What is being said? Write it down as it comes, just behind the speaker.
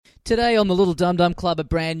Today on the Little Dum Dum Club, a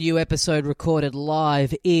brand new episode recorded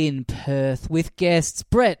live in Perth with guests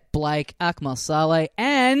Brett, Blake, Akmal, Saleh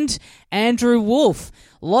and Andrew Wolfe.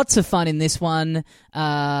 Lots of fun in this one.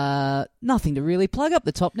 Nothing to really plug up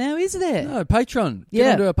the top now, is there? No, Patreon.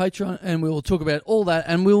 Get onto our Patreon and we'll talk about all that.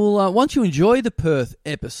 And we'll once you enjoy the Perth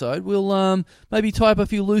episode, we'll maybe tie up a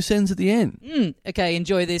few loose ends at the end. Okay,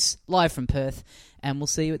 enjoy this live from Perth and we'll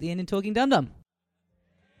see you at the end in Talking Dum Dum.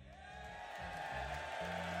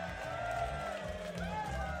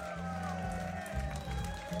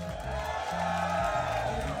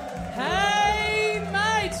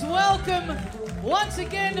 Welcome once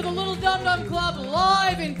again to the Little Dum Dum Club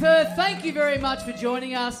live in Perth. Thank you very much for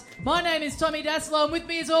joining us. My name is Tommy Daslow and with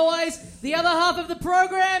me as always, the other half of the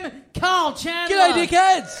program, Carl Chandler. G'day,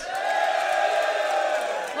 dickheads!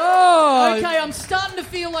 Oh. Okay, I'm starting to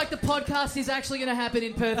feel like the podcast is actually going to happen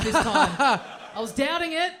in Perth this time. I was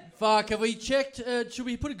doubting it. Fuck, have we checked, should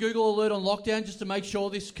we put a Google alert on lockdown just to make sure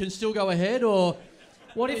this can still go ahead, or...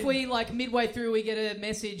 What if we, like, midway through we get a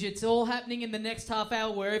message, it's all happening in the next half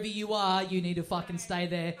hour, wherever you are, you need to fucking stay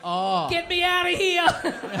there. Oh. Get me out of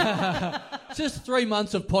here! Just 3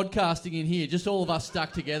 months of podcasting in here, just all of us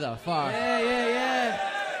stuck together. Fuck. Yeah,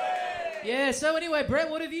 so anyway,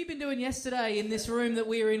 Brett, what have you been doing yesterday in this room that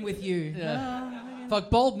we were in with you? Fuck,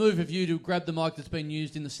 bold move of you to grab the mic that's been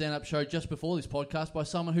used in the stand-up show just before this podcast by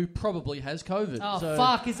someone who probably has COVID. Oh, so...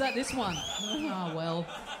 fuck, is that this one? Oh, well...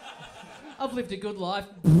 I've lived a good life.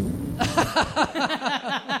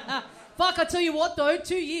 Fuck, I tell you what, though,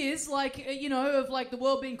 2 years, like, of, like, the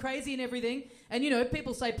world being crazy and everything, and,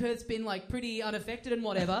 people say Perth's been, like, pretty unaffected and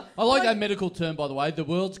whatever. I like that medical term, by the way. The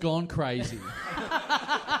world's gone crazy.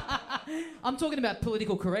 I'm talking about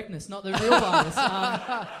political correctness, not the real virus.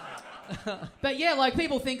 But yeah, like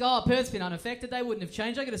people think, oh, Perth's been unaffected. They wouldn't have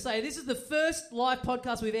changed. I got to say, this is the first live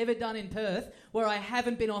podcast we've ever done in Perth where I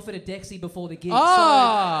haven't been offered a Dexy before the gig.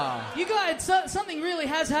 Oh! So you guys, something really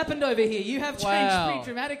has happened over here. You have changed pretty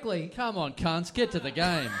dramatically. Come on, cunts, get to the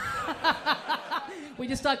game. We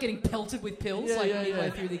just start getting pelted with pills midway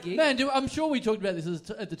through the gig. Man, I'm sure we talked about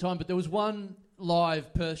this at the time, but there was one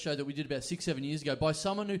live Perth show that we did about 6-7 years ago by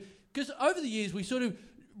someone who, because over the years we sort of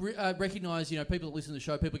recognise, people that listen to the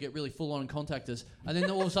show, people get really full on and contact us, and then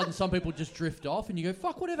all of a sudden some people just drift off, and you go,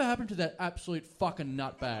 fuck, whatever happened to that absolute fucking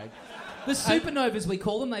nutbag? The supernovas, we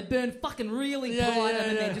call them. They burn fucking really bright and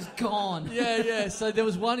then they're just gone. Yeah. So there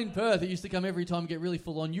was one in Perth that used to come every time and get really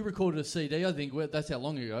full on. You recorded a CD, I think. That's how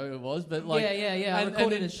long ago it was. But like, I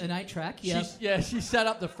recorded an 8-track. Yeah. She sat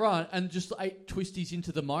up the front and just ate twisties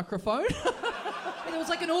into the microphone. There was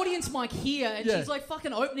like an audience mic here, and she's like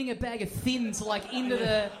fucking opening a bag of Thins like into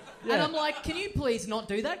the... Yeah. And I'm like, can you please not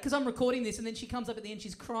do that? Because I'm recording this, and then she comes up at the end,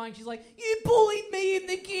 she's crying. She's like, you bullied me in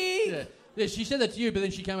the gig. Yeah, she said that to you, but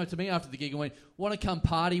then she came up to me after the gig and went, want to come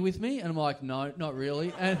party with me? And I'm like, no, not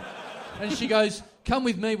really. And she goes, come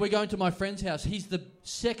with me, we're going to my friend's house. He's the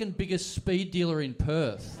second biggest speed dealer in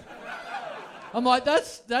Perth. I'm like,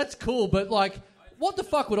 that's cool, but like, what the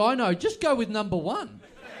fuck would I know? Just go with number one.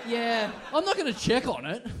 Yeah. I'm not going to check on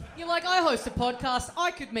it. You're like, I host a podcast. I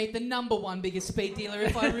could meet the number one biggest speed dealer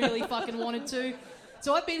if I really fucking wanted to.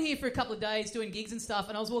 So I've been here for a couple of days doing gigs and stuff,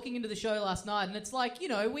 and I was walking into the show last night, and it's like,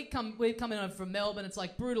 we're coming over from Melbourne. It's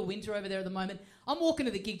like brutal winter over there at the moment. I'm walking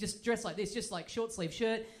to the gig just dressed like this, just like short sleeve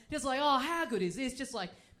shirt, just like, oh, how good is this? Just like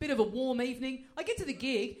bit of a warm evening. I get to the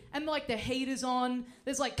gig, and like the heater's on.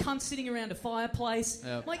 There's like cunts sitting around a fireplace.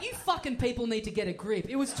 Yep. Like, you fucking people need to get a grip.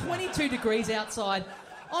 It was 22 degrees outside.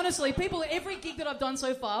 Honestly, people, every gig that I've done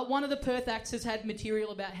so far, one of the Perth acts has had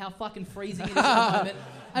material about how fucking freezing it is at the moment.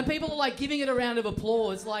 And people are, like, giving it a round of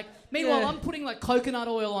applause. Like, meanwhile, I'm putting, like, coconut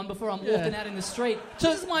oil on before I'm walking out in the street.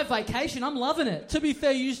 This is my vacation. I'm loving it. To be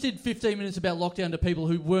fair, you just did 15 minutes about lockdown to people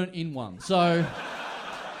who weren't in one, so...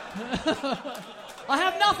 I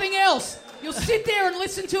have nothing else. You'll sit there and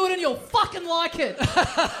listen to it and you'll fucking like it.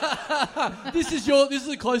 This is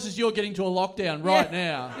the closest you're getting to a lockdown right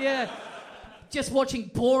now. Yeah. Just watching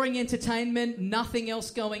boring entertainment, nothing else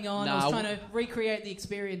going on. I was trying to recreate the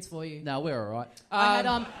experience for you. No, we're all right.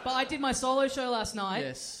 But I did my solo show last night.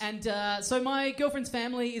 Yes. And so my girlfriend's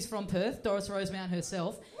family is from Perth, Doris Rosemount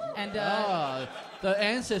herself. And the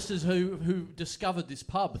ancestors who discovered this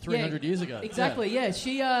pub 300 years ago. Exactly, yeah.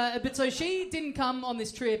 She so she didn't come on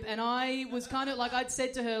this trip, and I was kind of like, I'd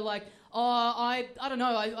said to her like, I don't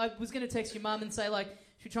know, I was going to text your mum and say like,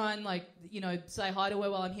 should try and, like, say hi to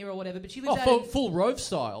her while I'm here or whatever. But she lives out full Rove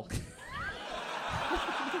style.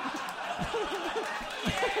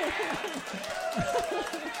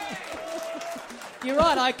 You're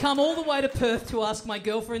right, I come all the way to Perth to ask my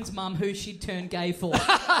girlfriend's mum who she'd turn gay for.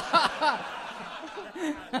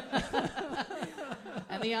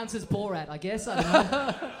 And And the answer's Borat, I guess. I don't know.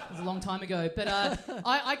 It was a long time ago. But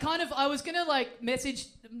I was going to, like, message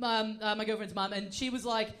my girlfriend's mum, and she was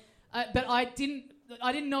like... but I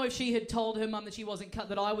didn't know if she had told her mum that she wasn't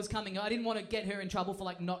that I was coming. I didn't want to get her in trouble for,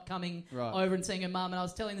 like, not coming over and seeing her mum. And I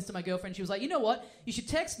was telling this to my girlfriend. She was like, you know what? You should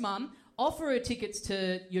text mum, offer her tickets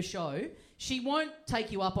to your show. She won't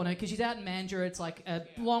take you up on it because she's out in Mandurah. It's like a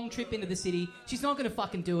long trip into the city. She's not going to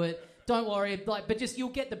fucking do it. Don't worry, but just you'll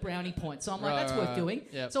get the brownie points. So I'm like, that's worth doing.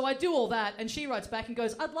 Yep. So I do all that, and she writes back and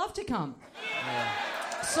goes, I'd love to come.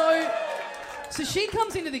 Yeah. So she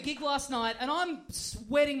comes into the gig last night, and I'm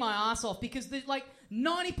sweating my ass off because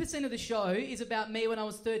 90% of the show is about me when I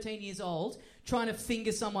was 13 years old trying to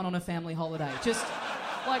finger someone on a family holiday. Just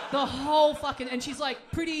like the whole fucking... And she's like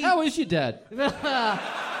pretty... How is your dad?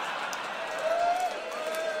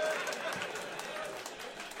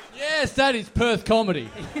 Yes, that is Perth comedy.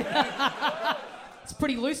 It's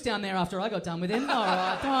pretty loose down there after I got done with him. All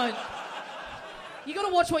right, don't... You got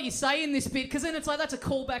to watch what you say in this bit, because then it's like that's a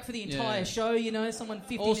callback for the entire show, you know, someone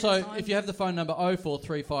 50 also, minutes time. if you have the phone number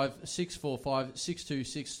 0435 645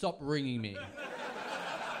 626, stop ringing me.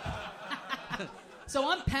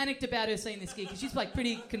 So I'm panicked about her seeing this gig, because she's like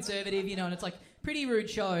pretty conservative, you know, and it's like pretty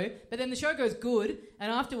rude show. But then the show goes good,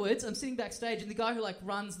 and afterwards I'm sitting backstage, and the guy who like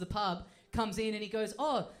runs the pub comes in and he goes,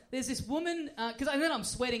 oh, there's this woman, and then I'm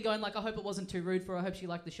sweating going like, I hope it wasn't too rude for her, I hope she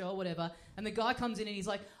liked the show or whatever. And the guy comes in and he's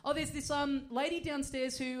like, oh, there's this lady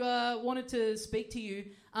downstairs who wanted to speak to you.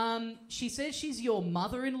 She says she's your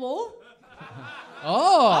mother-in-law.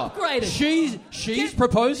 Oh, upgraded. She's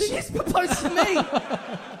proposing? She's proposed to me.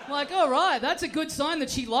 Like, all right, that's a good sign that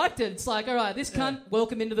she liked it. It's like, all right, this cunt,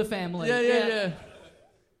 welcome into the family. Yeah.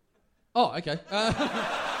 Oh, okay.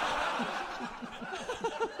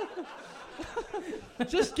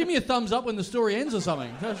 Just give me a thumbs up when the story ends or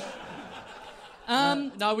something.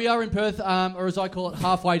 No, we are in Perth, or as I call it,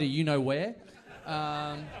 halfway to you-know-where.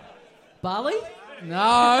 Bali?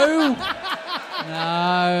 No.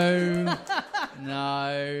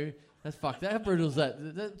 That's fucked. How brutal is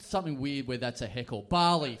that? That's something weird where that's a heckle.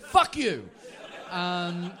 Bali. Fuck you.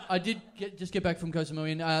 I did get back from Koh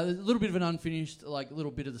Samui. A little bit of an unfinished, little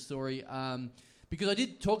bit of the story. Because I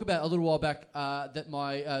did talk about a little while back that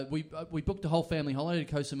we booked a whole family holiday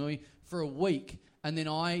to Koh Samui for a week, and then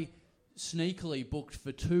I sneakily booked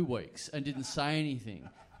for 2 weeks and didn't say anything,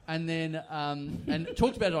 and then and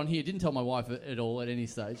talked about it on here. Didn't tell my wife at all at any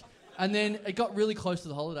stage, and then it got really close to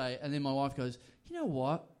the holiday, and then my wife goes, "You know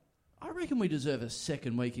what? I reckon we deserve a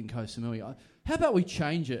second week in Koh Samui. How about we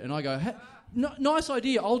change it?" And I go, "Nice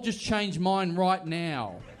idea. I'll just change mine right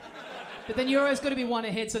now." But then you're always going to be one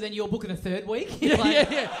ahead, so then you're booking a third week?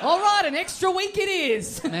 Yeah. All right, an extra week it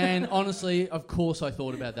is. Man, honestly, of course I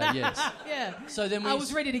thought about that, yes. Yeah. So then I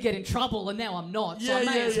was ready to get in trouble, and now I'm not, so I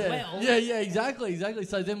may as well. Yeah, exactly.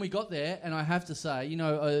 So then we got there, and I have to say, you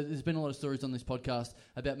know, there's been a lot of stories on this podcast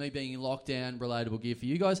about me being in lockdown, relatable gear for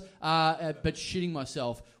you guys, but shitting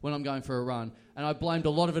myself when I'm going for a run. And I blamed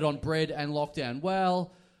a lot of it on bread and lockdown.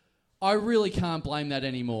 Well, I really can't blame that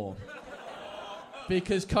anymore.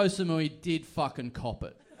 Because Koh Samui did fucking cop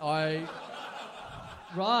it. I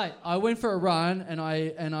went for a run and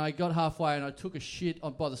I got halfway and I took a shit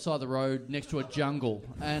by the side of the road next to a jungle.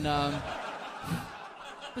 And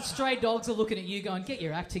the stray dogs are looking at you going, "Get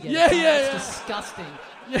your act together." Yeah. It's disgusting.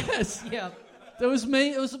 Yes. Yeah. It was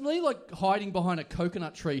me like hiding behind a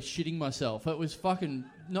coconut tree shitting myself. It was fucking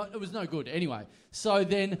it was no good. Anyway, so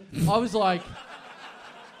then I was like,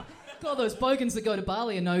 God, those bogans that go to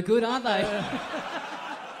Bali are no good, aren't they?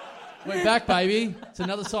 We're back, baby. It's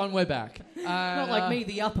another sign we're back. Not like me,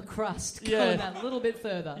 the upper crust, going that little bit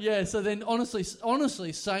further. Yeah, so then honestly,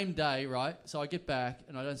 same day, right? So I get back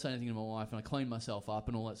and I don't say anything to my wife and I clean myself up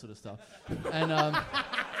and all that sort of stuff. And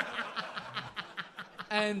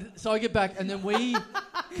and so I get back and then can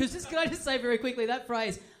I just say very quickly that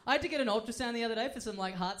phrase? I had to get an ultrasound the other day for some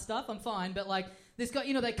like heart stuff. I'm fine, but like this guy,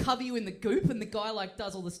 you know, they cover you in the goop and the guy like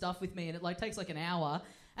does all the stuff with me and it like takes like an hour.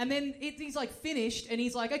 And then he's like finished and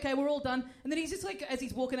he's like, okay, we're all done. And then he's just like, as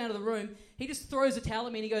he's walking out of the room, he just throws a towel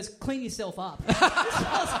at me and he goes, "Clean yourself up." So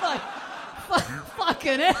I was like,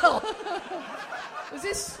 fucking hell.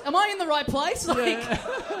 Am I in the right place? Like,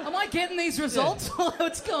 am I getting these results?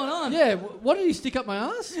 What's going on? Yeah, what did he stick up my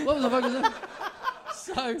ass? What was the fuck was that?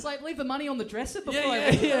 So it's like, leave the money on the dresser before I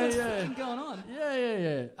leave. What's fucking going on?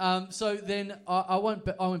 Yeah. So then I went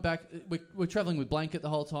back. We're travelling with blanket the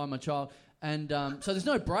whole time, my child. And so there's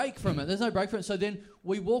no break from it. So then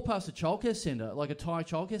we walk past a childcare centre, like a Thai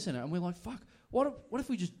childcare centre, and we're like, fuck, what if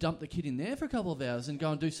we just dump the kid in there for a couple of hours and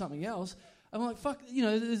go and do something else? And we're like, fuck, you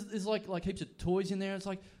know, there's like heaps of toys in there. It's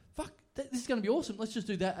like, fuck, this is going to be awesome. Let's just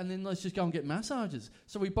do that, and then let's just go and get massages.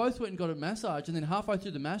 So we both went and got a massage, and then halfway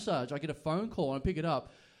through the massage, I get a phone call, and I pick it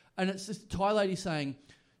up, and it's this Thai lady saying,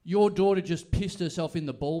 "Your daughter just pissed herself in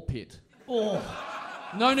the ball pit." Oh,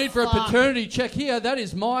 no need for a paternity check here. That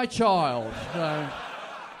is my child. So,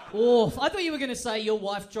 oh, I thought you were going to say your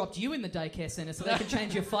wife dropped you in the daycare centre so they can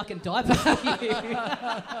change your fucking diaper for you.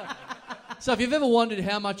 so if you've ever wondered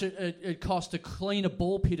how much it costs to clean a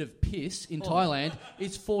ball pit of piss in Thailand,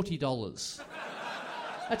 it's $40.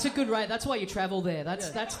 That's a good rate. That's why you travel there. That's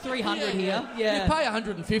 $300 here. Yeah. You pay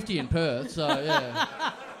 $150 in Perth, so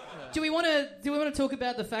yeah. Do we want to talk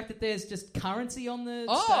about the fact that there's just currency on the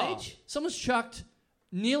stage? Someone's chucked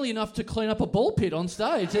nearly enough to clean up a ball pit on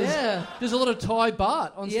stage. There's a lot of Thai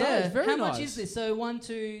baht on stage. Very How nice. much is this? So 1,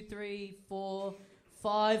 2, 3, 4,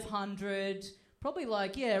 500. Probably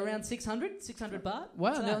around 600 baht.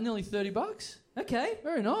 Wow, nearly $30. Okay.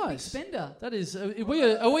 Very nice. Big spender. That is.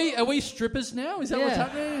 Are we strippers now? Is that what's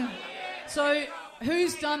happening? So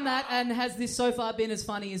who's done that, and has this so far been as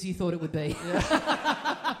funny as you thought it would be?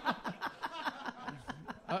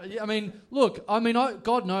 I mean, look. I mean,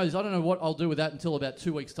 God knows. I don't know what I'll do with that until about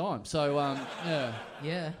 2 weeks' time. So, yeah.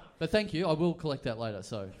 Yeah. But thank you. I will collect that later.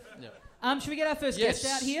 So, yeah. Should we get our first guest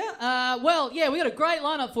out here? We got a great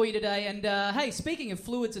lineup for you today. And hey, speaking of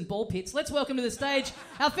fluids and ball pits, let's welcome to the stage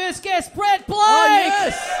our first guest, Brett Blake. Oh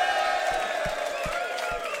yes.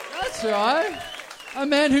 That's right. A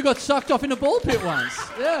man who got sucked off in a ball pit once.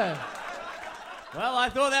 Yeah. Well, I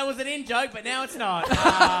thought that was an in joke, but now it's not.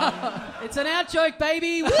 It's an out joke,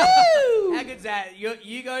 baby. Woo! How good's that?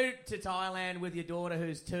 You go to Thailand with your daughter,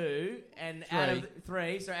 who's 2, and out of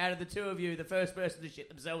the 2 of you, the first person to shit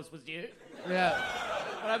themselves was you. Yeah.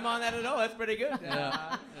 I don't mind that at all. That's pretty good.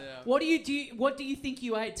 Yeah. What do you think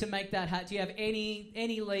you ate to make that hat? Do you have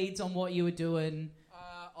any leads on what you were doing?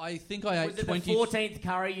 I think I ate Was it 20... the 14th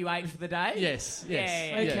curry you ate for the day? Yes. Yeah.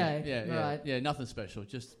 Okay. Right. Yeah, nothing special.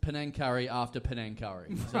 Just Penang curry after Penang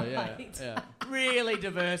curry. So, Right. yeah. Really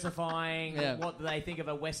diversifying what they think of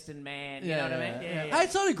a Western man. You know what I mean? Yeah. Hey,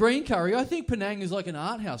 it's not a green curry. I think Penang is like an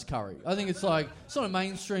art house curry. I think it's not a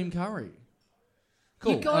mainstream curry.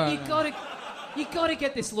 Cool. You got to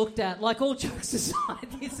get this looked at. Like, all jokes aside,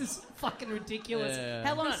 this is fucking ridiculous. Yeah.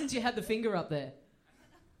 How long since you had the finger up there?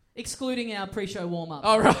 Excluding our pre-show warm-up.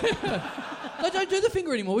 Oh, right. They don't do the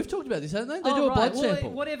finger anymore. We've talked about this, haven't they? They do a blood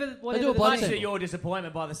sample. Whatever They do a blood Much sample. to your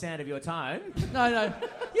disappointment by the sound of your tone. No.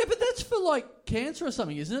 Yeah, but that's for, like, cancer or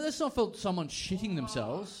something, isn't it? That's not for someone shitting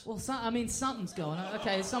themselves. Well, something's going on.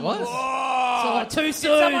 Okay, someone... What? Too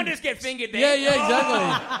soon. Did someone just get fingered there? Yeah,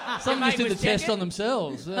 exactly. Someone just mate did the was test checking. on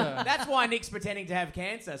themselves. Yeah. That's why Nick's pretending to have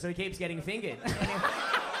cancer, so he keeps getting fingered.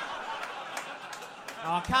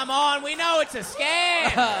 Oh, come on. We know it's a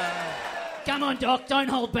scam. Come on, Doc, don't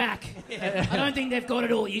hold back. I don't think they've got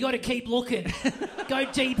it all. You got to keep looking. Go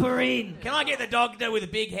deeper in. Can I get the doctor with the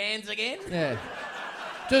big hands again? Yeah.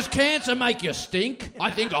 Does cancer make you stink? I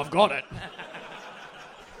think I've got it.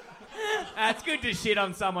 It's good to shit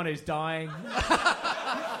on someone who's dying.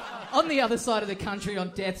 On the other side of the country, on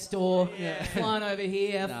death's door, flying over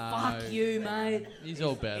here. No. Fuck you, mate. He's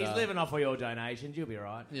all better. He's living off all your donations. You'll be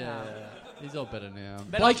right. Yeah. He's all better now.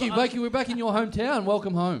 But Blakey, we're back in your hometown.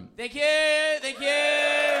 Welcome home. Thank you.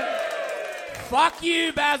 Fuck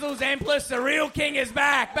you, Basil Zemplis. The real king is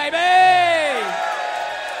back, baby.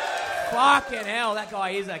 Fucking hell, that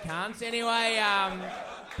guy is a cunt. Anyway,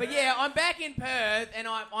 but yeah, I'm back in Perth, and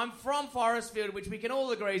I'm from Forestfield, which we can all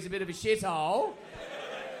agree is a bit of a shithole.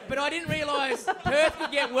 But I didn't realise Perth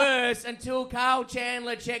could get worse until Carl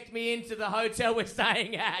Chandler checked me into the hotel we're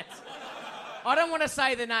staying at. I don't want to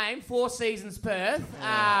say the name, Four Seasons Perth.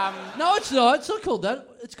 No, it's not. It's not called that.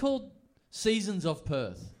 It's called Seasons of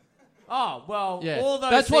Perth. Oh, well, Yeah. all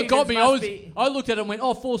those That's what got seasons me. I looked at it and went,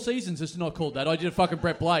 4 seasons. It's not called that. I did a fucking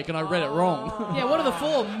Brett Blake and I read it wrong. Yeah, what are the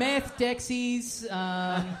 4? Meth, Dexies,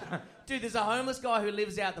 Dude, there's a homeless guy who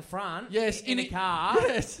lives out the front Yes, in a car.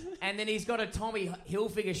 Yes. And then he's got a Tommy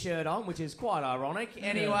Hilfiger shirt on, which is quite ironic.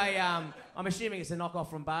 Anyway, I'm assuming it's a knockoff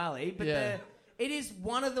from Bali. But it is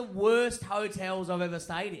one of the worst hotels I've ever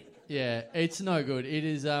stayed in. Yeah, it's no good. It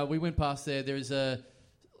is. We went past there. There is a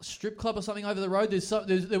strip club or something over the road.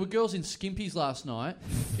 There were girls in skimpies last night.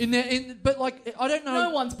 But like, I don't know. No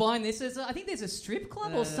one's buying this. I think there's a strip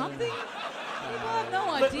club or something. People have no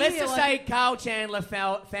idea. But let's just say Carl Chandler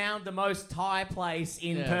found the most Thai place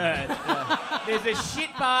in Perth. Yeah. There's a shit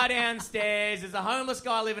bar downstairs. There's a homeless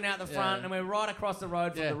guy living out the front, Yeah. and we're right across the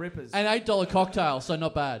road from the Rippers. An $8 cocktail, so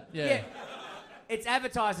not bad. Yeah. It's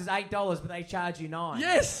advertised as $8, but they charge you $9.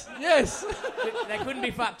 Yes. They couldn't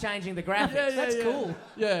be fucked changing the graphics. That's cool.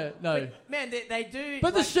 Yeah, no. But, man, they do.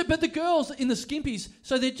 But the girls in the skimpies,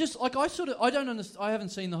 so they're just like I don't understand. I haven't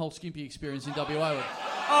seen the whole skimpy experience in WA.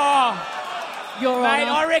 Oh, Your mate,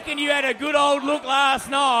 Honour. I reckon you had a good old look last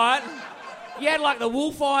night. You had like the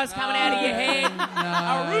wolf eyes coming out of your head.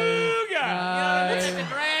 Aruga! You know, they had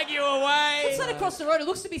to drag you away. What's that across the road? It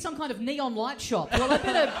looks to be some kind of neon light shop. Well,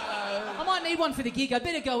 I might need one for the gig. I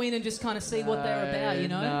better go in and just kind of see what they're about, you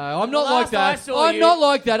know? No, I'm not like that. I'm not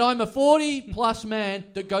like that. I'm a 40-plus man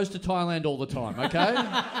that goes to Thailand all the time, okay?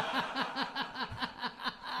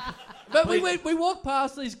 But we walk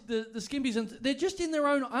past the skimpies and they're just in their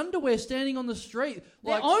own underwear standing on the street.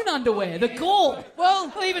 Their own underwear, the gall.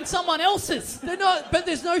 Well, or even someone else's. They're not, but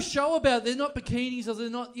there's no show about it. They're not bikinis or they're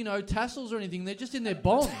not, tassels or anything. They're just in their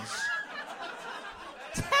bonds.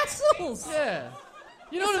 Tassels? Yeah.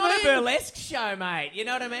 You know it's what I not mean? a burlesque show, mate. You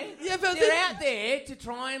know what I mean? Yeah, but they're out there to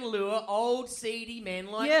try and lure old, seedy men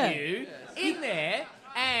like you in there.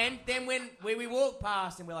 And then when we walk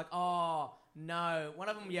past and we're like, oh, no. One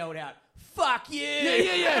of them yelled out, fuck you.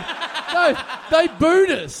 Yeah. No, they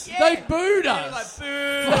booed us. Yeah. They booed us. Like,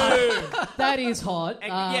 boo. That is hot.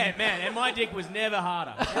 And, man, and my dick was never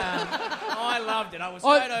harder. I loved it. I was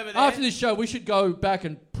straight over there. After this show, we should go back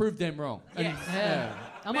and prove them wrong. Yes. Yeah.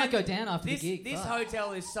 I might go down after the gig. This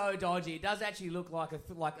hotel is so dodgy. It does actually look like a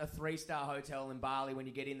 3-star hotel in Bali when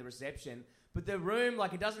you get in the reception. But the room,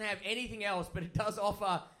 it doesn't have anything else, but it does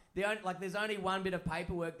offer... there's only one bit of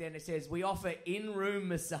paperwork there and it says, we offer in-room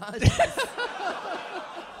massages.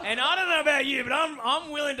 And I don't know about you, but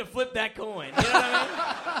I'm willing to flip that coin. You know what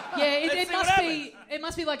I mean? Yeah, it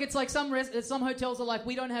must be like it's like some hotels are like,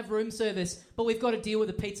 we don't have room service, but we've got to deal with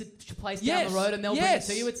a pizza place down the road and they'll bring it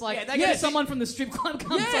to you. It's like someone from the strip club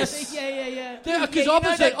comes over. Yeah. Because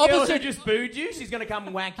opposite who just booed you, she's going to come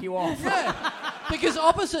and whack you off. Yeah. Because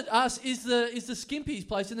opposite us is the Skimpies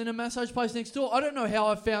place and then a massage place next door. I don't know how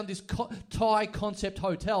I found this Thai concept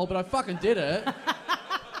hotel, but I fucking did it.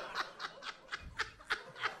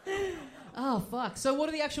 Oh, fuck. So what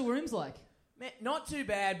are the actual rooms like? Man, not too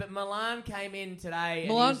bad, but Milan came in today.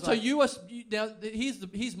 Milan, and he was now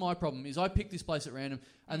here's my problem is I picked this place at random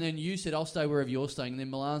and then you said I'll stay wherever you're staying and then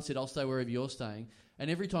Milan said I'll stay wherever you're staying and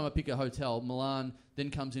every time I pick a hotel, Milan then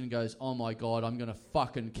comes in and goes, oh my God, I'm going to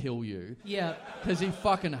fucking kill you. Yeah. Because he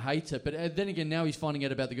fucking hates it. But then again, now he's finding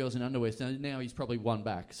out about the girls in underwear, so now he's probably won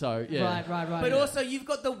back. So, yeah. Right. But also, you've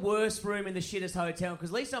got the worst room in the shittest hotel, because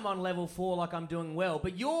at least I'm on level 4 like I'm doing well.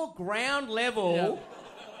 But your ground level,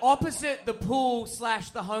 opposite the pool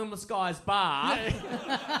 / the homeless guy's bar.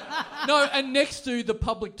 No, and next to the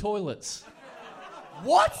public toilets.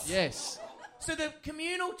 What? Yes. So the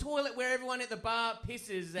communal toilet where everyone at the bar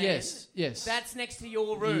pisses. Yes. That's next to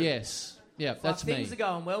your room. Yes. Yeah, that's me. Things are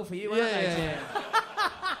going well for you, aren't they? Yeah.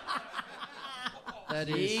 That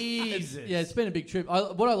is. Jesus. It's been a big trip.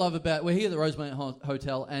 What I love about we're here at the Rosemount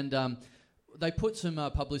Hotel, and they put some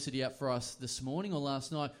publicity out for us this morning or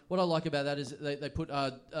last night. What I like about that is they put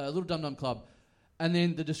a Little Dum Dum Club, and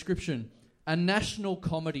then the description: a national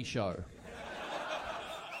comedy show.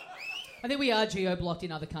 I think we are geo-blocked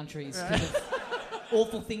in other countries because of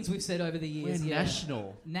awful things we've said over the years. We're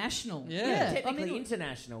national. National. Yeah. Technically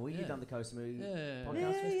international. You've done the Coast Movie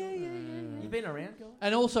podcast festival. Yeah. You've been around, girl.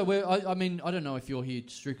 And also, I don't know if you're here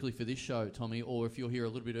strictly for this show, Tommy, or if you're here a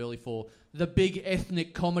little bit early for the big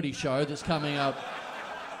ethnic comedy show that's coming up.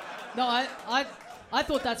 No, I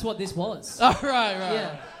thought that's what this was. Oh, right.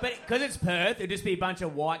 Yeah. But because it's Perth, it'd just be a bunch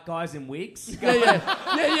of white guys in wigs. Yeah.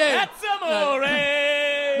 That's amore!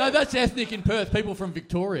 No, that's ethnic in Perth. People from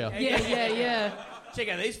Victoria. Yeah. Check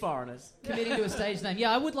out these foreigners. Committing to a stage name.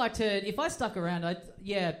 Yeah, I would like to, if I stuck around, I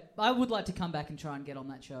would like to come back and try and get on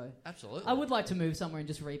that show. Absolutely. I would like to move somewhere and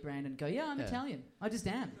just rebrand and go, I'm Italian. I just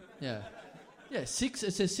am. Yeah. Yeah, it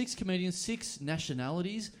says 6 comedians, 6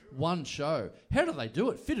 nationalities, 1 show. How do they do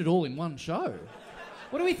it? Fit it all in 1 show.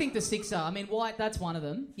 What do we think the 6 are? I mean, white, that's one of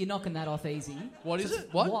them. You're knocking that off easy. What is it?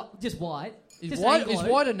 What? Just white. Is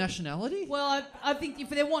white a nationality? Well, I think if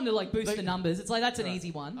they want to boost the numbers, it's like that's an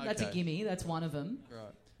easy one. Okay. That's a gimme. That's one of them.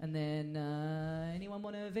 Right. And then anyone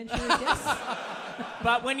want to venture a guess?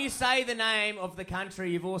 But when you say the name of the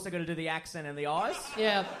country, you've also got to do the accent and the eyes.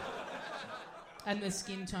 Yeah. And the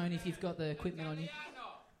skin tone if you've got the equipment on you.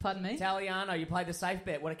 Pardon me? Italiano, you played the safe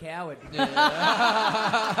bet. What a coward. Yeah.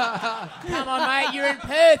 Come on, mate. You're in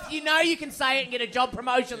Perth. You know you can say it and get a job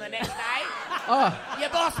promotion the next day. Your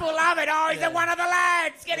boss will love it. Oh, he's one of the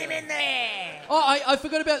lads. Get him in there. Oh, I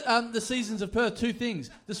forgot about the seasons of Perth. Two things.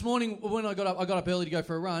 This morning when I got up early to go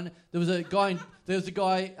for a run. There was a guy with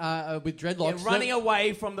dreadlocks running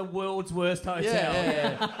away from the world's worst hotel.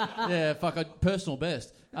 Yeah. Fuck, personal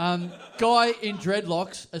best. Guy in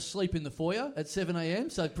dreadlocks asleep in the foyer at 7 a.m.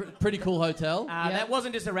 So pretty cool hotel. That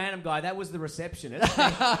wasn't just a random guy. That was the receptionist.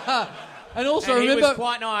 And also, he remember, was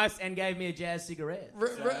quite nice and gave me a jazz cigarette.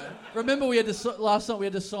 Remember, last night we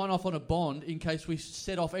had to sign off on a bond in case we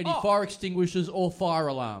set off any fire extinguishers or fire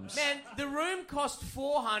alarms. Man, the room cost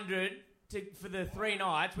 $400 for the 3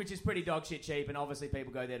 nights, which is pretty dog shit cheap, and obviously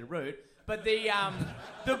people go there to root. But the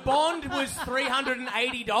bond was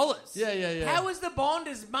 $380. Yeah. How was the bond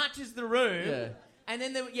as much as the room? Yeah. And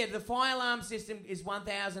then the fire alarm system is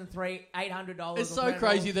 $800. It's so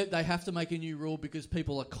crazy that they have to make a new rule because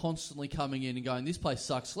people are constantly coming in and going, this place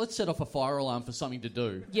sucks. Let's set off a fire alarm for something to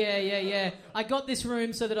do. Yeah. I got this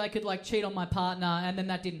room so that I could cheat on my partner, and then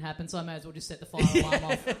that didn't happen, so I may as well just set the fire alarm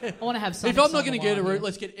off. I want to have something. If I'm not going to get a route,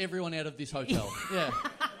 let's get everyone out of this hotel. Yeah.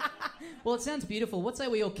 Well, it sounds beautiful. What say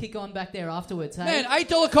we all kick on back there afterwards, hey? Man,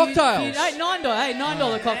 $8 cocktails.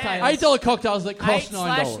 $9 cocktails. $8 cocktails that cost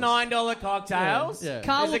 $9. $8/$9 cocktails. Yeah.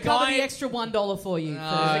 Carl will cover the extra $1 for you for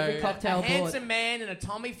the cocktail board. Handsome man in a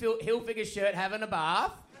Tommy Hilfiger shirt having a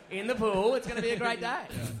bath in the pool. It's going to be a great day.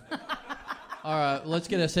 All right, let's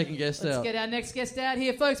get our second guest out. Let's get our next guest out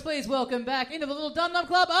here. Folks, please welcome back into the Little Dum Dum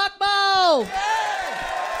Club, Akmal!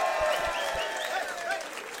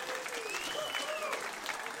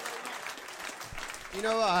 You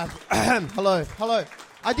know, hello.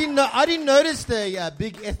 I didn't notice the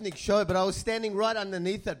big ethnic show, but I was standing right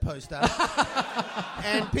underneath that poster,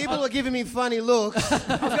 and people were giving me funny looks. I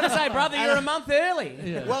was going to say, brother, you're a month early.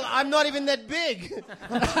 Yeah. Well, I'm not even that big.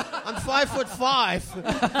 I'm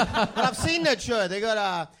 5'5", but I've seen that show. They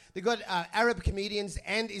got Arab comedians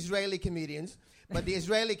and Israeli comedians, but the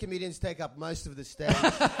Israeli comedians take up most of the stage.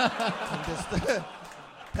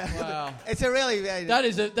 Wow. It's a really... That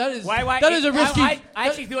is a risky... I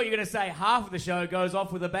actually thought you were going to say half of the show goes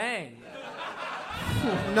off with a bang.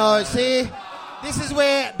 No, see, this is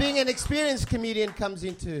where being an experienced comedian comes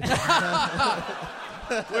into.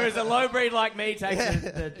 Whereas a low breed like me takes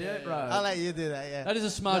the dirt road. I'll let you do that, yeah. That is a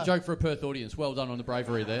smart joke for a Perth audience. Well done on the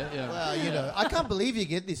bravery there. Yeah. Well, you know, I can't believe you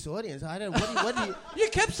get this audience. I don't... What do you... You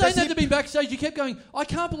kept saying that to me backstage. You kept going, I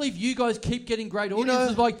can't believe you guys keep getting great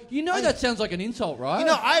audiences. That sounds like an insult, right? You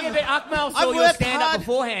know, but Akmal saw your stand-up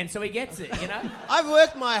beforehand, so he gets it, you know? I've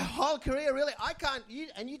worked my whole career, really. I can't...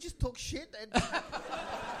 You just talk shit.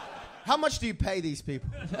 How much do you pay these people?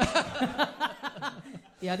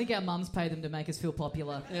 Yeah, I think our mums pay them to make us feel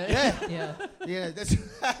popular. Yeah,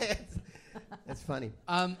 that's funny.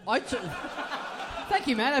 Thank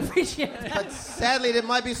you, man. I appreciate that. But sadly, there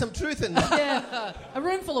might be some truth in that. Yeah, a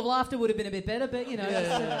room full of laughter would have been a bit better, but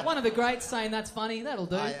one of the greats saying that's funny. That'll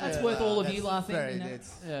do. That's worth all of you laughing.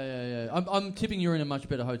 Yeah. I'm tipping you're in a much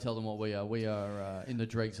better hotel than what we are. We are in the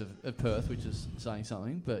dregs of Perth, which is saying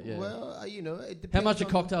something. But yeah. Well, it depends. How much are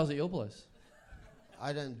cocktails at your place?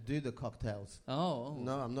 I don't do the cocktails. Oh.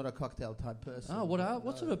 No, I'm not a cocktail type person. Oh,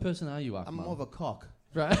 what sort of a person are you, Akmal? I'm more of a cock.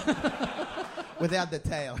 Right. Without the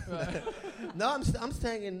tail. Right. No, I'm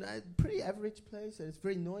staying in a pretty average place. And it's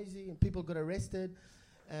very noisy, and people got arrested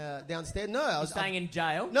downstairs. No, I was staying in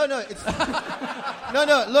jail. No, it's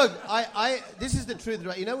no. Look, I this is the truth,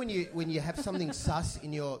 right? You know when you have something sus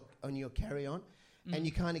on your carry-on, and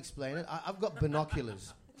you can't explain it. I've got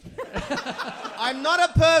binoculars. I'm not a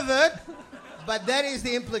pervert. But that is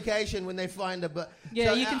the implication when they find a... Yeah,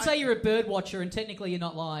 so you can say you're a bird watcher and technically you're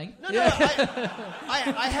not lying. No,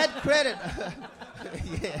 I had credit.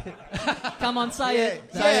 Yeah. Come on, say it.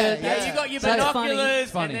 Yeah, you got your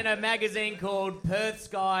binoculars and then a magazine called Perth's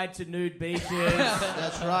Guide to Nude Beaches.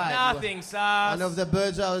 That's right. Nothing sus. One of the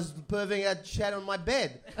birds I was perving had shat on my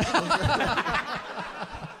bed.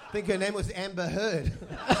 I think her name was Amber Heard.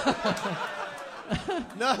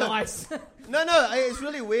 No. Nice. No, it's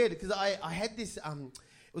really weird because I had this, it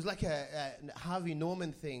was like a Harvey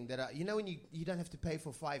Norman thing that, when you don't have to pay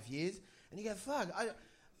for 5 years, and you go, fuck,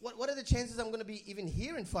 what are the chances I'm going to be even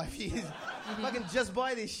here in 5 years if I can just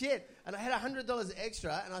buy this shit? And I had $100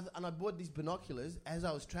 extra, and I bought these binoculars as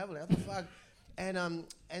I was traveling. I thought, fuck. And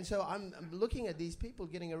so I'm looking at these people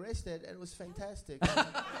getting arrested, and it was fantastic.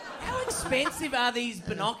 How expensive are these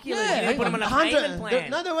binoculars? Yeah, you put them on a payment plan.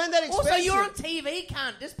 No, they weren't that expensive. Also, you're on TV,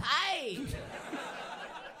 cunt. Just pay.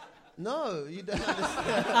 No, you don't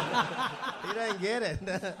understand. You don't get it.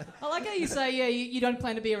 I like how you say, yeah, you don't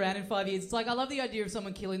plan to be around in 5 years. It's like, I love the idea of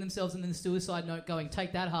someone killing themselves and then the suicide note going,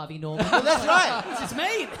 take that, Harvey Norman. Well, that's right. It's just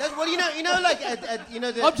me. Well, like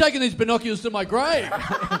I'm taking these binoculars to my grave.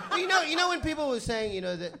 you know when people were saying,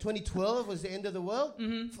 that 2012 was the end of the world?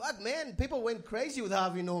 Mm-hmm. Fuck, man, people went crazy with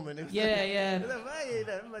Harvey Norman. Yeah.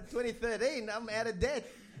 2013, I'm out of debt.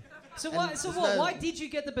 So why did you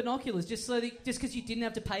get the binoculars? Just because you didn't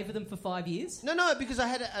have to pay for them for 5 years? No, because I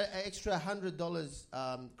had an extra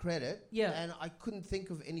 $100 credit. Yeah. And I couldn't think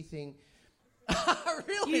of anything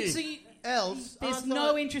Really? else. There's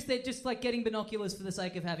no interest there, just like getting binoculars for the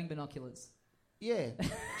sake of having binoculars. Yeah.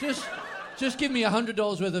 Just give me $100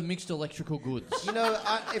 worth of mixed electrical goods.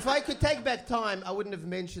 If I could take back time, I wouldn't have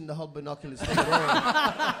mentioned the whole binoculars thing at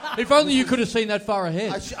all. If only you could have seen that far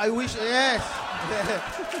ahead. I wish, yes.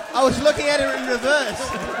 I was looking at it in reverse.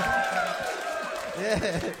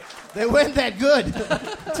 Yeah. They weren't that good.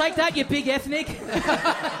 Take that, you big ethnic.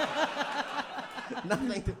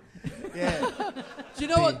 Nothing to... Yeah. Do you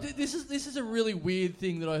know what? This is a really weird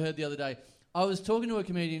thing that I heard the other day. I was talking to a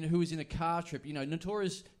comedian who was in a car trip,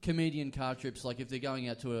 notorious comedian car trips, like if they're going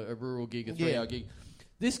out to a rural gig, a 3-hour gig.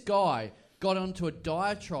 This guy got onto a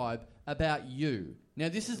diatribe about you. Now,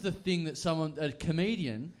 this is the thing that a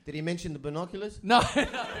comedian... Did he mention the binoculars? No.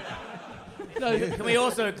 Can we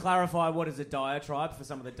also clarify what is a diatribe for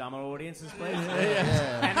some of the dumber audiences, please?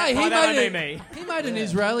 Yeah. And Hey, he made an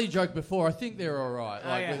Israeli joke before. I think they're all right.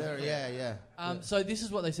 So this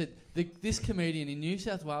is what they said. This comedian in New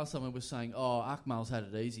South Wales, someone was saying, "Oh, Akmal's had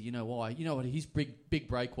it easy. You know why? You know what his big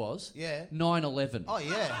break was? Yeah. 9/11. Oh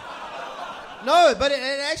yeah. No, but it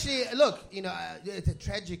actually, look, it's a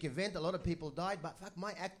tragic event. A lot of people died, but fuck,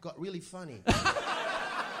 my act got really funny.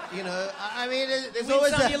 I mean, there's you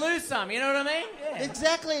always win some, you lose some. You know what I mean? Yeah.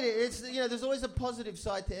 Exactly. It's there's always a positive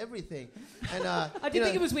side to everything. And I did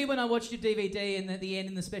think it was weird when I watched your DVD and at the end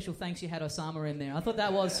in the special thanks you had Osama in there. I thought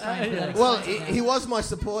that was strange. Well, he was my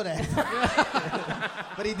support act,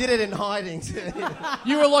 but he did it in hiding.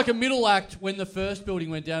 You were like a middle act when the first building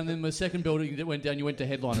went down, and then the second building that went down, you went to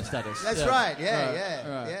headliner status. That's right.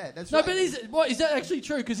 Yeah. That's right. No, but is that actually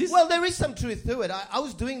true? Well, there is some truth to it. I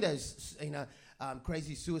was doing those,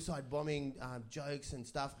 crazy suicide bombing jokes and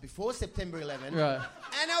stuff before September 11. Right.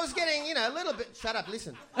 And I was getting, a little bit... Shut up,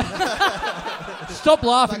 listen. Stop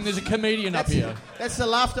laughing, there's a comedian up here. That's the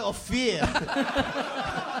laughter of fear.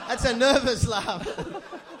 That's a nervous laugh.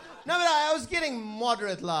 No, but I was getting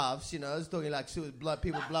moderate laughs, I was talking like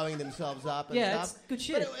people blowing themselves up and stuff. It's good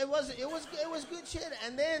shit. But it was good shit.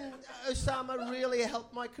 And then Osama really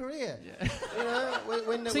helped my career. Yeah.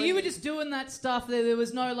 So you were just doing that stuff. There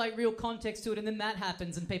was no real context to it, and then that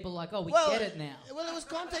happens, and people are like, "Oh, we get it now." Well, it was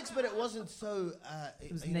context, but it wasn't so.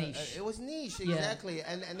 It was niche. It was niche, exactly.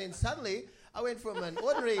 Yeah. And then suddenly I went from an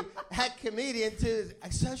ordinary hack comedian to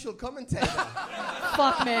a social commentator.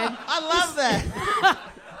 Fuck, man. I love that.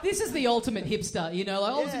 This is the ultimate hipster, I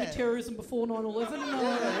was into terrorism before 9/11.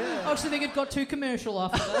 I actually think it got too commercial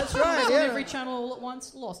after that. That's right, on every channel all at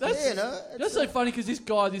once, lost. That's so funny because this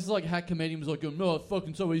like hack comedian was like, "No, it's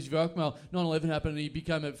fucking so easy for Akmal. 9/11 happened and he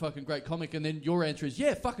became a fucking great comic." And then your answer is,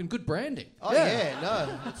 "Yeah, fucking good branding." Oh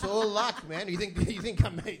no, it's all luck, man. You think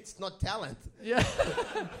it's not talent? Yeah,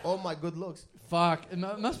 all my good looks. Fuck,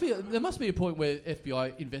 there must be a point where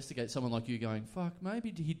FBI investigates someone like you, going, "Fuck, maybe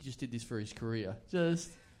he just did this for his career."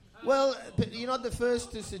 Well, but you're not the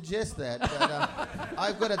first to suggest that, but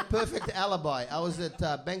I've got a perfect alibi. I was at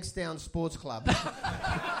Bankstown Sports Club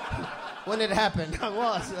when it happened. I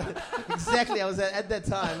was. Exactly, I was at that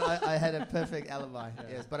time. I had a perfect alibi,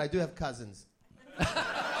 yes, but I do have cousins. Okay.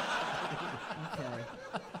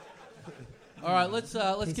 All right, let's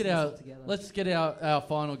get our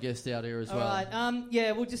final guest out here as well. All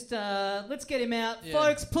right, we'll just let's get him out,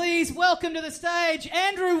 folks. Please welcome to the stage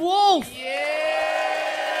Andrew Wolfe.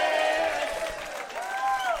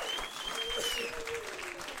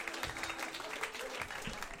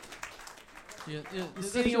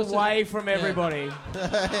 Sitting away from everybody.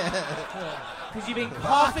 Because you've been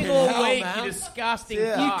coughing all week, you disgusting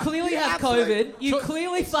You clearly have COVID. You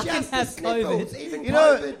clearly fucking have COVID. Even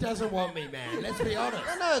COVID doesn't want me, man. Let's be honest.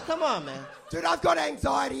 No, come on, man. Dude, I've got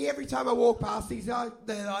anxiety every time I walk past these. They're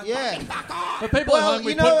like, fuck off. For people at home,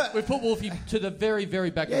 we put Wolfie to the very,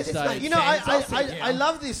 very back of the stage. I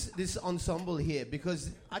love this ensemble here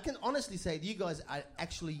because I can honestly say you guys are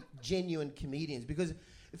actually genuine comedians because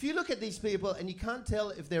if you look at these people and you can't tell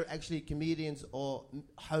if they're actually comedians or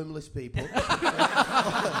homeless people,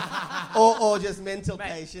 or just mental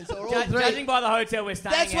patients, or all three. Judging by the hotel we're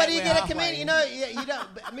staying That's at, why you we're get a halfway. comedian. You know, you don't.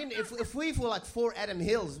 I mean, if we were like 4 Adam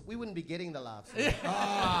Hills, we wouldn't be getting the laughs.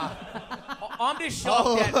 I'm just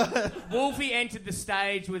shocked that Wolfie entered the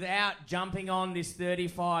stage without jumping on this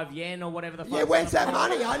 35 yen or whatever the fuck. Yeah, where's that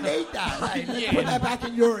money? I need that. Hey, let's put that back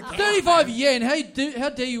in your account. 35 yen. How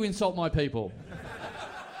dare you insult my people?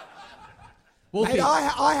 Wolfie. Mate,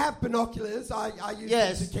 I have binoculars. I use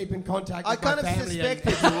them to keep in contact I with my kind of family.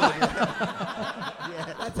 suspected you would.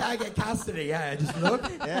 That's how I get custody. Yeah, just look.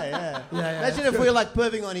 Yeah. Imagine if we were like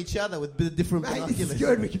perving on each other with different Mate, binoculars. this is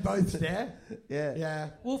good. We can both stare.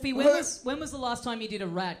 Yeah. Wolfie, when was the last time you did a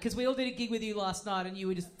rat? Because we all did a gig with you last night and you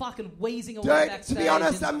were just fucking wheezing away Dude, backstage. to be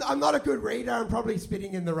honest, I'm not a good reader. I'm probably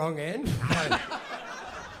spitting in the wrong end.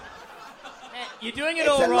 You're doing it It's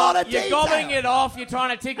all a lot right. of You're detail. gobbling it off. You're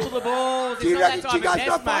trying to tickle the balls. Do you It's not that reckon you type of guys test,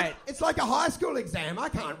 not mate. find it's like a high school exam? I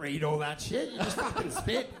can't read all that shit. You just fucking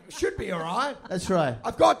spit. Should be all right. That's right.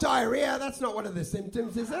 I've got diarrhea. That's not one of the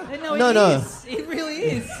symptoms, is it? No, No. is. It really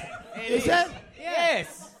is. Is it?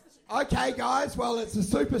 Yes. Okay, guys. Well, it's a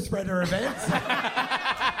super spreader event.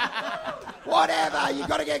 Whatever. You've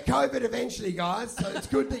got to get COVID eventually, guys. So it's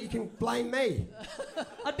good that you can blame me.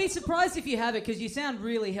 I'd be surprised if you have it because you sound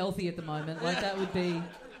really healthy at the moment. Like that would be...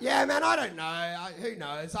 Yeah, man, I don't know. Who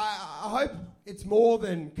knows? I hope it's more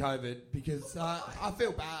than COVID because I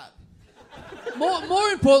feel bad. More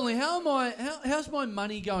importantly, how's my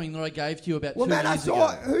money going that I gave to you about 2 Well, years man, I ago?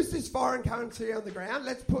 saw who's this foreign currency on the ground.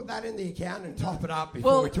 Let's put that in the account and top it up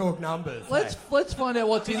before we talk numbers. Let's find out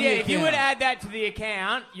what's in the Yeah, account. if you would add that to the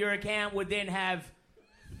account, your account would then have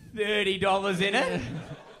 $30 in it.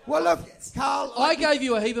 Well, look, Carl, I gave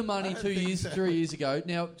you a heap of money 3 years ago.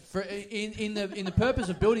 Now, in the purpose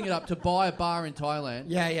of building it up to buy a bar in Thailand.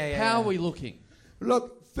 Yeah. How are we looking?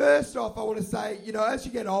 Look, first off, I want to say, as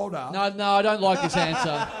you get older, No, I don't like this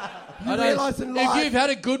answer. you realise in life. If you've had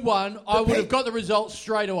a good one, I would have got the results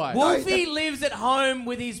straight away. Wolfie lives at home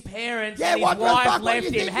with his parents Yeah, and his what the wife fuck, what left are you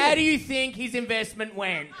him. thinking? How do you think his investment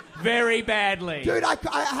went? Very badly. Dude, I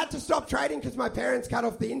had to stop trading because my parents cut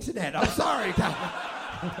off the internet. I'm sorry, Carl.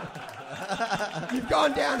 You've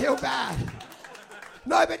gone downhill bad.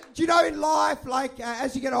 No, but in life,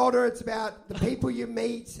 as you get older, it's about the people you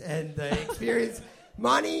meet and the experience.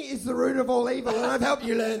 Money is the root of all evil, and I've helped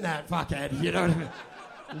you learn that, fuckhead. You know what I mean?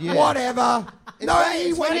 Yeah. Whatever.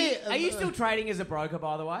 Are you still trading as a broker,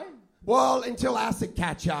 by the way? Well, until ASIC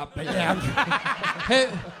catch up. But yeah.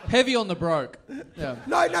 Heavy on the broke. Yeah.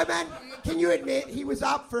 No, man. Can you admit he was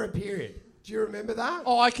up for a period? Do you remember that?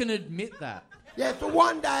 Oh, I can admit that. Yeah, for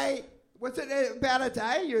one day. Was it about a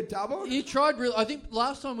day you doubled? You tried really... I think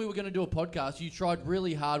last time we were going to do a podcast, you tried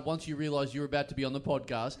really hard once you realised you were about to be on the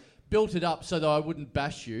podcast, built it up so that I wouldn't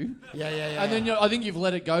bash you. Yeah. And then I think you've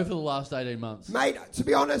let it go for the last 18 months. Mate, to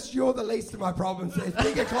be honest, you're the least of my problems. There's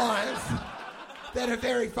bigger clients that are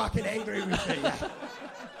very fucking angry with me.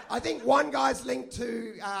 I think one guy's linked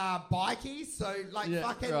to bikies, so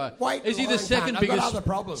fucking wait. Is he the I've got other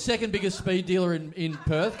problems. second biggest speed dealer in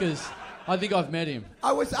Perth? Because I think I've met him.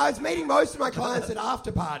 I was meeting most of my clients at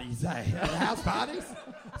after parties, at house parties.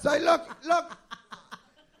 So look.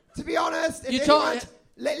 To be honest,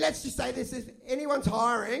 let's just say this: if anyone's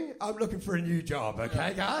hiring, I'm looking for a new job.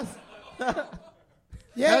 Okay, guys.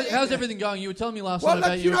 Yeah. How's everything going? You were telling me last Well, night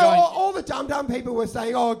about look, you were going... all the dumb people were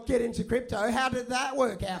saying, "Oh, get into crypto." How did that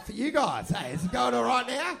work out for you guys? Hey, is it going all right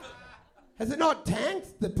now? Has it not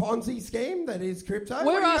tanked the Ponzi scheme that is crypto?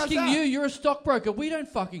 We're asking you. You're a stockbroker. We don't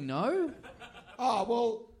fucking know. Oh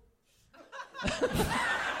well.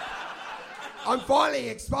 I'm finally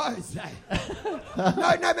exposed. Eh?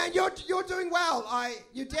 No, man, you're doing well.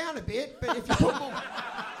 You're down a bit, but if you put more...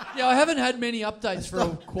 Yeah, I haven't had many updates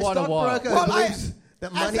for quite a while.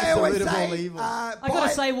 That money's the root of all evil. I got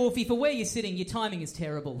to say, Wolfie, for where you're sitting, your timing is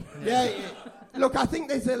terrible. Yeah. Look, I think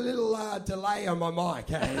there's a little delay on my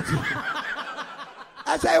mic. Eh?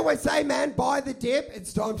 As I always say, man, buy the dip.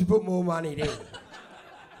 It's time to put more money in.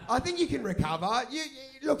 I think you can recover.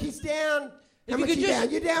 Look, he's down. How much are you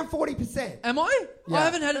down? You're down 40%. Am I? Yeah. I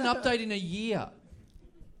haven't had an update in a year.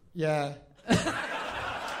 Yeah.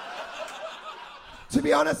 To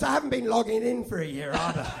be honest, I haven't been logging in for a year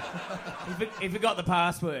either. He forgot the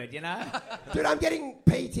password, you know? Dude, I'm getting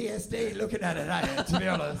PTSD looking at it, to be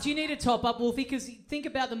honest. Do you need a top up, Wolfie? Because think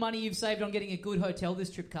about the money you've saved on getting a good hotel this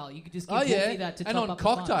trip, Carl. You could just give Wolfie that to top up and on the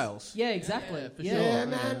funds. cocktails. Yeah, exactly. For Yeah, sure.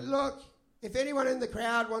 man, look, if anyone in the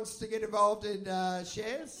crowd wants to get involved in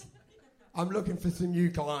shares, I'm looking for some new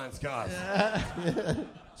clients, guys.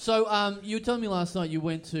 So, you were telling me last night you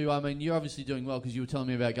went to... I mean, you're obviously doing well because you were telling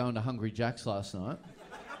me about going to Hungry Jack's last night.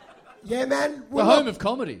 Yeah, man. The home of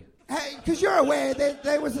comedy. Hey, because you're aware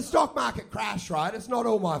there was a stock market crash, right? It's not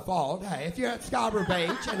all my fault. Hey, if you're at Scarborough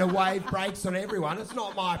Beach and a wave breaks on everyone, it's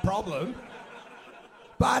not my problem.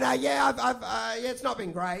 But yeah, it's not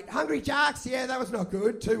been great. Hungry Jack's, yeah, that was not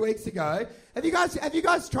good 2 weeks ago. Have you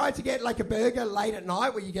guys tried to get like a burger late at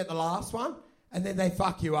night where you get the last one and then they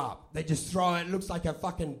fuck you up? They just throw it. It looks like a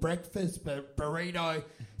fucking breakfast burrito.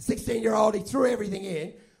 16-year-old, he threw everything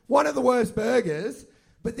in. One of the worst burgers.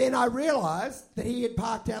 But then I realised that he had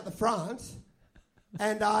parked out the front,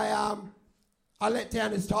 and I let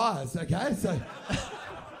down his tyres. Okay, so.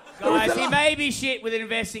 Guys, he may be shit with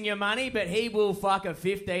investing your money, but he will fuck a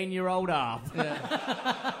 15-year-old up.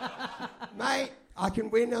 Yeah. Mate, I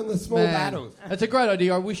can win on the small battles. That's a great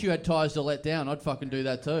idea. I wish you had tyres to let down. I'd fucking do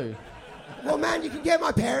that too. Well, man, you can get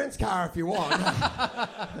my parents' car if you want. I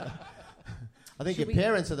think your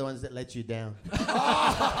parents are the ones that let you down.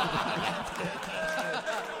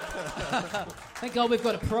 Thank God we've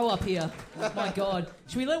got a pro up here. My God.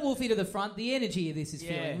 Should we let Wolfie to the front? The energy of this is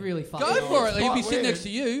feeling really fucking Go for it. He'll be Quite sitting weird. next to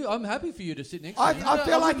you. I'm happy for you to sit next to you. I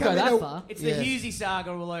feel like go I'm that in a... far. It's the Husey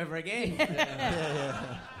saga all over again.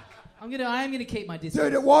 I am gonna keep my distance.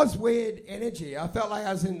 Dude, it was weird energy. I felt like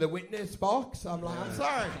I was in the witness box. I'm like, I'm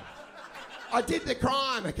sorry. I did the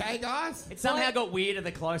crime, okay, guys? It somehow got weirder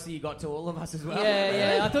the closer you got to all of us as well.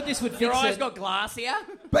 Yeah. I thought this would fix Your eyes it. got glassier.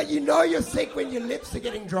 But you know you're sick when your lips are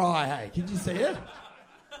getting dry, hey? Can you see it?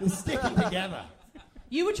 They're sticking together.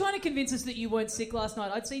 You were trying to convince us that you weren't sick last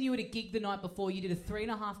night. I'd seen you at a gig the night before. You did a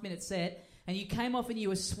 3.5-minute set, and you came off and you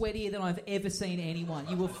were sweatier than I've ever seen anyone.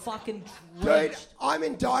 You were fucking drenched. Dude, I'm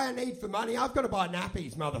in dire need for money. I've got to buy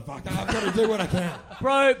nappies, motherfucker. I've got to do what I can.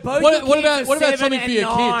 Bro, both What- your what kids about- are what about 7 something for and your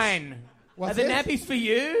kids? 9. What's Are the this? nappies for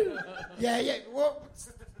you? Yeah. Well,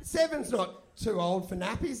 7's not too old for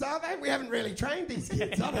nappies, are they? We haven't really trained these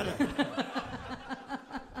kids. I don't know.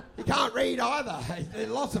 You can't read either. Hey, there are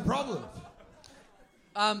lots of problems.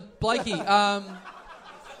 Blakey,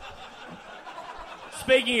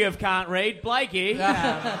 Speaking of can't read, Blakey.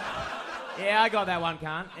 Yeah, I got that one,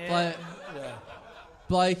 can't. Yeah.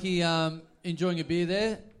 Blakey, enjoying a beer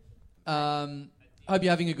there. Hope you're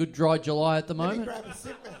having a good dry July at the Let me moment. grab a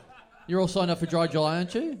sip, man. You're all signed up for dry July,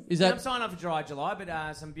 aren't you? Is I'm that signed up for Dry July,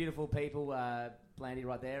 but some beautiful people, Blandy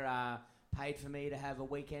right there, paid for me to have a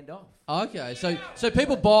weekend off. okay? So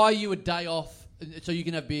people buy you a day off, so you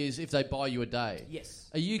can have beers if they buy you a day. Yes.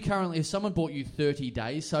 Are you currently? Has someone bought you 30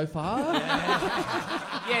 days so far?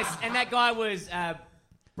 Yes, and that guy was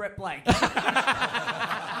Brett Blake.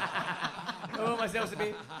 I bought myself a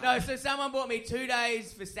beer. No, so someone bought me 2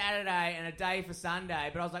 days for Saturday and a day for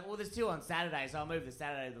Sunday, but I was like, well, there's 2 on Saturday, so I'll move the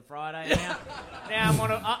Saturday to the Friday. Now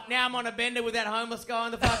I'm on a bender with that homeless guy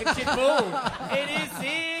on the fucking shit pool. It is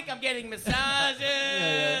sick. I'm getting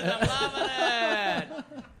massages. I'm loving it.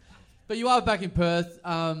 But you are back in Perth.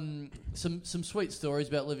 Some sweet stories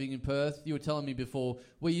about living in Perth. You were telling me before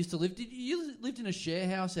where you used to live. Did you lived in a share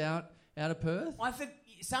house out of Perth? I think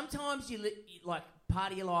sometimes like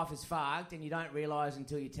part of your life is fucked and you don't realise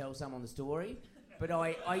until you tell someone the story. But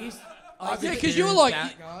I used. Yeah, because you were like,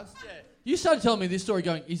 guys. you started telling me this story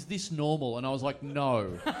going, is this normal? And I was like,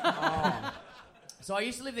 no. So I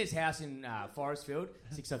used to live in this house in Forestfield,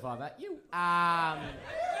 605 you. How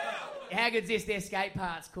good's this? Their skate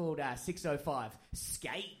park's called 605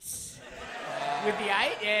 Skates. With the 8?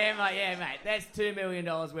 Yeah, mate. That's $2 million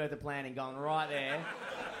worth of planning gone right there.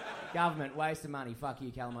 Government, waste of money. Fuck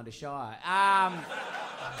you, Kalamunda Shire.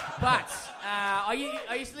 But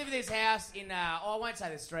I used to live in this house in, I won't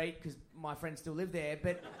say the street because my friends still live there,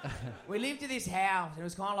 but we lived in this house and it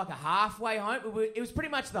was kind of like a halfway home. It was pretty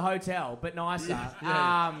much the hotel, but nicer.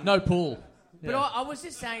 Yeah. No pool. But Yeah. I was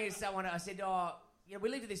just saying to someone, I said, we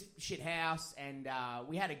lived in this shit house and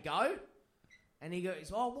we had a goat. And he goes,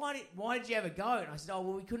 why did you have a goat? And I said,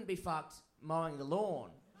 well, we couldn't be fucked mowing the lawn.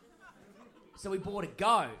 So we bought a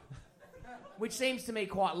goat. Which seems to me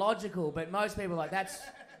quite logical, but most people are like, that's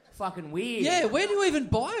fucking weird. Yeah, where do you even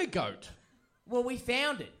buy a goat? Well, we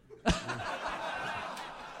found it. Because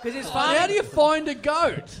it's funny. How do you find a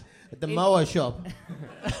goat? At the mower shop.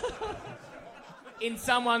 In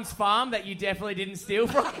someone's farm that you definitely didn't steal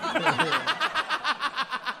from.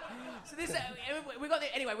 So this, we got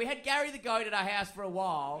the, anyway. We had Gary the goat at our house for a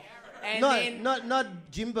while, and not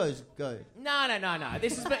Jimbo's goat. No.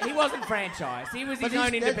 This is, but he wasn't franchised. He was his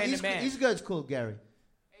own independent man. His goat's called Gary.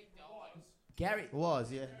 Gary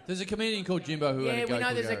Was, yeah. There's a comedian called Jimbo who had a goat we know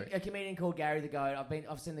called there's Gary. a comedian called Gary the goat.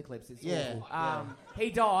 I've seen the clips. It's Yeah, awful.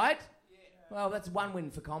 He died. Well, that's one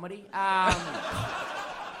win for comedy.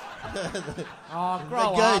 Oh, grow The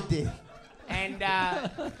up. goat did. And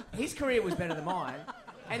his career was better than mine.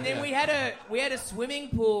 And then we had a swimming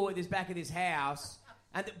pool at this back of this house.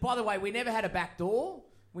 And by the way, we never had a back door.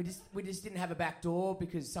 We just didn't have a back door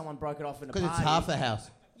because someone broke it off in a party. Because it's half a house.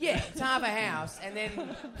 Yeah, it's half a house. And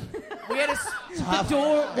then we had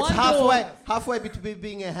Halfway between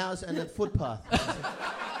being a house and a footpath.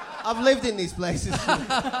 I've lived in these places.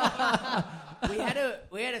 We had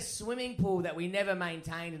a swimming pool that we never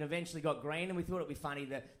maintained and eventually got green, and we thought it'd be funny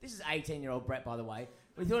this is 18-year-old Brett, by the way.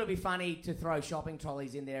 We thought it'd be funny to throw shopping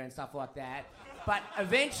trolleys in there and stuff like that. But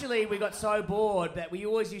eventually we got so bored that we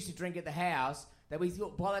always used to drink at the house that we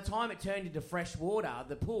thought by the time it turned into fresh water,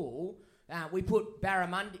 the pool, we put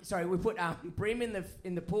brim in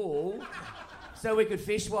the pool so we could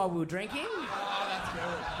fish while we were drinking. Oh, that's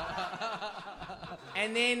good.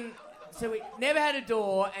 And then, so we never had a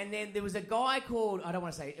door, and then there was a guy called, I don't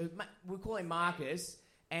want to say, we'll call him Marcus,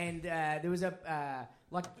 and there was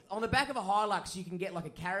like, on the back of a Hilux, you can get like a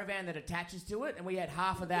caravan that attaches to it, and we had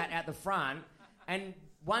half of that out the front, and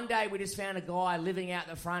one day we just found a guy living out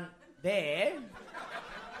the front there,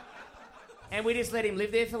 and we just let him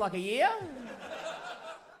live there for like a year.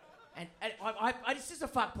 And it's just a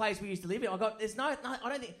fuck place we used to live in. There's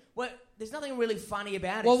nothing really funny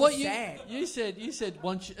about it. Well, it's sad. You said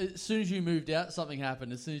once as soon as you moved out, something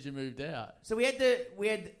happened. As soon as you moved out, So we had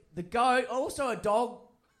the goat. Also, a dog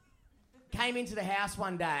came into the house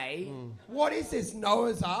one day. What is this,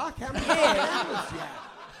 Noah's Ark? How many animals you have?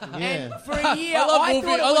 And for a year,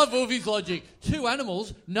 I love Wolfie's logic. 2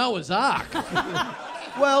 animals, Noah's Ark.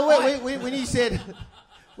 Well, when you said...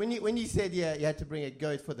 When you said you had to bring a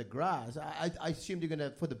goat for the grass, I assumed you're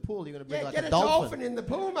for the pool, you're going to bring like get a dolphin in the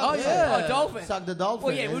pool, mate. Oh, yeah. a dolphin. Suck the dolphin.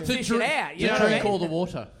 Well, yeah, we'll fish it out. You know what I drink mean? all the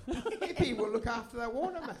water. Hippie will look after that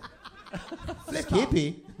water, mate.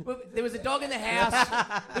 Skippy. Well, there was a dog in the house.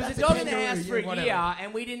 There was a dog in the kangaroo, house for yeah, a whatever. year,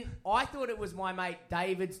 and we didn't. I thought it was my mate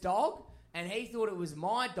David's dog, and he thought it was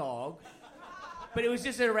my dog. But it was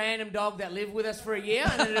just a random dog that lived with us for a year,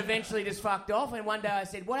 and then it eventually just fucked off. And one day I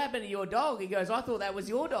said, "What happened to your dog?" He goes, "I thought that was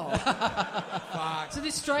your dog." So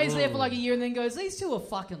this strays there for like a year and then goes, these two are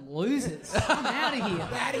fucking losers. I'm out of here.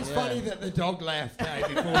 That is funny that the dog left,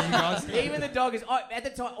 before you guys did. Even the dog is. At the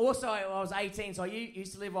time, also I was 18, so I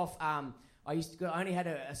used to live off. I only had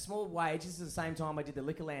a small wage. This is the same time I did the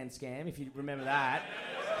Liquorland scam, if you remember that.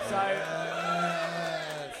 So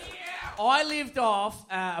I lived off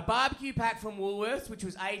a barbecue pack from Woolworths, which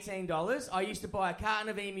was $18. I used to buy a carton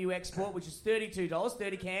of Emu Export, which was $32.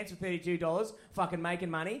 30 cans for $32. Fucking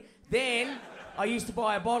making money. Then I used to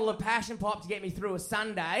buy a bottle of Passion Pop to get me through a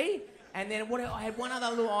Sunday. And then I had one other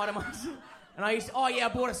little item. And I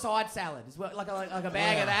bought a side salad as well, like a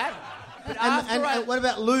bag of that. But And what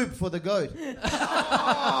about lube for the goat?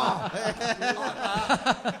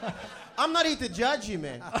 I'm not here to judge you,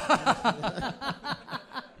 man.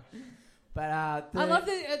 But I love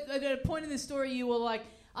that at a point in the story you were like,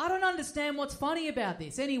 I don't understand what's funny about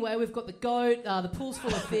this. Anyway, we've got the goat, the pool's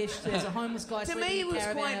full of fish, there's a homeless guy to sleeping me, in it a was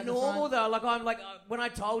caravan quite out the normal, front. though. When I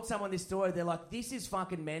told someone this story, they're like, "This is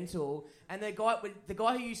fucking mental." And the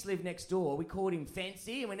guy who used to live next door, we called him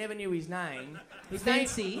Fancy, and we never knew his name. His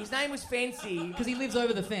name was Fancy Because he lives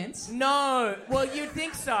over the fence. No, well, you'd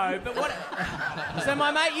think so, but what? So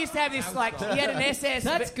my mate used to have this he had an SS.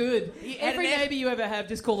 That's good. He had Every an neighbour you ever have,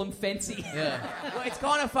 just call him Fancy. Yeah. Well, it's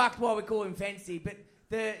kind of fucked why we call him Fancy, but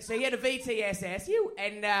so he had a VTSS,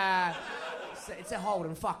 and so it's a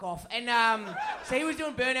Holden, fuck off. And so he was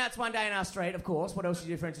doing burnouts one day in our street, of course. What else do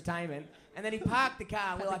you do for entertainment? And then he parked the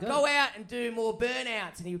car, and we're like, go out and do more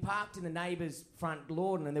burnouts. And he parked in the neighbour's front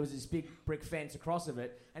lawn, and there was this big brick fence across of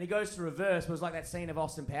it. And he goes to reverse, but it was like that scene of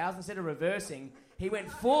Austin Powers. Instead of reversing, he went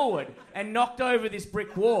forward and knocked over this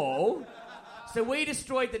brick wall. So we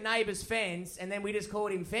destroyed the neighbour's fence, and then we just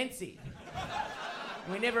called him Fancy.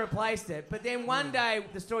 We never replaced it. But then one day,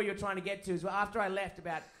 the story you're trying to get to is after I left,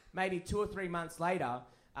 about maybe 2 or 3 months later,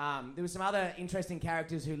 there were some other interesting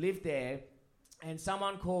characters who lived there, and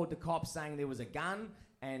someone called the cops saying there was a gun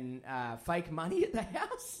and fake money at the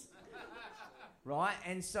house. Right?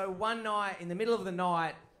 And so one night, in the middle of the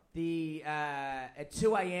night, at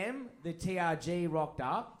 2 a.m., the TRG rocked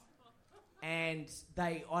up. And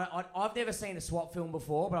I've never seen a SWAT film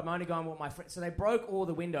before, but I'm only going with my friends. So they broke all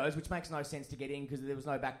the windows, which makes no sense to get in because there was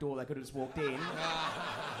no back door. They could have just walked in.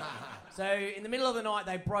 So in the middle of the night,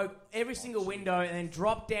 they broke every single window and then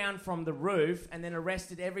dropped down from the roof and then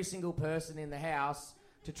arrested every single person in the house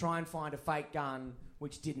to try and find a fake gun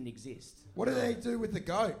which didn't exist. What did they do with the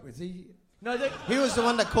goat? Was he... No, He was the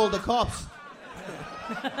one that called the cops.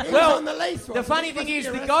 He was on the lease. the funny thing is,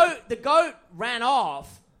 the goat ran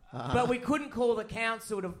off. But we couldn't call the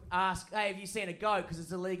council to ask, hey, have you seen a goat? Because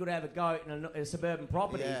it's illegal to have a goat in a suburban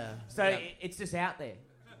property. Yeah. So Yeah. it's just out there.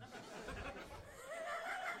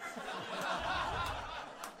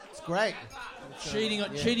 It's great.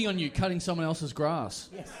 Cheating on you, cutting someone else's grass.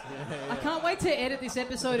 I can't wait to edit this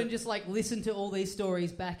episode and just like listen to all these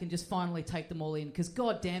stories back and just finally take them all in because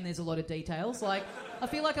god damn there's a lot of details. Like I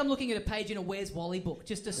feel like I'm looking at a page in a Where's Wally book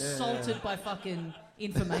just assaulted by fucking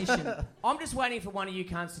information. I'm just waiting for one of you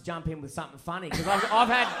cunts to jump in with something funny because I've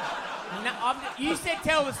had... you said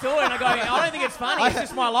tell the story and I go, I don't think it's funny, it's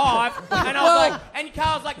just my life. And I was like, and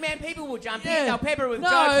Carl's like, man, people will jump in, they'll pepper it with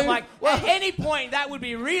jokes. I'm like, at any point that would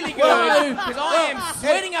be really good because I am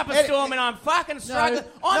sweating up a storm and I'm fucking struggling.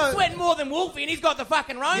 I'm sweating more than Wolfe and he's got the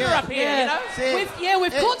fucking Rona up here, you know?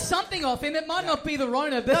 We've caught something off him. It might not be the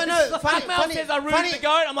Rona, but Akmal says I ruined the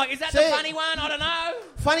goat. I'm like, is that the funny one? I don't know.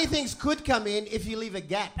 Funny things could come in if you leave a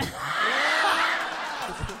gap.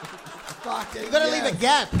 You gotta leave a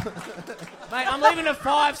gap. Mate, I'm leaving a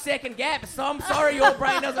 5-second gap, so I'm sorry your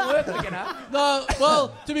brain doesn't work quick enough. No,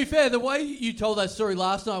 well, to be fair, the way you told that story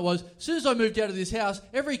last night was, as soon as I moved out of this house,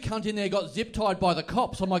 every cunt in there got zip-tied by the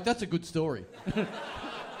cops. I'm like, that's a good story.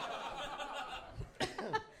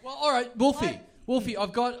 Well, all right, Wolfie,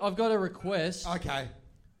 I've got a request. Okay.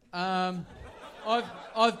 I've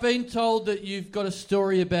been told that you've got a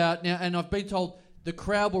story about now, and I've been told the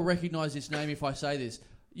crowd will recognise this name if I say this.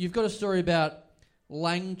 You've got a story about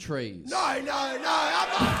lang trees. No, I'm not.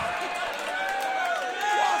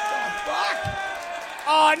 What the fuck?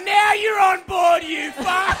 Oh, now you're on board, you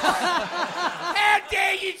fuck! How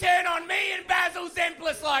dare you turn on me and Basil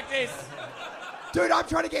Zemplis like this? Dude, I'm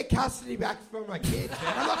trying to get custody back from my kids,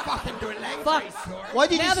 man. I'm not fucking doing Langtree story. What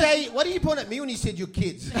did you say? What did you point at me when you said your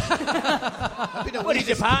kids? What, did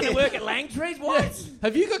your partner work at Langtrees? What? Yes.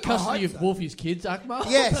 Have you got custody of Wolfie's kids, Akmal?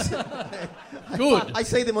 Yes. Good. I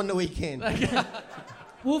see them on the weekend.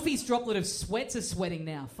 Wolfie's droplet of sweats are sweating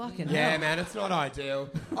now. Fucking Yeah, hell. man, it's not ideal.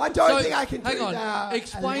 I don't think I can hang do on.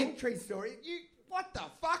 Explain- a Langtree story. What the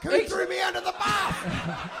fuck? Who threw me under the bus?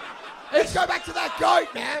 Let's go back to that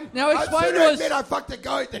goat, man. Now explain I'd to sooner us- admit I fucked a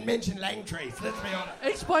goat than mention Langtrees. Let's be honest.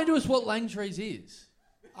 Explain to us what lang trees is.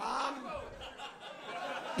 Carl,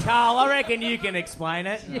 I reckon you can explain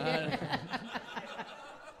it.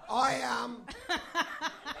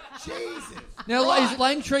 Jesus. Now, Right.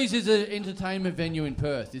 Langtrees is an entertainment venue in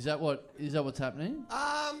Perth. Is that what's happening?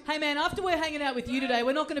 Hey man, after we're hanging out with you today,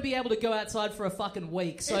 we're not going to be able to go outside for a fucking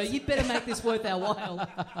week, so you'd better make this worth our while.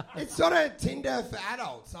 It's sort of Tinder for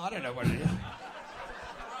adults. I don't know what it is.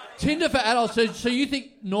 Tinder for adults. So you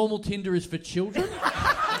think normal Tinder is for children?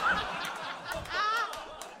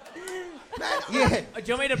 Yeah. Do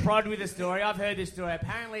you want me to prod with a story? I've heard this story.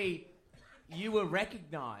 Apparently, you were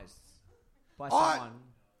recognised by someone.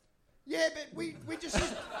 Yeah, but we just...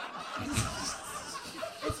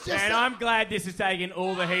 It's just And I'm glad this is taking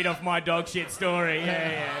all the heat off my dog shit story.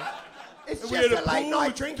 Yeah. It's We just had a a late pool night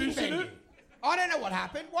with drinking fish in venue. it. I don't know what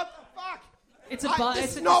happened. What the fuck? It's a bar. This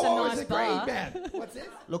It's is a not what was nice agreed, bar. man. What's this?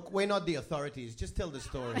 Look, we're not the authorities. Just tell the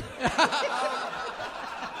story.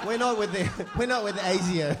 We're not with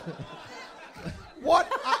ASIO.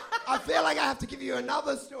 What? I feel like I have to give you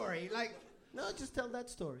another story. Like, No, just tell that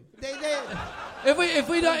story.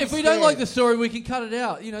 If we don't like the story, we can cut it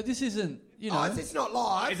out. You know, this isn't. You know. it's not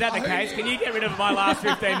live. Is that the Who case? knew? Can you get rid of my last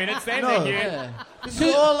 15 minutes then? No. Thank you. Yeah. This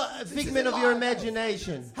is all a figment of your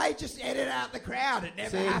imagination. Hey, just edit out the crowd. It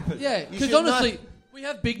never See? happened. Yeah, You because should honestly, not- we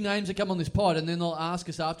have big names that come on this pod, and then they'll ask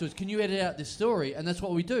us afterwards, "Can you edit out this story?" And that's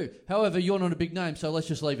what we do. However, you're not a big name, so let's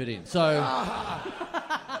just leave it in. So, Well,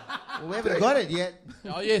 we haven't got it yet.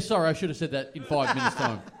 oh yeah, sorry, I should have said that in 5 minutes'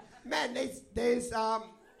 time. Man, there's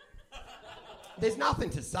nothing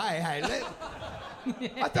to say. Hey,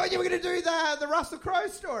 I thought you were going to do the Russell Crowe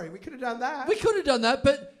story. We could have done that. We could have done that,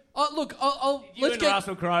 but look, You let's and get.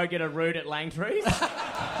 Russell Crowe get a root at Langtrees?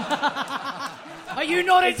 Are you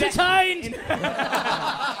not entertained?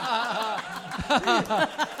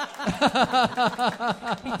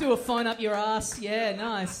 You do a phone up your ass. Yeah,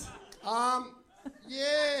 nice.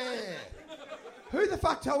 Yeah. Who the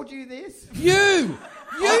fuck told you this? You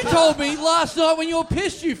told me last night when you were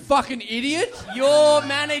pissed, you fucking idiot. Your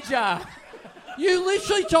manager. You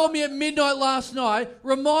literally told me at midnight last night,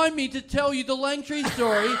 remind me to tell you the Langtree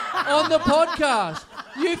story on the podcast.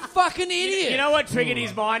 You fucking idiot. You know what triggered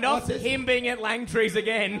his mind off? What's this? Him being at Langtrees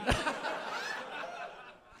again.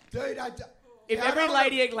 Dude, If every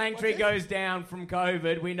lady at Langtree goes down from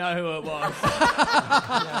COVID, we know who it was.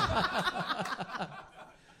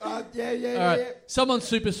 Yeah. All right. Someone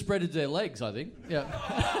super spreaded their legs, I think. Yeah.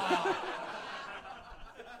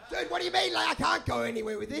 Dude, what do you mean? Like, I can't go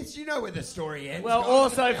anywhere with this. You know where the story ends. Well, guys.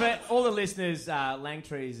 also for all the listeners,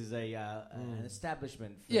 Langtrees is an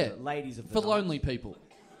establishment for ladies of the for night. lonely people.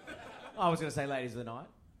 I was going to say ladies of the night.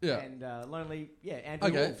 Yeah. And lonely, Andrew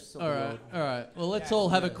Okay. Wolfe's of All the right. world. All right. Well, let's all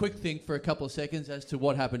have a quick think for a couple of seconds as to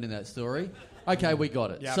what happened in that story. Okay, we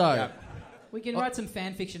got it. We can write some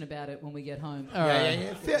fan fiction about it when we get home. All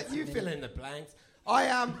right. Yeah. You fill in the blanks.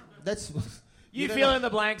 That's You fill in the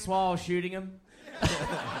blanks while shooting him.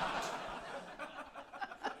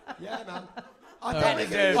 Yeah, man.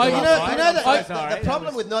 The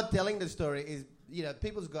problem with not telling the story is,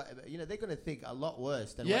 people's got, they're going to think a lot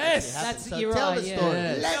worse than what actually happened. So you're tell right, the yeah. story.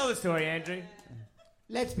 Yeah. Tell the story, Andrew.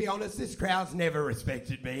 Let's be honest, this crowd's never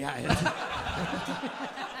respected me. Hey?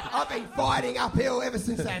 I've been fighting uphill ever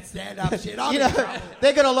since that stand-up shit.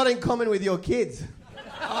 They got a lot in common with your kids.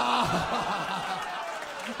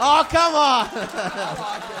 Oh, come on.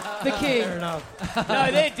 The kid. Fair enough.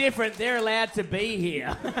 No, they're different. They're allowed to be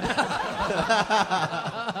here.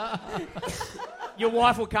 Your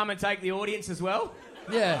wife will come and take the audience as well?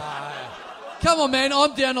 Yeah. Come on, man.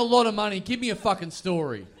 I'm down a lot of money. Give me a fucking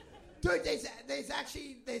story. Dude,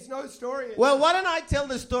 there's no story. Well, why don't I tell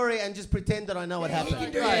the story and just pretend that I know what happened? You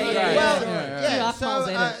can do Right, it. right, Well, yeah. so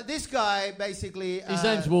Akmal's this guy basically... His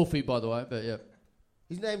name's Wolfe, by the way, but yeah.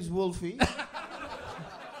 His name's Wolfe. Is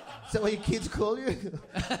that what your kids call you?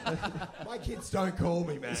 My kids don't call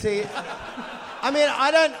me, man. See, I mean,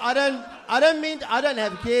 I don't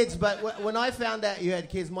have kids, but when I found out you had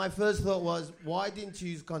kids, my first thought was, why didn't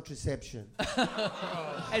you use contraception?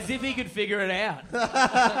 As if he could figure it out.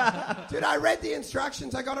 Dude, I read the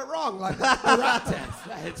instructions. I got it wrong. Like the rat test.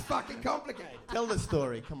 It's fucking complicated. Tell the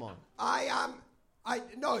story. Come on.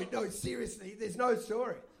 No, seriously, there's no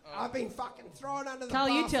story. I've been fucking thrown under the Carl,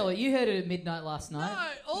 bus. you tell it. You heard it at midnight last night. No,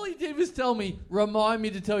 all he did was remind me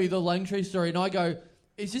to tell you the Langtree story, and I go,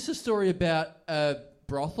 is this a story about a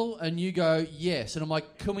brothel? And you go, yes. And I'm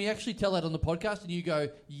like, can we actually tell that on the podcast? And you go,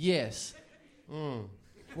 yes. Well,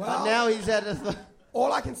 But now he's at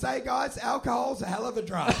all I can say, guys, alcohol's a hell of a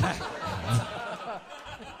drug.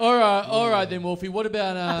 All right then, Wolfie. What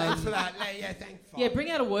about... Thanks for that. Yeah, thanks. Yeah,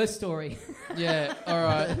 bring out a worse story. Yeah, all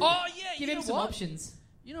right. Oh, yeah, Give him some options.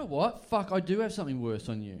 You know what? Fuck, I do have something worse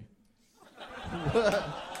on you.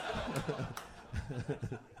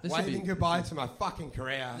 Waving goodbye to my fucking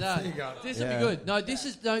career. No, There you go. this would be good. No, this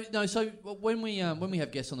is no. So when we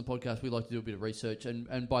have guests on the podcast, we like to do a bit of research,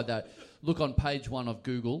 and by that, look on page 1 of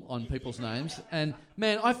Google on people's names. And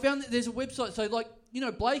man, I found that there's a website. So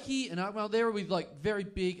Blakey and Akmal, they're with very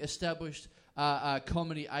big established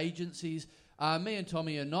comedy agencies. Me and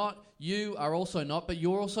Tommy are not. You are also not, but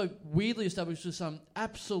you're also weirdly established with some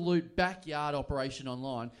absolute backyard operation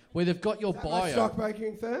online where they've got your bio. My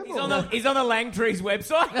stockbroking firm? He's on the Langtrees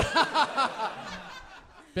website.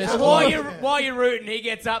 Best So client. while you're rooting, he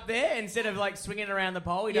gets up there instead of swinging around the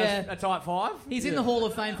pole. He does a tight 5. He's in the Hall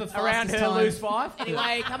of Fame for fastest Around her time. loose 5.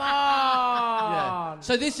 Anyway, come on. Yeah.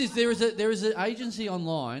 So there is an agency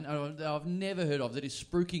online I've never heard of that is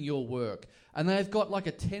spruiking your work, and they've got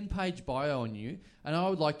a 10-page bio on you, and I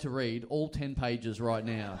would like to read all 10 pages right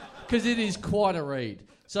now because it is quite a read.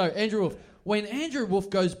 So Andrew Wolfe, when Andrew Wolfe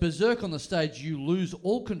goes berserk on the stage, you lose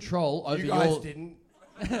all control over You guys didn't.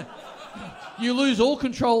 You lose all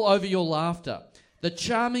control over your laughter. The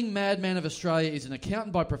charming madman of Australia is an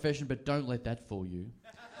accountant by profession, but don't let that fool you.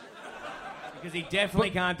 Because he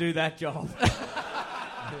definitely can't do that job.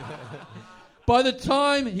 By the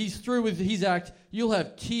time he's through with his act, you'll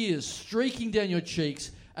have tears streaking down your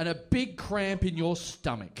cheeks and a big cramp in your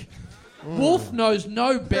stomach. Wolfe knows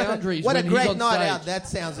no boundaries What when a he's great on night stage. out that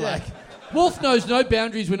sounds like. Wolfe knows no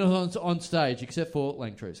boundaries when he's on stage, except for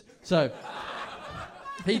Langtrees. So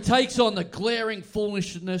he takes on the glaring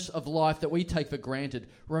foolishness of life that we take for granted,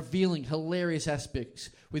 revealing hilarious aspects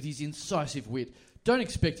with his incisive wit. Don't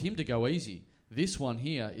expect him to go easy. This one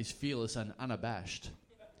here is fearless and unabashed.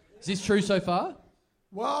 Is this true so far?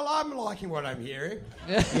 Well, I'm liking what I'm hearing.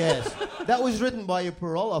 Yes. That was written by your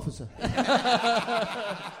parole officer.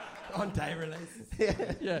 On day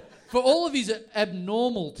releases. Yeah. For all of his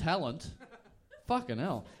abnormal talent, fucking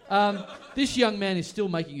hell, this young man is still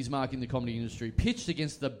making his mark in the comedy industry. Pitched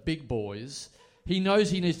against the big boys, he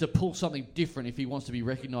knows he needs to pull something different if he wants to be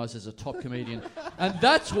recognised as a top comedian. And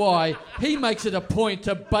that's why he makes it a point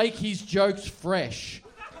to bake his jokes fresh.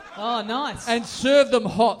 Oh, nice. And serve them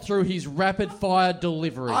hot through his rapid-fire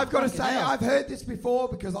delivery. I've got to say, I've heard this before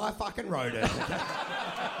because I fucking wrote it.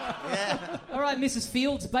 Yeah. All right, Mrs.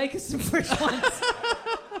 Fields, bake us some fresh ones.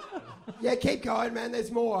 Yeah, keep going, man.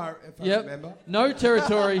 There's more, if I remember. No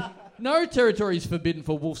territory is forbidden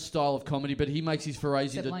for Wolf's style of comedy, but he makes his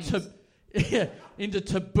forays Except into... Lang's. into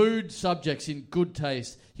tabooed subjects in good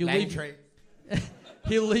taste.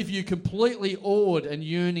 He'll leave you completely awed and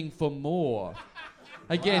yearning for more.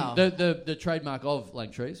 Again, Wow. the trademark of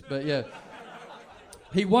Langtrees, but yeah.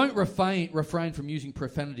 He won't refrain from using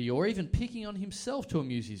profanity or even picking on himself to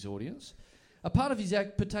amuse his audience. A part of his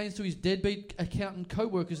act pertains to his deadbeat accountant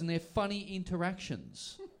co-workers and their funny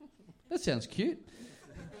interactions. That sounds cute.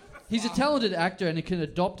 He's a talented actor and he can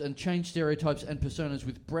adopt and change stereotypes and personas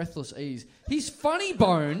with breathless ease. His funny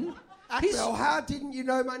bone... Akmal, how didn't you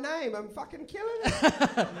know my name? I'm fucking killing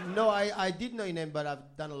it. No, I did know your name, but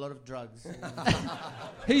I've done a lot of drugs.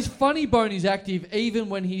 His funny bone is active even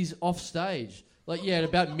when he's off stage. Like, yeah, at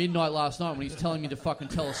about midnight last night when he's telling me to fucking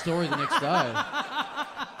tell a story the next day.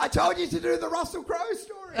 I told you to do the Russell Crowe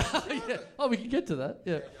story. Yeah. Oh, we can get to that,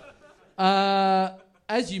 yeah.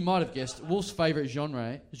 As you might have guessed, Wolf's favourite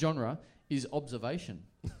genre is observation.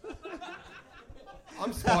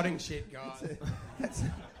 I'm spotting shit, guys.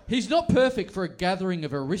 He's not perfect for a gathering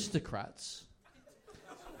of aristocrats.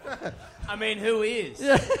 I mean, who is?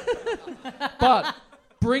 But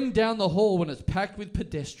bring down the hall when it's packed with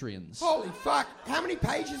pedestrians. Holy fuck. How many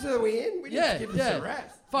pages are we in? We need to give this a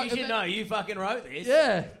rest. You should know. You fucking wrote this.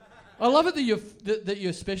 Yeah. I love it that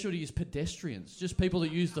your specialty is pedestrians. Just people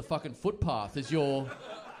that use the fucking footpath as your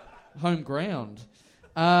home ground.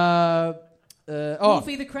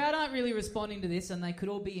 Wolfie, the crowd aren't really responding to this, and they could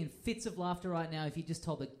all be in fits of laughter right now if you just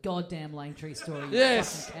told the goddamn Langtree story. You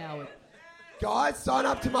Yes. fucking coward. Guys, sign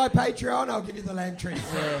up to my Patreon. I'll give you the lamb trees.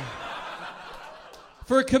 Yeah.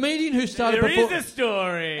 For a comedian who started There is a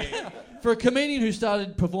story. For a comedian who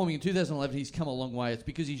started performing in 2011, he's come a long way. It's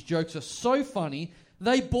because his jokes are so funny,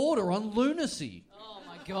 they border on lunacy. Oh,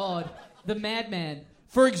 my God. The madman.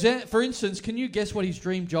 For instance, can you guess what his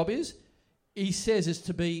dream job is? He says it's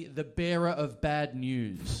to be the bearer of bad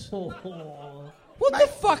news. What the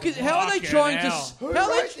fuck is... How are they trying to... Who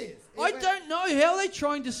wrote this? I don't know. How are they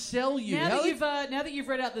trying to sell you? Now that you've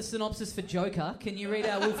read out the synopsis for Joker, can you read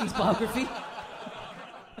out Wolfie's biography?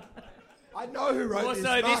 I know who wrote this.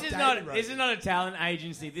 Also, Mark this David is not a talent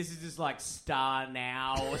agency. This is just like Star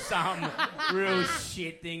Now or some real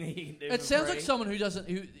shit thing that you can do. It for sounds free. like someone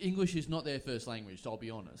who English is not their first language, I'll be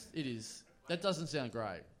honest. It is. That doesn't sound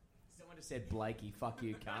great. Someone just said, Blakey, fuck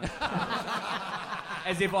you, cunt.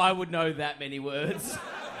 As if I would know that many words.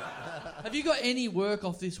 Have you got any work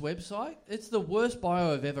off this website? It's the worst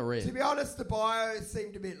bio I've ever read. To be honest, the bio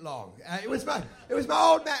seemed a bit long. It was my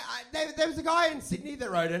old man. There was a guy in Sydney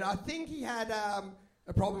that wrote it. I think he had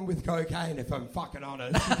a problem with cocaine, if I'm fucking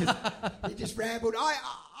honest, because he just rambled.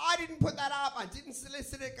 I didn't put that up. I didn't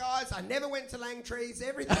solicit it, guys. I never went to Langtrees.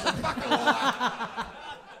 Everything's a fucking lie.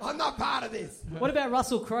 I'm not part of this. What about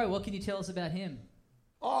Russell Crowe? What can you tell us about him?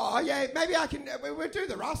 Oh, yeah, maybe I can... We'll do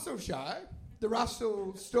the Russell show, the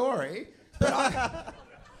Russell story. But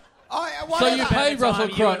So you paid Russell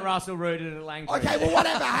You Crowe. and Russell rooted at Langtree. Okay, well,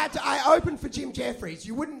 whatever. I opened for Jim Jeffries.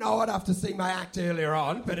 You wouldn't know it after seeing my act earlier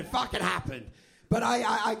on, but it fucking happened. But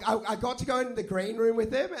I got to go into the green room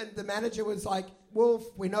with him, and the manager was like, Wolf,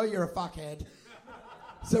 we know you're a fuckhead.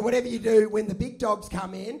 So whatever you do, when the big dogs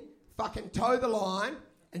come in, fucking toe the line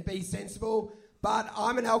and be sensible. But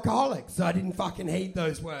I'm an alcoholic, so I didn't fucking heed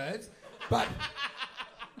those words. But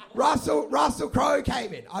Russell Crowe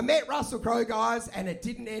came in. I met Russell Crowe, guys, and it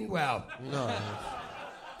didn't end well. No.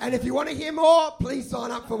 And if you want to hear more, please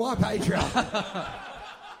sign up for my Patreon.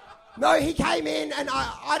 No, he came in, and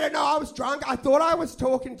I don't know, I was drunk. I thought I was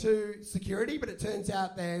talking to security, but it turns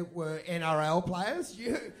out they were NRL players.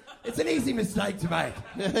 It's an easy mistake to make.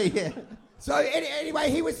 Yeah. So anyway,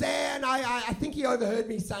 he was there, and I think he overheard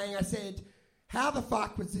me saying, I said, how the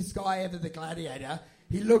fuck was this guy ever the gladiator?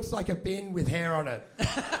 He looks like a bin with hair on it.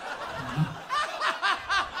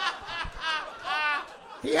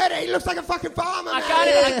 He looks like a fucking farmer,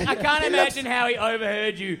 man. I can't imagine how he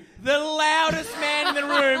overheard you. The loudest man in the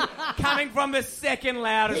room coming from the second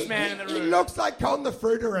loudest man in the room. He looks like Con the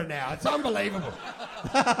Fruiterer now. It's unbelievable.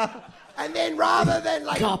 And then rather than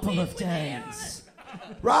like... Couple of days.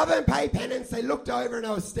 Rather than pay penance, they looked over and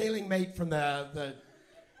I was stealing meat from the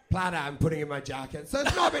platter and putting it in my jacket. So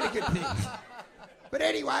it's not been a good thing. But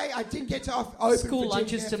anyway, I did get to open School for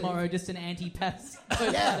lunches Jim tomorrow, just an anti-pass.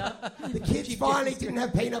 Yeah. The kids finally didn't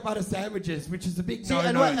have peanut butter sandwiches, which is a big See,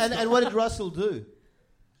 no-no. and what did Russell do?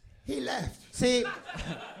 He left. See,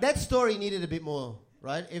 that story needed a bit more,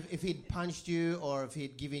 right? If he'd punched you or if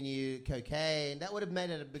he'd given you cocaine, that would have made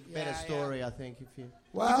it a bit better story, I think. You could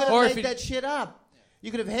Or if have made that shit up.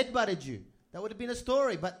 You could have headbutted you. that would have been a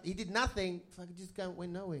story. But he did nothing. Fucking just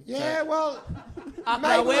went nowhere. Yeah, well, Akmal,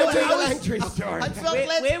 maybe we'll do the Langtree story. I felt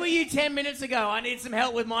where were you 10 minutes ago? I need some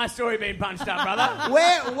help with my story being punched up, brother.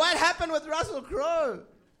 What happened with Russell Crowe?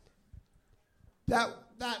 That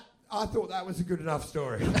I thought that was a good enough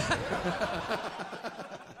story.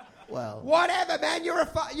 Well, Whatever, man. You're a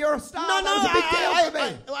star. no, That was a big deal for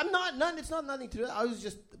me. I'm not. No, it's not nothing to do. I was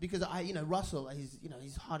just because Russell,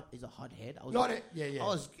 he's hot. He's a hothead. I was Yeah. I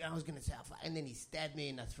was gonna say, and then he stabbed me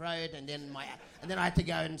in the throat, and then I had to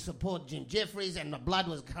go and support Jim Jeffries, and the blood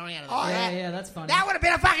was coming out of the throat. Yeah, that's funny. That would have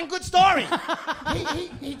been a fucking good story.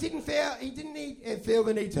 He didn't feel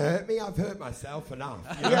the need to hurt me. I've hurt myself enough.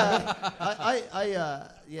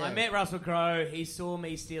 Yeah, I met Russell Crowe. He saw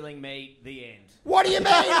me stealing meat. The end. What do you mean?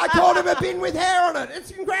 I called him a bin with hair on it. It's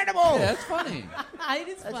incredible. Yeah, that's funny. It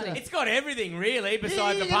is funny. It's got everything, really,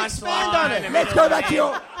 besides You the can expand on punchline. it. the Let's middle go of back the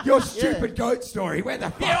to end. your stupid goat story. Where the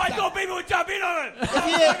fuck? Yeah, I thought people would jump in on it.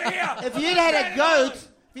 If you'd had a goat,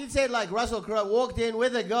 if you'd said like Russell Crowe walked in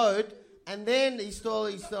with a goat, and then he's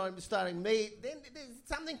starting meat, then there's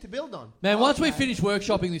something to build on. Man, once we finish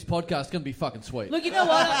workshopping this podcast, it's going to be fucking sweet. Look, you know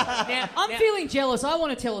what? I'm now- feeling jealous. I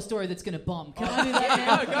want to tell a story that's going to bomb. Can I do that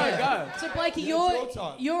now? Go. So, Blakey, your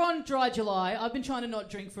time. you're on Dry July. I've been trying to not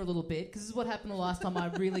drink for a little bit because this is what happened the last time I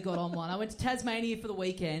really got on one. I went to Tasmania for the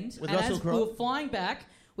weekend. With and Russell as Crowe? we were flying back,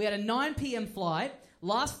 we had a 9 p.m. flight.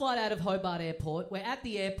 Last flight out of Hobart Airport. We're at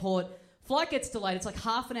the airport. Flight gets delayed. It's like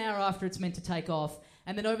half an hour after it's meant to take off.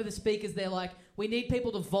 And then over the speakers, they're like, we need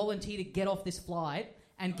people to volunteer to get off this flight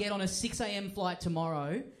and get on a 6 a.m. flight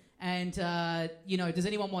tomorrow. And, does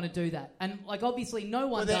anyone want to do that? And, obviously no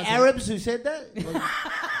one Were there does. Arabs who said that?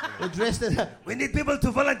 Were dressed as we need people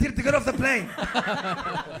to volunteer to get off the plane.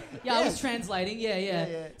 Yeah, I was translating.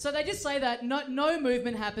 Yeah. So they just say that no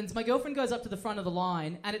movement happens. My girlfriend goes up to the front of the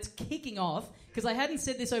line and it's kicking off because I hadn't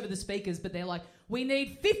said this over the speakers, but they're like, we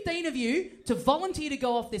need 15 of you to volunteer to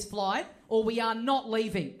go off this flight or we are not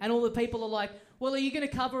leaving. And all the people are like, well, are you going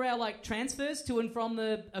to cover our transfers to and from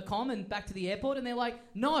the ACOM and back to the airport? And they're like,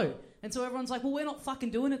 no. And so everyone's like, well, we're not fucking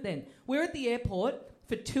doing it then. We're at the airport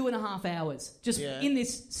for 2.5 hours, just in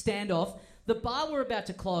this standoff. The bar were about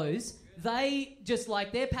to close. They just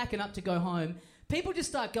they're packing up to go home. People just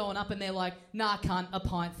start going up and they're like, nah, cunt, a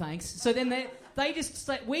pint, thanks. So then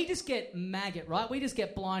we just get maggot, right? We just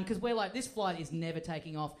get blind because we're like, this flight is never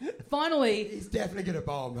taking off. Finally... He's definitely going to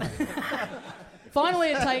bomb, mate.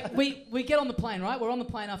 Finally, we get on the plane, right? We're on the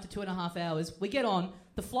plane after 2.5 hours. We get on.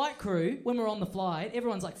 The flight crew, when we're on the flight,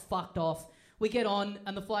 everyone's fucked off. We get on,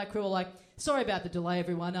 and the flight crew are like, sorry about the delay,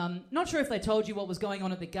 everyone. Not sure if they told you what was going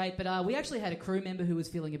on at the gate, but we actually had a crew member who was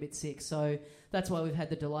feeling a bit sick, so that's why we've had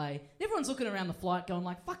the delay. Everyone's looking around the flight going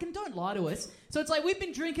fucking don't lie to us. So it's we've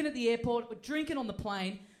been drinking at the airport, we're drinking on the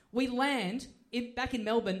plane. We land back in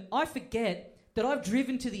Melbourne. I forget that I've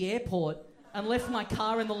driven to the airport and left my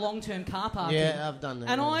car in the long-term car parking. Yeah, I've done that.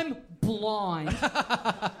 And I'm blind.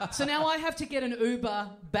 So now I have to get an Uber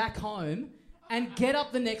back home and get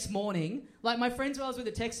up the next morning. My friends who I was with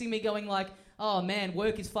are texting me going oh man,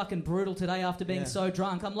 work is fucking brutal today after being so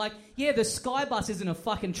drunk. I'm like, yeah, the Sky Bus isn't a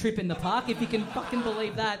fucking trip in the park, if you can fucking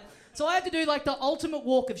believe that. So I had to do the ultimate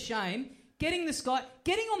walk of shame. Getting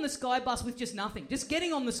on the Sky Bus with just nothing. Just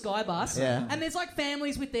getting on the Sky Bus. Yeah. And there's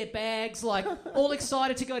families with their bags, all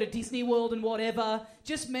excited to go to Disney World and whatever.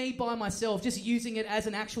 Just me by myself, just using it as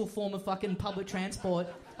an actual form of fucking public transport.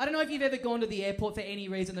 I don't know if you've ever gone to the airport for any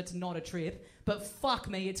reason that's not a trip, but fuck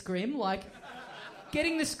me, it's grim.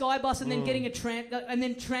 Getting the Sky Bus and then getting and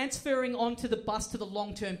then transferring onto the bus to the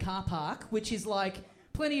long-term car park, which is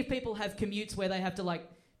plenty of people have commutes where they have to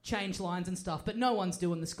change lines and stuff, but no one's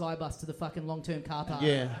doing the Sky Bus to the fucking long-term car park.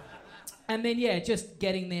 Yeah. And then, just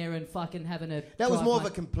getting there and fucking having a... That was drive, more mate.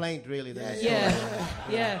 of a complaint, really. Than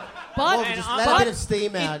Yeah. But, just let a bit of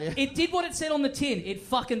steam out. it did what it said on the tin. It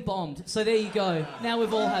fucking bombed. So there you go. Now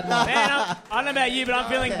we've all had one. Man, I don't know about you, but I'm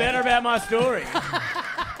feeling better about my story.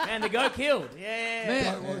 Man, the goat killed.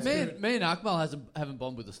 Yeah. Me and Akmal haven't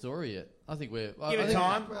bombed with the story yet. I think we're... Give it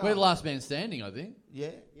time. We're the last man standing, I think. Yeah.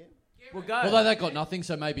 We'll go. Although they got nothing,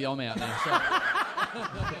 so maybe I'm out now. So.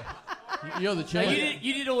 You're the So champion.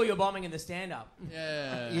 you did all your bombing in the stand-up.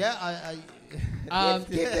 Yeah. Yeah,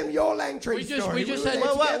 Give them your Langtree story. we just had-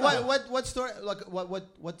 what story?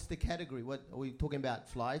 What's the category? What are we talking about?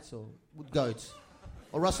 Flights or goats?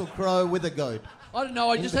 Or Russell Crowe with a goat? I don't know.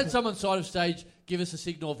 I just had someone side of stage give us a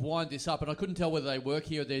signal of wind this up, and I couldn't tell whether they work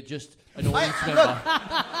here or they're just an audience member.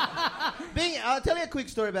 I'll tell you a quick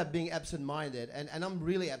story about being absent-minded, and I'm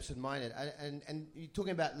really absent-minded. And you're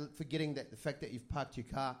talking about forgetting the fact that you've parked your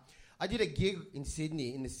car. I did a gig in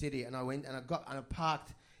Sydney, in the city, and I went and I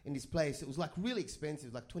parked in this place. It was like really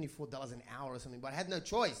expensive, like $24 an hour or something. But I had no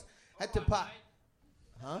choice. Had to park.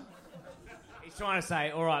 Huh? He's trying to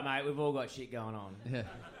say, all right, mate, we've all got shit going on. Yeah.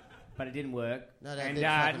 But it didn't work. No, and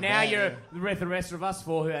now now you're the rest of us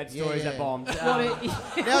four who had stories that bombed. Now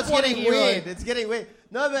it's getting weird. It's getting weird.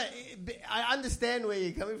 No, but I understand where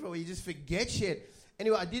you're coming from, where you just forget shit.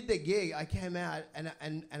 Anyway, I did the gig. I came out and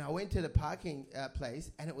I went to the parking place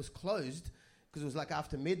and it was closed because it was like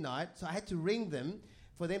after midnight. So I had to ring them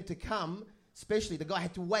for them to come. Especially the guy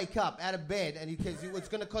had to wake up out of bed and he said, it's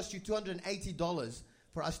going to cost you $280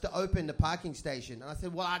 for us to open the parking station. And I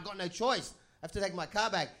said, well, I got no choice. I have to take my car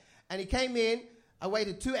back. And he came in, I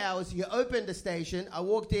waited 2 hours, he opened the station, I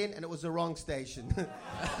walked in, and it was the wrong station.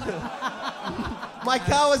 My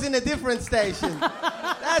car was in a different station.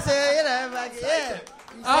 That's it, like, yeah.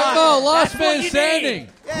 Akmal, last man standing.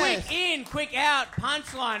 Yes. Quick in, quick out,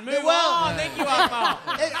 punchline, move well, on. Thank you, Akmal.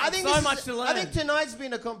 I think so much to learn. I think tonight's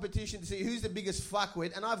been a competition to see who's the biggest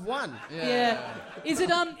fuckwit, and I've won. Yeah. Is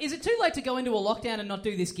it too late to go into a lockdown and not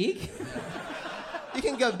do this gig? You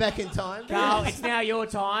can go back in time. Carl, it's now your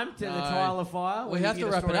time to the trial of fire. We have to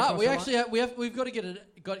wrap it up. We've got to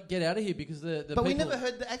get out of here because the But people... we never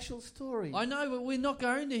heard the actual story. I know, but we're not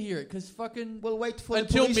going to hear it because fucking... We'll wait for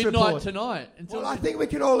until the police midnight report. tonight. Well, I think we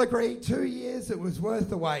can all agree 2 years it was worth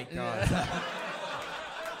the wait, guys.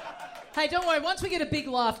 Hey, don't worry. Once we get a big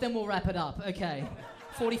laugh, then we'll wrap it up. Okay.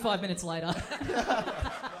 45 minutes later.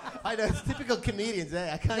 I know, it's typical comedians,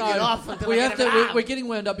 eh? I can't get off until we're getting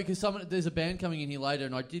wound up because there's a band coming in here later,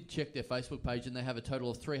 and I did check their Facebook page, and they have a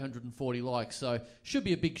total of 340 likes, so should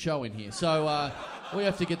be a big show in here. So we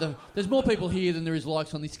have to get them. There's more people here than there is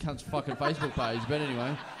likes on this cunt's fucking Facebook page, but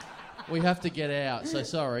anyway, we have to get out. So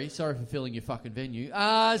sorry for filling your fucking venue.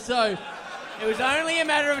 So it was only a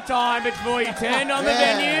matter of time before you turned on the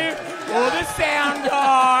venue or the sound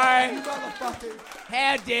guy.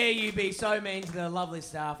 How dare you be so mean to the lovely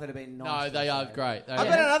staff that have been nice? No, they are great. I've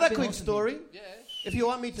got another quick story. Yeah. If you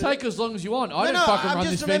want me to. Take as long as you want. I don't fucking run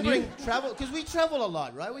this venue. I'm just remembering travel, because we travel a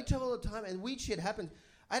lot, right? We travel all the time, and weird shit happens.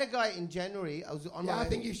 I had a guy in January. I was on my. I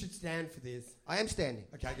think you should stand for this. I am standing.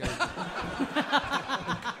 Okay, go.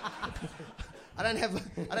 I don't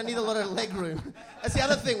need a lot of leg room. That's the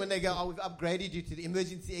other thing when they go, oh, we've upgraded you to the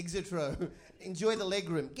emergency exit row. Enjoy the leg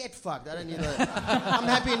room. Get fucked. I don't need I'm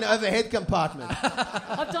happy in the overhead compartment.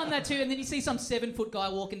 I've done that too, and then you see some 7-foot guy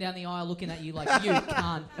walking down the aisle looking at you like, you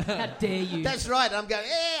can't. How dare you? That's right. I'm going,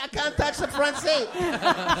 I can't touch the front seat.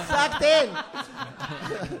 Sucked in.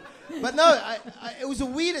 But no, it was the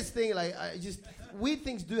weirdest thing. Like, weird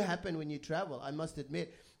things do happen when you travel, I must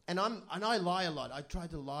admit. And I lie a lot. I try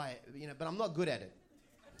to lie, but I'm not good at it.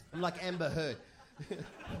 I'm like Amber Heard.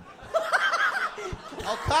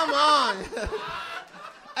 Oh, come on.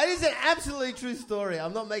 It is an absolutely true story.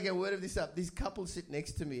 I'm not making a word of this up. These couples sit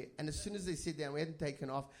next to me, and as soon as they sit down, we hadn't taken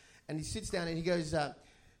off, and he sits down and he goes, as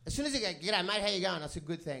soon as he goes, "G'day, mate, how you going?" I said,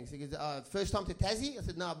 "Good, thanks." He goes, "First time to Tassie?" I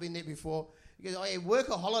said, "No, I've been there before." He goes, "Oh, yeah, work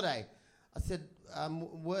or holiday?" I said,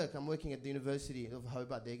 "Work. I'm working at the University of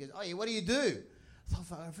Hobart there." He goes, "Oh, yeah, what do you do?" I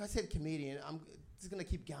thought, if I said comedian, I'm just going to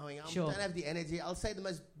keep going. I don't have the energy. I'll say the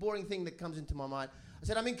most boring thing that comes into my mind. I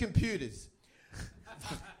said, "I'm in computers."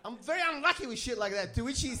 I'm very unlucky with shit like that. To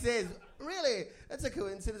which he says, "Really? That's a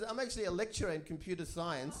coincidence. I'm actually a lecturer in computer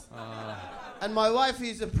science. And my wife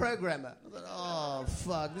is a programmer." I thought, oh,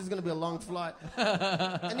 fuck, this is going to be a long flight.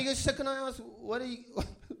 And he goes, "So can I ask, what are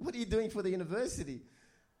you doing for the university?"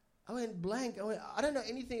 I went blank. I don't know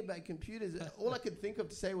anything about computers. All I could think of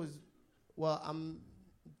to say was, "Well, I'm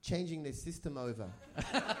changing their system over."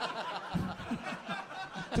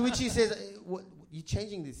 To which he says, "What? You're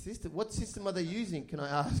changing this system? What system are they using, can I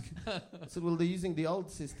ask?" I said, "Well, they're using the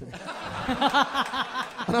old system."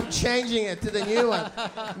 And I'm changing it to the new one.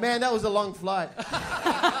 Man, that was a long flight.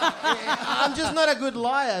 I'm just not a good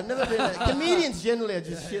liar. I've never been comedians generally are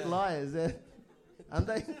just shit liars. Aren't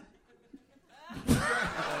they?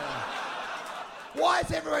 Why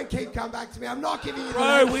does everyone keep coming back to me? I'm not giving you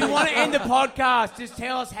Bro, we want to end the podcast. Just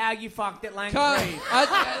tell us how you fucked at Langtree.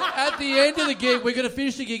 At the end of the gig, we're going to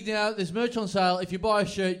finish the gig now. There's merch on sale. If you buy a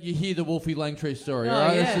shirt, you hear the Wolfe Langtree story, all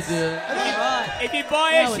right? Yes. If you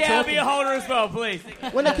buy a shower beer holder as well, please.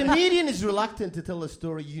 When a comedian is reluctant to tell a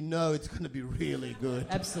story, you know it's going to be really good.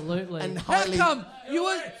 Absolutely. And How come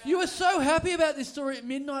you were so happy about this story at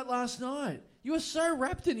midnight last night? You were so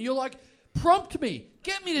wrapped in it. You're like, prompt me.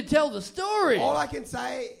 Get me to tell the story. All I can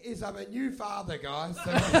say is I'm a new father, guys. So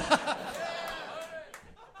I'm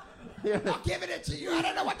not giving it to you. I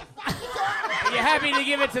don't know what the fuck you're talking about. Are you happy to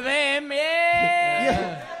give it to them?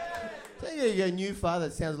 Yeah. Tell you, your new father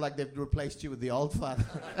sounds like they've replaced you with the old father.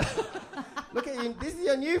 Look at you. This is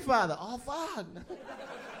your new father. Oh, fuck.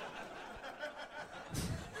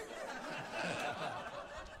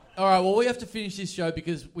 All right, well, we have to finish this show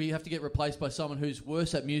because we have to get replaced by someone who's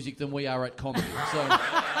worse at music than we are at comedy. So,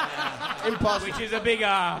 Impossible. Which is a big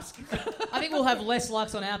ask. I think we'll have less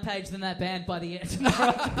likes on our page than that band by the end.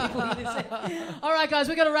 All right, guys,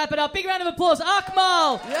 we've got to wrap it up. Big round of applause.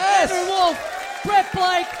 Akmal, Yes. Andrew Wolfe, Brett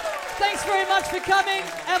Blake, thanks very much for coming,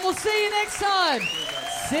 and we'll see you next time.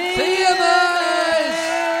 See you,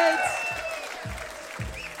 mates.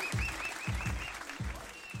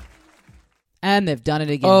 And they've done it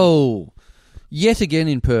again. oh, yet again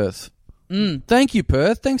in Perth. Thank you,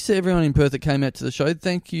 Perth. Thanks to everyone in Perth that came out to the show.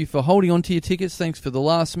 Thank you for holding on to your tickets. Thanks for the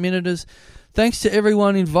last minuters. Thanks to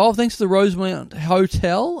everyone involved. Thanks to the Rosemount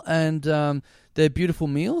Hotel and their beautiful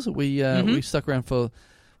meals. We stuck around for,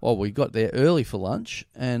 well, we got there early for lunch,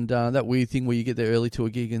 and that weird thing where you get there early to a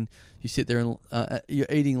gig and you sit there and you're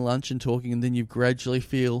eating lunch and talking, and then you gradually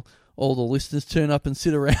feel all the listeners turn up and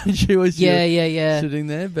sit around you as you're sitting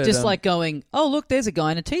there. But, just like going, oh, look, there's a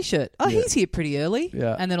guy in a T-shirt. Oh, he's here pretty early.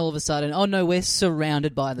 Yeah. And then all of a sudden, oh, no, we're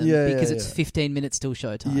surrounded by them because it's 15 minutes till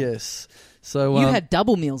showtime. Yes. So You had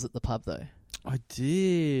double meals at the pub, though. I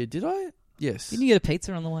did. Did I? Yes. Didn't you get a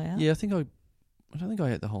pizza on the way out? Yeah, I don't think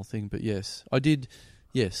I ate the whole thing, but yes, I did.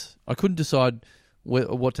 Yes, I couldn't decide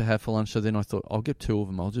what to have for lunch, so then I thought I'll get two of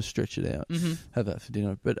them. I'll just stretch it out, have that for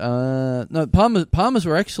dinner. But no, Palmers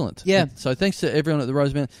were excellent. Yeah. So thanks to everyone at the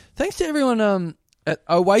Rosemount. Thanks to everyone at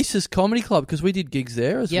Oasis Comedy Club, because we did gigs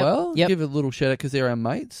there as well. Yep. Give a little shout out because they're our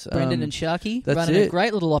mates. Brendan and Sharky that's running it. a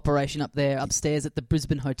great little operation up there upstairs at the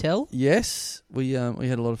Brisbane Hotel. Yes, we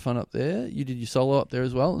had a lot of fun up there. You did your solo up there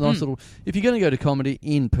as well. Nice little. If you're going to go to comedy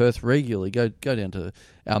in Perth regularly, go down to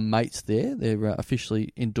our mates there. They're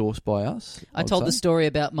officially endorsed by us. I told the story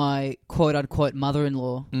about my quote-unquote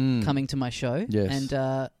mother-in-law coming to my show. Yes.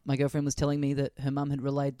 And my girlfriend was telling me that her mum had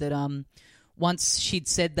relayed that once she'd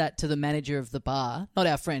said that to the manager of the bar, not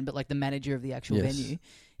our friend, but like the manager of the actual venue,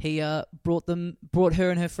 he brought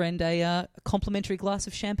her and her friend a complimentary glass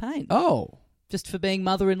of champagne. Oh. Just for being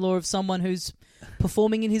mother-in-law of someone who's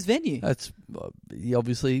performing in his venue. That's he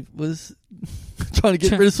obviously was trying to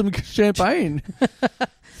get rid of some champagne.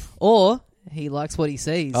 Or he likes what he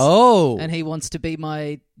sees. Oh. And he wants to be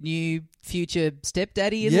my new future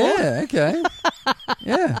stepdaddy-in-law. Yeah, okay.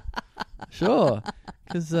 Yeah, sure.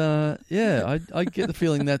 Because, I get the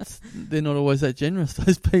feeling they're not always that generous,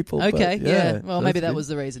 those people. Okay, but, yeah. Well, so maybe that good. was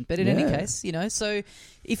the reason. But in any case, so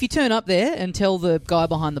if you turn up there and tell the guy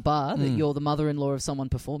behind the bar that you're the mother-in-law of someone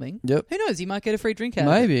performing, who knows, you might get a free drink out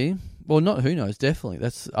of it. Maybe. Well, not who knows, definitely.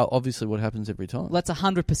 That's obviously what happens every time. Well, that's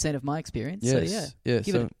 100% of my experience. Yes. So, yeah.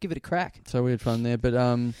 Give it a crack. So we had fun there. But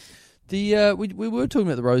we were talking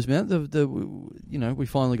about the Rosemount. We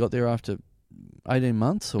finally got there after 18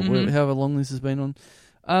 months or however long this has been on.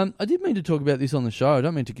 I did mean to talk about this on the show. I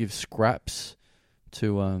don't mean to give scraps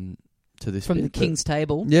to this from bit, the King's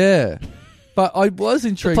Table. Yeah, but I was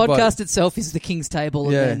intrigued. The podcast itself is the King's Table,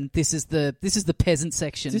 and Yeah. then this is the peasant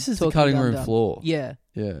section. This is the talking cutting gum room gum. floor. Yeah.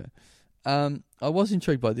 Yeah. I was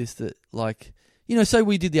intrigued by this that, like, say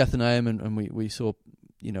we did the Athenaeum and we saw,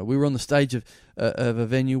 we were on the stage of a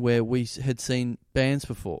venue where we had seen bands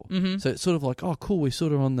before. Mm-hmm. So it's sort of like, oh, cool, we're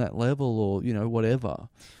sort of on that level or, whatever.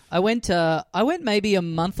 I went maybe a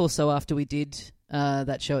month or so after we did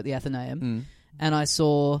that show at the Athenaeum, and I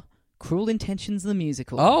saw Cruel Intentions the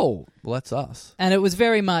musical. Oh, well, that's us. And it was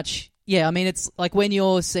very much, it's like when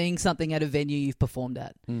you're seeing something at a venue you've performed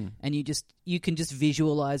at, and you can just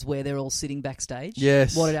visualize where they're all sitting backstage.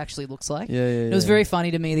 Yes. What it actually looks like. Yeah. It was very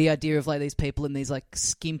funny to me, the idea of like these people in these like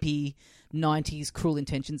skimpy 90s Cruel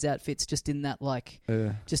Intentions outfits, just in that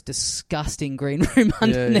just disgusting green room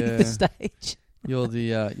underneath the stage. You're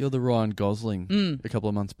the Ryan Gosling a couple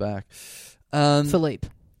of months back. Philippe.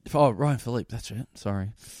 Oh, Ryan Philippe, that's right. Sorry.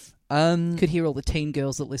 Could hear all the teen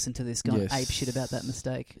girls that listen to this going ape shit about that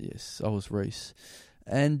mistake. Yes, I was Reese.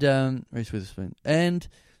 And Reese Witherspoon. And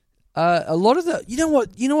a lot of the... You know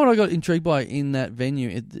what I got intrigued by in that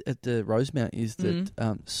venue at the Rosemount is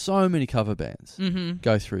that so many cover bands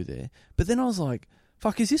go through there. But then I was like,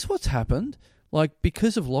 fuck, is this what's happened? Like,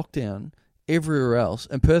 because of lockdown, everywhere else,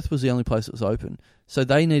 and Perth was the only place that was open, so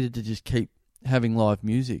they needed to just keep having live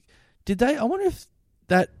music. I wonder if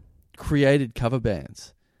that created cover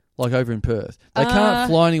bands, like over in Perth. They can't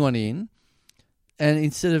fly anyone in, and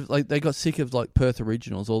instead of, like, they got sick of, like, Perth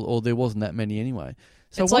originals, or there wasn't that many anyway.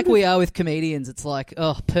 So it's like we are with comedians. It's like,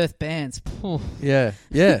 oh, Perth bands. Yeah.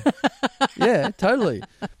 Yeah, totally.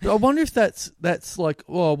 But I wonder if that's like,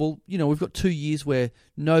 oh, well, you know, we've got 2 years where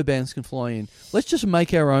no bands can fly in. Let's just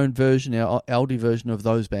make our own version, our Aldi version of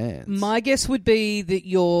those bands. My guess would be that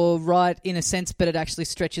you're right in a sense, but it actually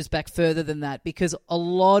stretches back further than that because a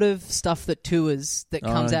lot of stuff that tours that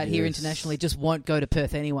comes out here internationally just won't go to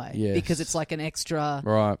Perth anyway because it's like an extra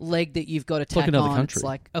leg that you've got to tack another on. country. It's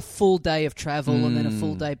like a full day of travel and then a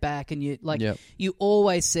full day back, and you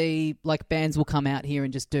always see like bands will come out here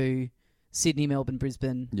and just do Sydney, Melbourne,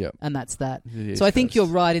 Brisbane, and that's that. So I think you're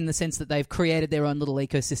right in the sense that they've created their own little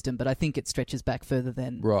ecosystem, but I think it stretches back further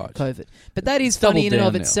than COVID. But that is funny in and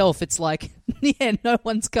of itself. It's like, no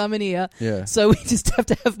one's coming here, so we just have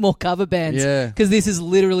to have more cover bands because this is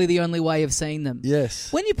literally the only way of seeing them.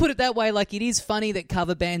 Yes. When you put it that way, like it is funny that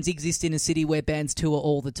cover bands exist in a city where bands tour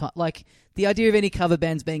all the time. Like the idea of any cover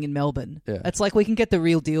bands being in Melbourne, it's like we can get the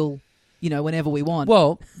real deal, you know, whenever we want.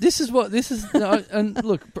 Well, this is. And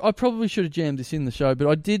look, I probably should have jammed this in the show, but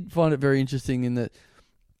I did find it very interesting in that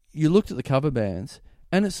you looked at the cover bands,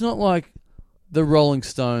 and it's not like the Rolling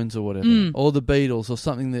Stones or whatever, or the Beatles or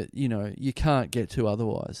something that, you know, you can't get to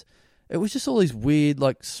otherwise. It was just all these weird,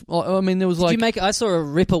 like, I mean, there was I saw a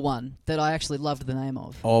Ripper one that I actually loved the name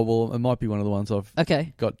of. Oh, well, it might be one of the ones I've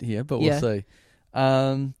got here, but we'll see.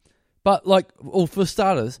 But, like, well, for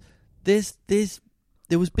starters, there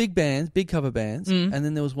was big bands, big cover bands, and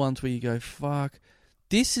then there was ones where you go, fuck,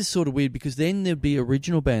 this is sort of weird because then there'd be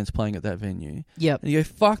original bands playing at that venue. Yep. And you go,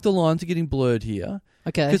 fuck, the lines are getting blurred here.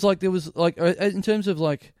 Okay. Because, like, there was, like, in terms of,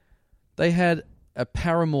 like, they had a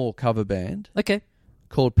Paramore cover band. Okay.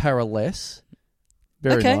 Called Paraless.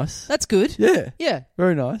 Very nice. That's good. Yeah. Yeah.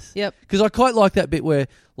 Very nice. Yep. Because I quite like that bit where,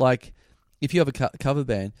 like, if you have a cover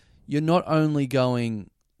band, you're not only going,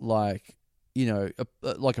 like, you know,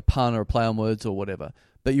 like a pun or a play on words or whatever,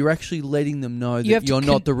 but you're actually letting them know that you're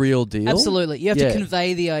not the real deal. Absolutely. You have to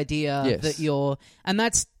convey the idea that you're... And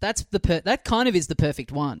that kind of is the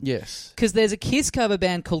perfect one. Yes. Because there's a Kiss cover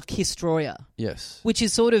band called Kisstroyer. Yes. Which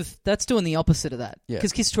is sort of... That's doing the opposite of that.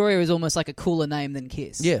 Because Kisstroyer is almost like a cooler name than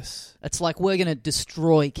Kiss. Yes. It's like, we're going to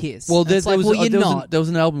destroy Kiss. Well, there was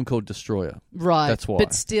an album called Destroyer. Right. That's why.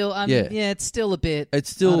 But still, it's still a bit...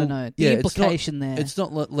 It's still... I don't know. The implication there. It's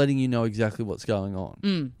not letting you know exactly what's going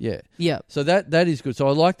on. Yeah. Yeah. So that is good. So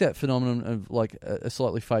I like that phenomenon of like a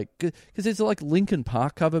slightly fake... Because there's like Linkin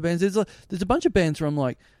Park cover bands. There's a bunch of bands where I'm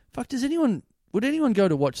like, fuck, would anyone go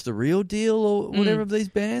to watch the real deal or whatever of these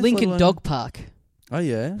bands? Linkin Dog Park. Oh,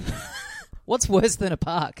 yeah. What's worse than a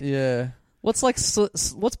park? Yeah. What's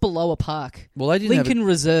below a park? Well, they didn't Lincoln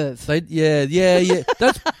Reserve. Yeah.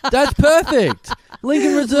 That's perfect.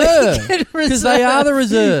 Lincoln Reserve. Because they are the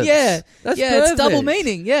reserves. Yeah. That's perfect. It's double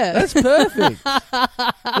meaning. Yeah. That's perfect.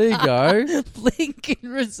 There you go.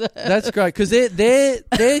 Lincoln Reserve. That's great. Because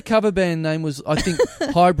their cover band name was, I think,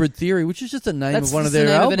 Hybrid Theory, which is just a name of one of their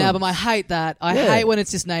albums. That's the name of an album. I hate that. I hate when it's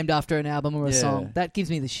just named after an album or a song. That gives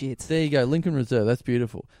me the shits. There you go. Lincoln Reserve. That's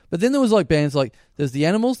beautiful. But then there was like bands like, there's the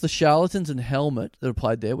Animals, the Charlatans, and Helmet that are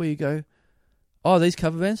played there where you go, oh, these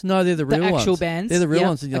cover bands? No, they're the real ones. The actual bands? They're the real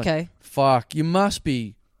ones. And you're okay. Like, fuck, there must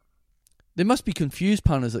be confused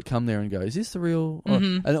punters that come there and go, is this the real?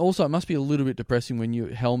 Mm-hmm. And also, it must be a little bit depressing when you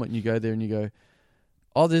Helmet and you go there and you go,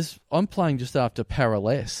 oh, I'm playing just after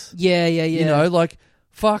Paraless. Yeah. You know, like,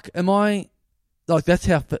 fuck, am I... Like, that's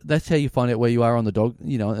how you find out where you are on the dog,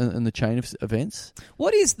 you know, in the chain of events.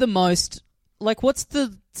 What is the most... Like, what's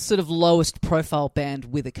the sort of lowest profile band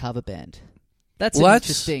with a cover band? That's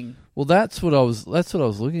interesting. Well, that's what I was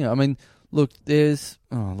looking at. I mean, look, the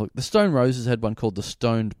Stone Roses had one called the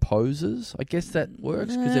Stoned Posers. I guess that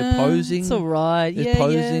works because they're posing. That's all right. Yeah,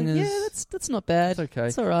 that's not bad. It's okay.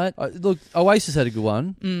 It's all right. Look, Oasis had a good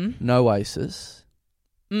one. No Oasis.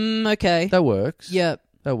 Okay. That works. Yep.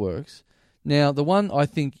 That works. Now, the one I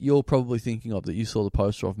think you're probably thinking of that you saw the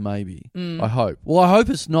poster of, maybe. I hope. Well, I hope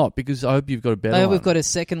it's not, because I hope you've got a better one. We've got a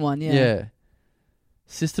second one, yeah. Yeah.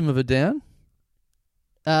 System of a Down?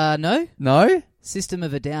 No. No? System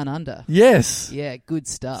of a Down Under. Yes. Yeah, good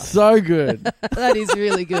stuff. So good. That is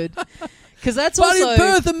really good. Because that's but also... in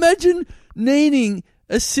Perth, imagine needing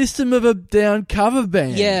a System of a Down cover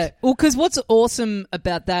band. Yeah. Well, because what's awesome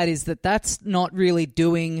about that is that that's not really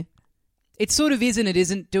doing... It sort of is and it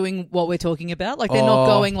isn't doing what we're talking about. Like, they're not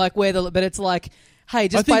going like but it's like, hey,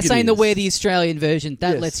 just by saying that we're the Australian version,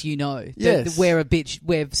 that lets you know that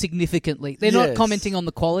we're significantly. They're not commenting on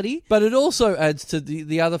the quality. But it also adds to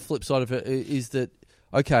the other flip side of it is that,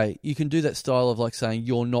 okay, you can do that style of like saying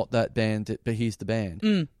you're not that band, but here's the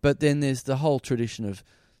band. But then there's the whole tradition of,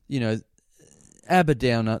 you know,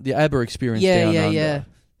 the ABBA experience down under. Yeah.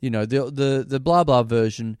 You know, the blah blah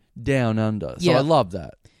version down under. So I love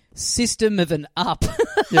that. System of an Up.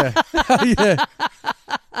 Yeah. Yeah.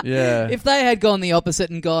 Yeah. If they had gone the opposite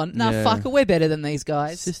and gone, nah, Yeah. fuck it, we're better than these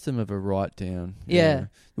guys. System of a write down. Yeah.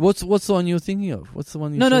 What's the one you were thinking of? What's the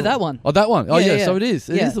one you No, saw? that one. Oh, that one. Oh, Yeah, yeah. yeah. So it is.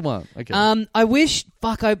 It Yeah. is the one. Okay. I wish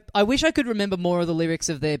I could remember more of the lyrics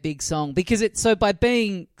of their big song because it's so by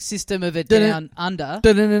being System of a Down Under.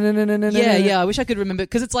 Yeah. I wish I could remember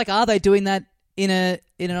because it's like, are they doing that in an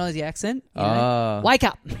Aussie accent? You know? Wake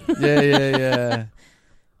up. Yeah.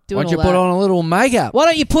 Doing Why don't you all put that. on a little makeup? Why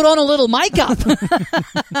don't you put on a little makeup?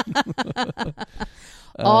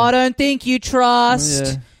 I don't think you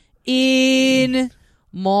trust in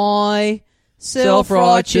my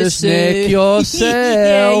Self-righteous neck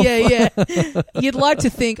yourself. yeah. You'd like to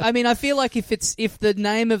think. I mean, I feel like if the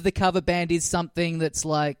name of the cover band is something that's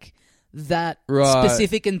like that Right.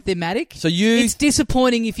 specific and thematic, So you it's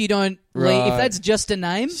disappointing if you don't leave. If Right. that's just a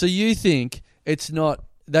name. So you think it's not...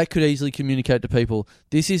 That could easily communicate to people,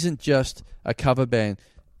 this isn't just a cover band.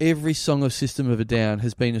 Every song of System of a Down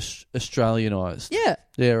has been Australianised. Yeah.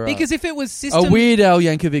 Yeah, right. Because if it was System... A Weird Al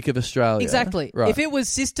Yankovic of Australia. Exactly. Right. If it was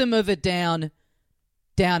System of a Down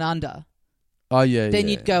Under, Oh, yeah, then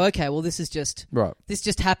yeah. you'd go, okay, well, this Right.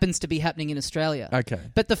 just happens to be happening in Australia. Okay.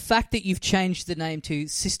 But the fact that you've changed the name to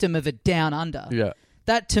System of a Down Under, Yeah.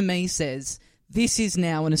 that to me says this is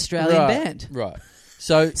now an Australian band. Right.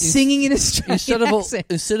 So Singing in Australian accent.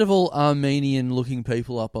 instead of all Armenian-looking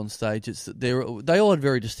people up on stage, they all had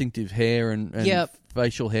very distinctive hair and Yep.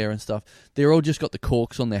 facial hair and stuff. They're all just got the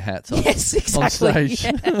corks on their hats up Yes, on exactly.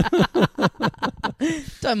 stage. Yeah.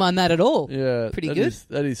 Don't mind that at all. Yeah, Pretty that good.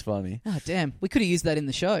 that is funny. Oh, damn. We could have used that in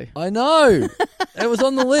the show. I know. It was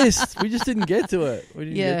on the list. We just didn't get to it. We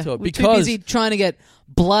didn't get to it we're too busy trying to get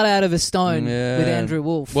blood out of a stone with Andrew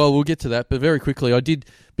Wolfe. Well, we'll get to that, but very quickly,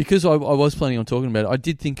 because I was planning on talking about it, I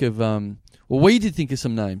did think of, we did think of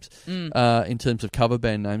some names in terms of cover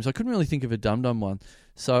band names. I couldn't really think of a Dum Dum one,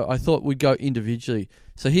 so I thought we'd go individually.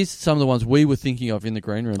 So here's some of the ones we were thinking of in the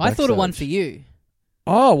green room. I thought of one backstage. for you.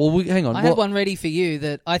 Oh, well, hang on. I had one ready for you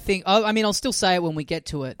that I think... I mean, I'll still say it when we get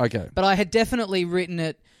to it. Okay. But I had definitely written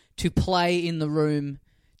it to play in the room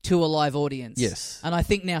to a live audience. Yes. And I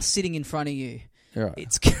think now sitting in front of you, Right.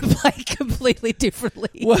 it's going to play completely differently.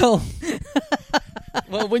 Well,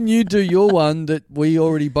 when you do your one that we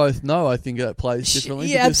already both know, I think that plays differently.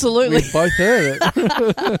 Yeah, because absolutely. We've both heard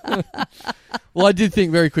it. Well, I did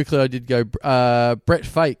think very quickly. I did go Brett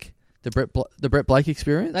Fake, the Brett Blake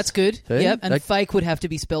Experience. That's good. See? Yep. And fake would have to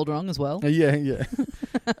be spelled wrong as well. Yeah.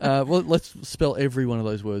 Well, let's spell every one of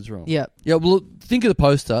those words wrong. Yep. Yeah. Well, think of the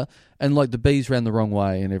poster and like the B's ran the wrong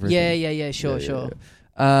way and everything. Yeah. Sure.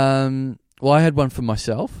 Well, I had one for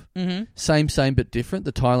myself. Mm-hmm. Same but different.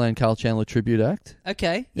 The Thailand Carl Chandler Tribute Act.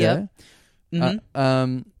 Okay. Yeah. Yep.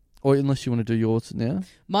 Mm-hmm. Or unless you want to do yours now.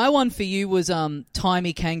 My one for you was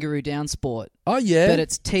Timey Kangaroo Down Sport. Oh, yeah. But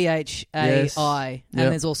it's THAI. Yes. And Yep.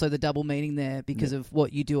 there's also the double meaning there because of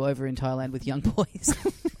what you do over in Thailand with young boys.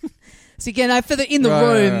 So again, in the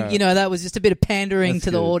room, right. you know, that was just a bit of pandering That's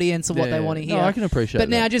to the good. audience and what they want to hear. No, I can appreciate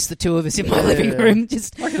But that. now just the two of us in my living room,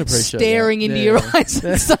 just I can appreciate staring that. into Yeah. your eyes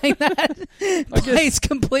and saying that plays guess-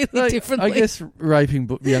 completely differently. I guess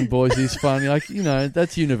raping young boys is funny. Like, you know,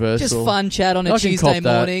 that's universal. Just fun chat on a I can Tuesday cop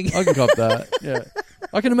that. morning. I can cop that. Yeah.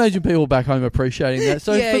 I can imagine people back home appreciating that.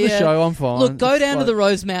 So for the show, I'm fine. Look, go It's down to like- the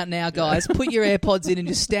Rosemount now, guys. Put your AirPods in and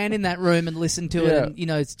just stand in that room and listen to it,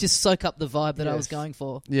 Yeah. and it's just soak up the vibe that I was Yes. going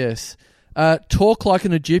for. Yes. Talk Like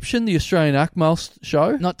an Egyptian, the Australian Akmal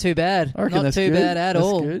show. Not too bad. I reckon Not that's too good. bad at That's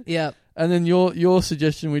all. good. Yeah. And then your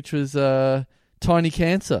suggestion, which was Tiny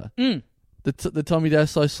Cancer, the Tommy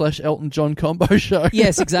Daslow / Elton John combo show.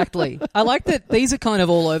 Yes, exactly. I like that these are kind of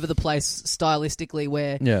all over the place stylistically,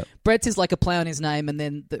 where Yeah. Brett's is like a play on his name, and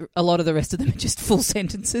then a lot of the rest of them are just full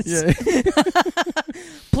sentences. Yeah.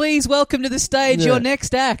 Please welcome to the stage Yeah. your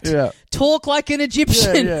next act. Yeah. Talk like an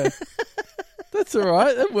Egyptian. Yeah. That's all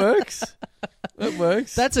right. That works. That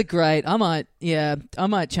works. That's a great. I might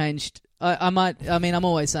change. I mean, I'm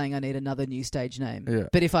always saying I need another new stage name. Yeah.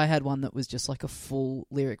 But if I had one that was just like a full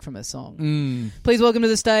lyric from a song. Mm. Please welcome to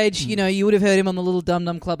the stage. You know, you would have heard him on the Little Dum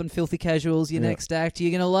Dum Club and Filthy Casuals. Your Yeah. next act.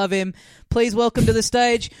 You're going to love him. Please welcome to the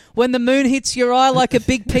stage When the Moon Hits Your Eye Like a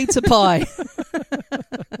Big Pizza Pie.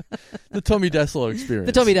 The Tommy Daslow experience.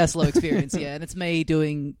 The Tommy Daslow experience, yeah. And it's me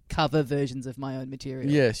doing cover versions of my own material.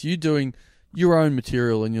 Yes, you doing your own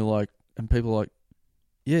material, and you're like, and people are like,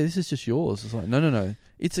 yeah, this is just yours. It's like, no,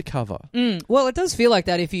 it's a cover. Well, it does feel like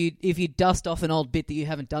that if you dust off an old bit that you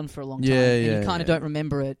haven't done for a long time and you kind of don't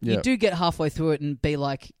remember it. Yep. You do get halfway through it and be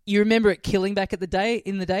like, you remember it killing back in the day,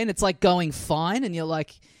 and it's like going fine, and you're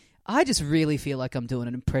like, I just really feel like I'm doing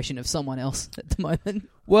an impression of someone else at the moment.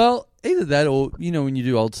 Well, either that or, you know, when you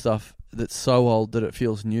do old stuff that's so old that it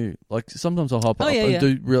feels new. Like, sometimes I'll hop up and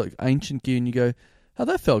do really ancient gear and you go, oh,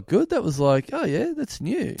 that felt good. That was like, oh, yeah, that's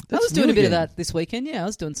new. I was doing a bit of that this weekend, I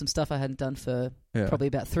was doing some stuff I hadn't done for probably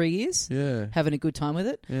about 3 years. Yeah. Having a good time with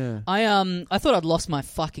it. Yeah. I thought I'd lost my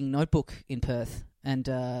fucking notebook in Perth and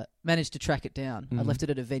managed to track it down. I left it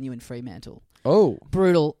at a venue in Fremantle. Oh.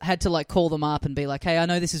 Brutal. Had to like call them up and be like, hey, I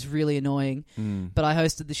know this is really annoying, but I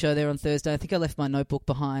hosted the show there on Thursday. I think I left my notebook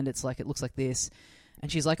behind. It looks like this.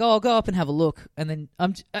 And she's like, oh, I'll go up and have a look. And then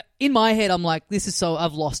in my head, I'm like,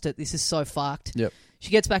 I've lost it. This is so fucked. Yep. She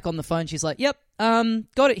gets back on the phone. She's like, yep,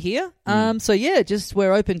 got it here. So yeah,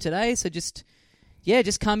 we're open today. So just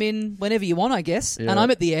come in whenever you want, I guess. Yeah. And I'm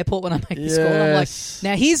at the airport when I make this call. And I'm like,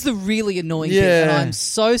 now here's the really annoying thing. And I'm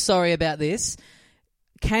so sorry about this.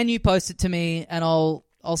 Can you post it to me and I'll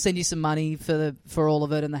send you some money for all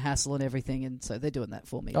of it and the hassle and everything. And so they're doing that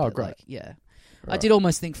for me. Oh, But great. Like, yeah. Right. I did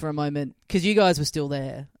almost think for a moment, because you guys were still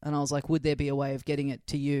there, and I was like, would there be a way of getting it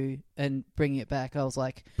to you and bringing it back? I was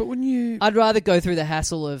like, but when I'd rather go through the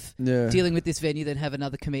hassle of dealing with this venue than have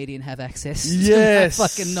another comedian have access to my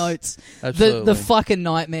fucking notes. Absolutely. The fucking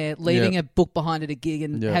nightmare, leaving a book behind at a gig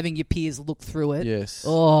and having your peers look through it. Yes.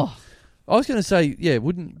 Oh. I was going to say,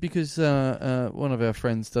 because one of our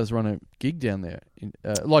friends does run a gig down there.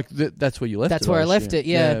 That's where you left it. That's where I left it,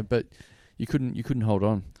 yeah. But you couldn't hold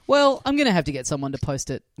on. Well, I'm going to have to get someone to post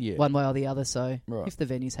it one way or the other, so if the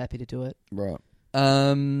venue's happy to do it. Right.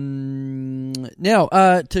 Now,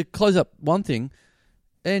 to close up one thing,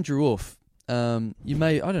 Andrew Wolfe, you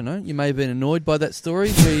may have been annoyed by that story.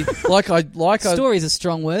 Story's a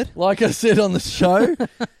strong word. Like I said on the show,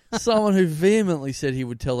 someone who vehemently said he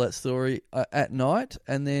would tell that story at night,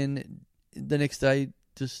 and then the next day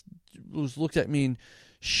just looked at me in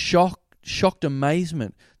shocked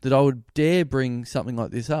amazement that I would dare bring something like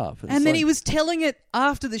this up. And then he was telling it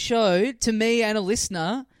after the show to me and a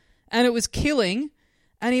listener, and it was killing.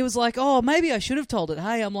 And he was like, oh, maybe I should have told it.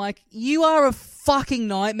 Hey, I'm like, you are a fucking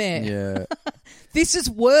nightmare. Yeah. This is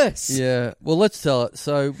worse. Yeah. Well, let's tell it.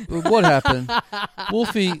 So what happened?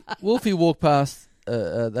 Wolfie walked past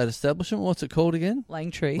that establishment. What's it called again?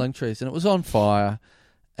 Langtrees. And it was on fire.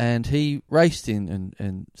 And he raced in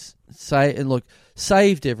and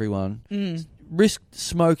saved everyone. Risked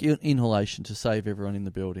smoke inhalation to save everyone in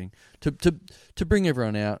the building, to bring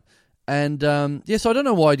everyone out. And so I don't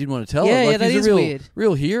know why he didn't want to tell it. Yeah, that is weird.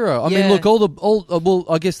 Real hero. I mean, look,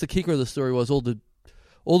 I guess the kicker of the story was all the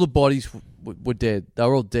bodies were dead. They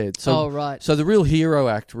were all dead. So, right. So the real hero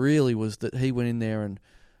act really was that he went in there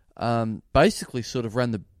and basically sort of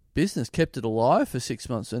ran the business, kept it alive for 6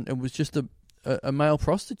 months, and was just a male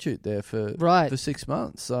prostitute there for 6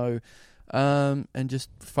 months. So, and just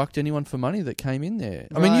fucked anyone for money that came in there.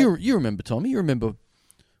 I mean, you remember, Tommy? You remember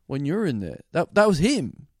when you were in there? That was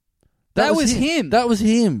him. That was him. That was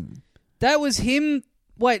him. That was him.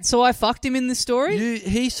 Wait, so I fucked him in this story?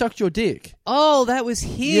 He sucked your dick. Oh, that was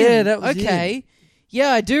him. Yeah, that was okay. him.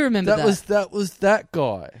 Yeah, I do remember that. That was that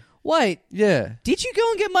guy. Wait. Yeah. Did you go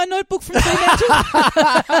and get my notebook from Fremantle?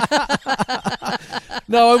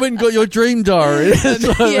 No, I went and got your dream diary.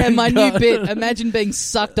 Yeah, my new bit. Imagine being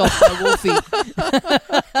sucked off by Wolfie.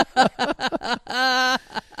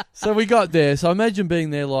 So we got there. So imagine being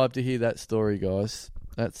there live to hear that story, guys.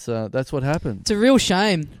 That's what happened. It's a real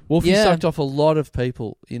shame. Wolfie sucked off a lot of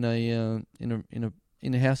people in a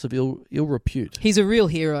house of ill repute. He's a real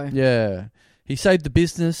hero. Yeah, he saved the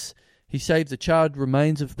business. He saved the charred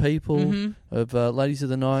remains of people, of ladies of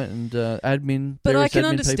the night and admin. But I can admin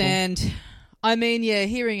understand. People. I mean,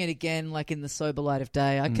 hearing it again, like in the sober light of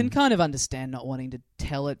day, I can kind of understand not wanting to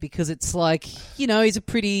tell it because it's like, he's a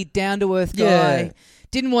pretty down to earth guy. Yeah.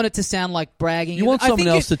 Didn't want it to sound like bragging. You want someone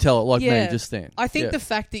else to tell it, like me, just then. I think the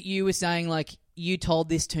fact that you were saying, like, you told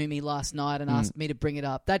this to me last night and asked me to bring it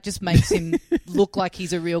up, that just makes him look like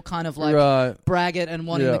he's a real kind of, like, braggart and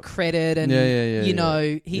wanting the credit. And,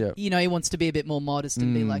 he wants to be a bit more modest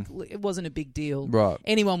and be like, it wasn't a big deal. Right.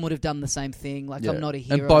 Anyone would have done the same thing. Like, I'm not a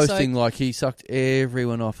hero. And boasting like he sucked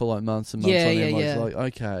everyone off for, like, months and months on end. It's like,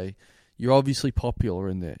 okay, you're obviously popular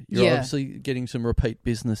in there. You're obviously getting some repeat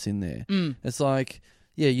business in there. It's like...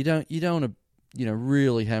 Yeah, you don't want to,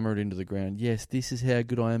 really hammer it into the ground. Yes, this is how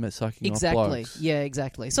good I am at sucking off blokes. Yeah,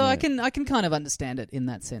 exactly. So I can kind of understand it in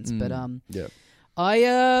that sense. But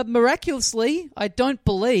I miraculously, I don't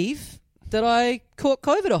believe that I caught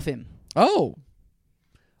COVID off him. Oh,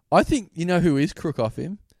 I think you know who is crook off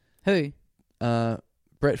him. Who?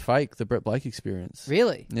 Brett Fake, the Brett Blake Experience.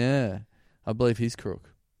 Really? Yeah, I believe he's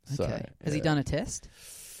crook. Okay. So, has he done a test?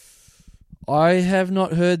 I have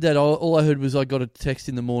not heard that. All I heard was I got a text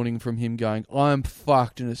in the morning from him going, I'm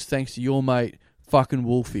fucked and it's thanks to your mate fucking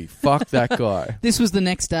Wolfe. Fuck that guy. This was the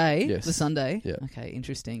next day, Yes. the Sunday? Yeah. Okay,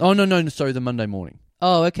 interesting. Oh, no, sorry, the Monday morning.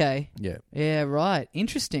 Oh, okay. Yeah. Yeah, right.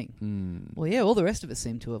 Interesting. Well, yeah, all the rest of us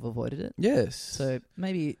seem to have avoided it. Yes. So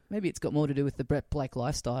maybe it's got more to do with the Brett Blake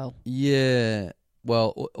lifestyle. Yeah.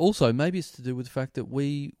 Well, also, maybe it's to do with the fact that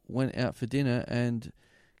we went out for dinner and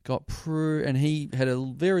got and he had a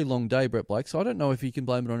very long day, Brett Blake, so I don't know if you can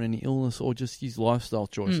blame it on any illness or just his lifestyle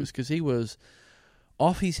choices, because he was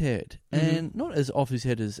off his head, and not as off his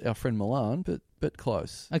head as our friend Milan, but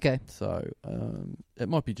close. Okay. So it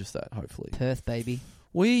might be just that, hopefully. Perth, baby.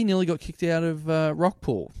 We nearly got kicked out of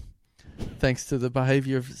Rockpool, thanks to the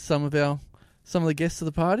behaviour of some of the guests of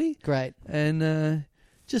the party. Great. And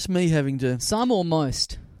just me having to... Some or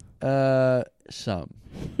most? Some.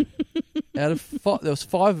 Out of there was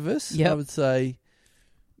 5 of us. Yep. I would say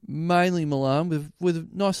mainly Milan with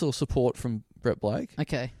nice little support from Brett Blake.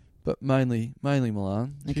 Okay. But mainly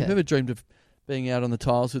Milan. If Okay. you've ever dreamed of being out on the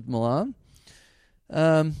tiles with Milan,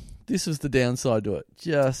 this was the downside to it.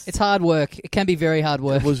 It's hard work. It can be very hard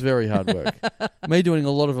work. It was very hard work. Me doing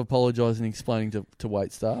a lot of apologising and explaining to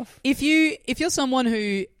wait staff. If you're someone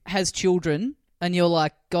who has children and you're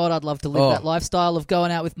like, God, I'd love to live that lifestyle of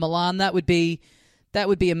going out with Milan, that would be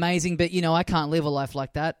amazing. But I can't live a life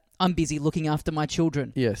like that. I'm busy looking after my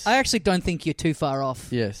children. Yes. I actually don't think you're too far off.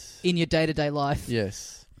 Yes. In your day-to-day life.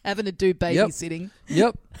 Yes. Having to do babysitting.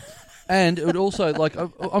 Yep. And it would also,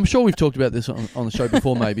 I'm sure we've talked about this on the show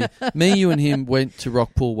before, maybe. Me, you, and him went to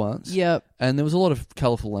Rockpool once. Yep. And there was a lot of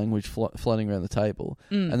colourful language floating around the table.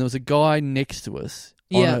 And there was a guy next to us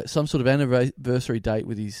on some sort of anniversary date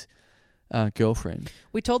with his girlfriend.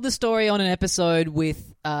 We told the story on an episode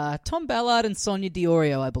with Tom Ballard and Sonia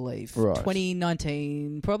Diorio, I believe. Right.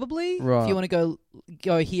 2019, probably. Right. If you want to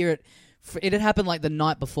go hear it. It had happened like the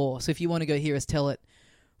night before. So if you want to go hear us tell it,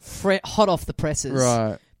 hot off the presses.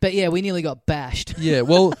 Right. But yeah, we nearly got bashed. Yeah,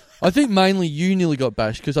 well, I think mainly you nearly got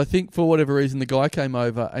bashed because I think for whatever reason the guy came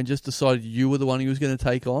over and just decided you were the one he was going to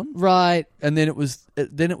take on. Right. And then it was.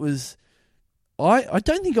 I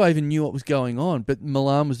don't think I even knew what was going on, but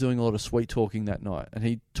Milan was doing a lot of sweet talking that night, and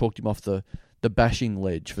he talked him off the bashing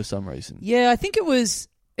ledge for some reason. Yeah, I think it was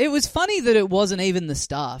funny that it wasn't even the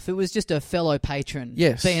staff. It was just a fellow patron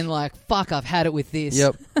being like, fuck, I've had it with this.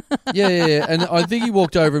 Yep. Yeah. And I think he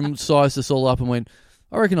walked over and sized us all up and went,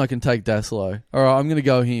 I reckon I can take Dasilo. All right, I'm going to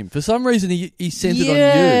go him. For some reason, he sent it on you.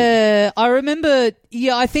 Yeah, I remember,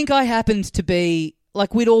 I think I happened to be,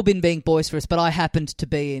 like, we'd all been being boisterous, but I happened to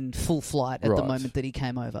be in full flight at the moment that he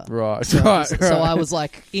came over. Right, So right. I was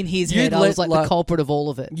like, in his head, I was like the culprit of all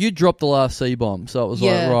of it. You dropped the last C-bomb, so it was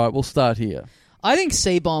like, right, we'll start here. I think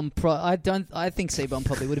C-bomb. I think C-bomb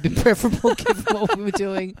probably would have been preferable given what we were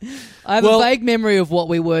doing. I have a vague memory of what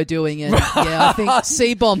we were doing, and I think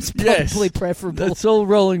C-bomb's probably preferable. It's all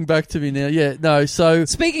rolling back to me now. Yeah, no. So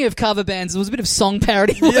speaking of cover bands, there was a bit of song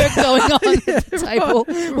parody work going on at the table,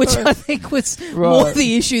 which I think was more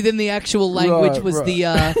the issue than the actual language.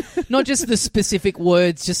 The not just the specific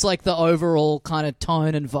words, just like the overall kind of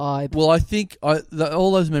tone and vibe. Well, I think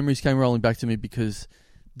all those memories came rolling back to me because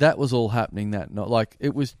that was all happening that night. Like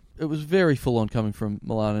it was very full on coming from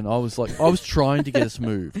Milan, and I was trying to get us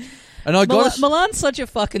moved. And Milan's such a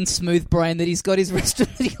fucking smooth brain that he's got his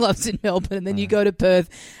restaurant that he loves in Melbourne, and then you go to Perth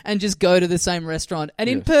and just go to the same restaurant. And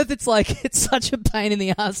in Perth, it's like it's such a pain in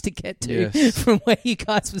the ass to get to from where you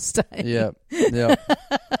guys were staying. Yeah.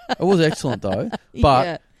 It was excellent though,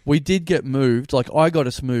 but we did get moved. Like I got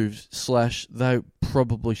us moved. / they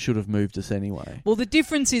probably should have moved us anyway. Well, the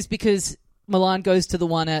difference is because Milan goes to the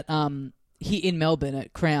one at in Melbourne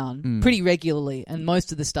at Crown pretty regularly, and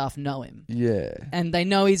most of the staff know him. Yeah, and they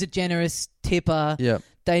know he's a generous tipper. Yeah,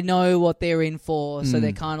 they know what they're in for, so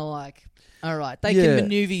they're kind of like, all right, they can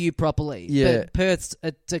maneuver you properly. Yeah, but Perth's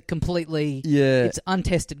it's a completely it's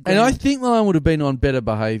untested ground. And I think Milan would have been on better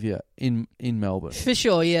behaviour in Melbourne for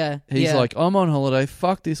sure. Yeah, he's like, I'm on holiday.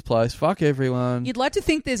 Fuck this place. Fuck everyone. You'd like to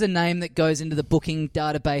think there's a name that goes into the booking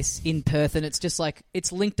database in Perth, and it's just like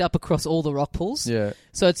it's linked up across all the rock pools. Yeah,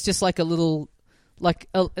 so it's just like a little. Like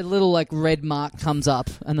a little like red mark comes up,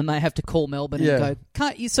 and then they have to call Melbourne and go,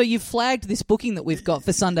 "Can't you?" So you've flagged this booking that we've got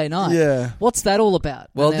for Sunday night. Yeah, what's that all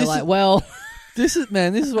about? Well, and they're like, this is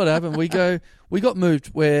what happened. We got moved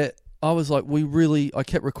where I was like, I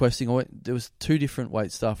kept requesting. There was 2 different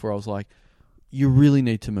wait staff where I was like, you really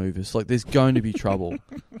need to move us. Like, there's going to be trouble.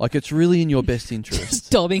 Like, it's really in your best interest.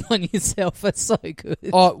 Just dobbing on yourself. That's so good.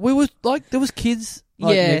 Oh, we were like, there was kids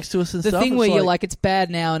next to us and stuff. The thing where you're like, it's bad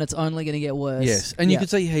now and it's only going to get worse. Yes, and you could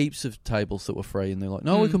see heaps of tables that were free, and they're like,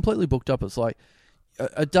 no, we're completely booked up. It's like,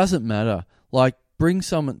 it doesn't matter. Like, bring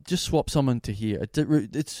someone, just swap someone to here.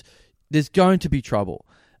 There's going to be trouble.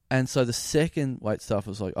 And so the second wait staff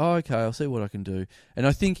was like, oh, okay, I'll see what I can do. And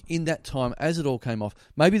I think in that time, as it all came off,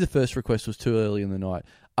 maybe the first request was too early in the night.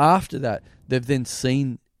 After that, they've then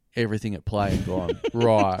seen everything at play and gone,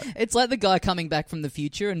 right. It's like the guy coming back from the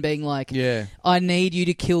future and being like, Yeah. I need you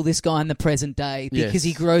to kill this guy in the present day because Yes.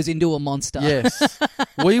 he grows into a monster. Yes.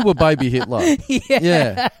 We were baby Hitler.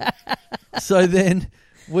 Yeah. So then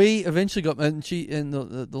we eventually got, and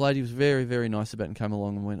the lady was very, very nice about it and came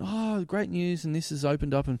along and went, oh, great news, and this has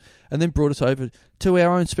opened up, and then brought us over to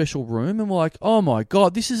our own special room, and we're like, oh my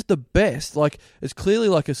God, this is the best. Like, it's clearly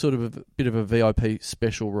like a sort of a bit of a VIP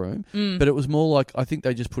special room, but it was more like, I think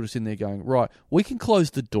they just put us in there going, right, we can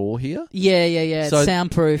close the door here. Yeah. So- It's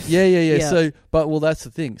soundproof. Yeah. So, that's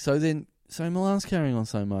the thing. So Milan's carrying on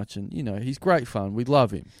so much, and he's great fun. We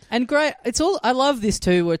love him. And great, I love this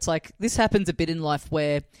too, where it's like this happens a bit in life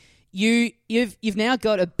where you've now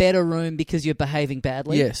got a better room because you're behaving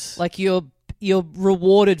badly. Yes. Like you're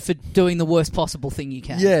rewarded for doing the worst possible thing you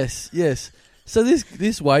can. Yes. So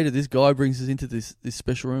this waiter, this guy brings us into this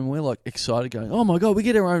special room, and we're like excited, going, oh my God, we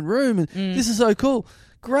get our own room, and this is so cool,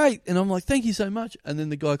 great. And I'm like, thank you so much. And then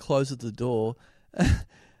the guy closes the door,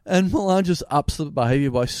 and Milan just ups the behaviour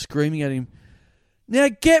by screaming at him, now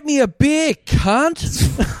get me a beer, cunt.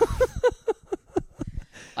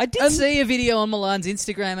 I did see a video on Milan's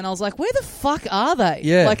Instagram, and I was like, "Where the fuck are they?"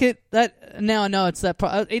 Yeah. Like now I know it's that.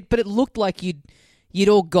 But it looked like you'd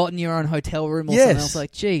all gotten your own hotel room or something. I was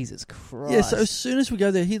like, Jesus Christ. Yeah. So as soon as we go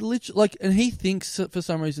there, he literally and he thinks for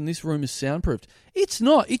some reason this room is soundproofed. It's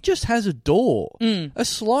not. It just has a door, a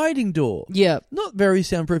sliding door. Yeah. Not very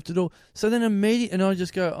soundproofed at all. So then immediately, and I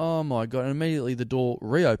just go, oh my God! And immediately the door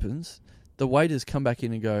reopens. The waiters come back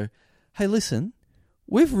in and go, hey, listen,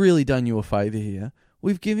 we've really done you a favour here.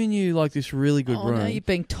 We've given you like this really good room. Oh, now you're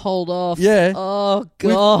being told off. Yeah. Oh,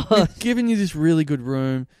 God. We've given you this really good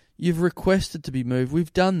room. You've requested to be moved.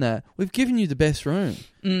 We've done that. We've given you the best room.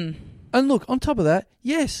 And look, on top of that,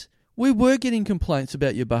 yes, we were getting complaints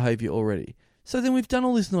about your behaviour already. So then we've done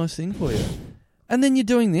all this nice thing for you. And then you're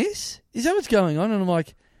doing this? Is that what's going on? And I'm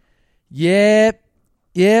like, yep,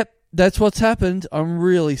 that's what's happened. I'm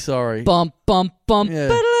really sorry. Bump.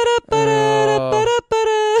 Yeah.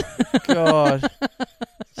 God.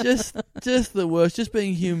 Just the worst. Just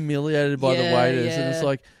being humiliated by the waiters. And it's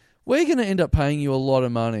like, we're going to end up paying you a lot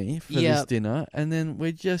of money for this dinner, and then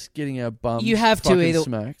we're just getting our bums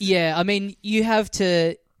smacked. Yeah, I mean, you have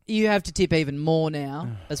to tip even more now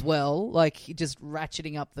as well, like just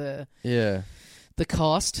ratcheting up the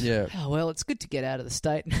cost. Yeah. Oh, well, it's good to get out of the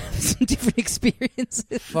state and have some different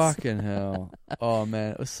experiences. Fucking hell. Oh,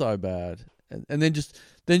 man, it was so bad. And then just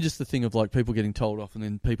the thing of like people getting told off and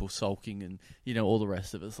then people sulking and all the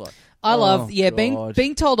rest of it's like I love God.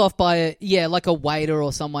 being told off by like a waiter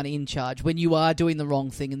or someone in charge when you are doing the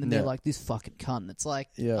wrong thing and then they're like, this fucking cunt. It's like,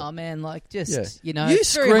 oh man, like just You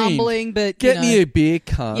it's very screamed, humbling, but get me a beer,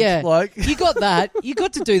 cunt. Yeah, like you got that. You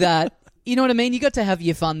got to do that. You know what I mean? You got to have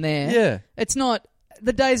your fun there. Yeah. It's not.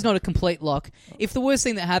 The day's not a complete lock. If the worst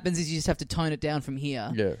thing that happens is you just have to tone it down from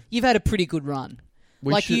here, you've had a pretty good run.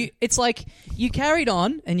 It's like you carried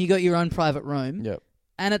on and you got your own private room. Yep.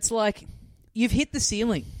 And it's like you've hit the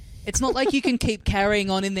ceiling. It's not like you can keep carrying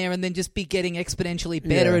on in there and then just be getting exponentially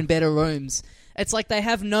better and better rooms. It's like they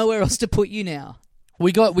have nowhere else to put you now.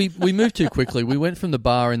 We moved too quickly. We went from the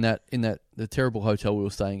bar in the terrible hotel we were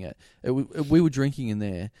staying at. We were drinking in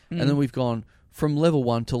there, and then we've gone from level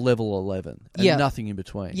 1 to level 11, and nothing in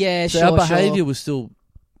between. Yeah, so our behaviour was still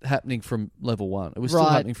happening from level 1. It was still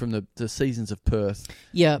happening from the Seasons of Perth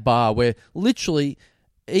bar, where literally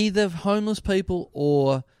either homeless people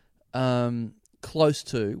or close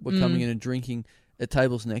to were coming in and drinking at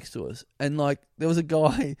tables next to us. And like there was a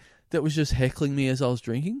guy that was just heckling me as I was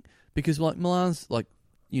drinking because like Milan's like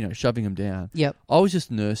shoving him down. Yep. I was just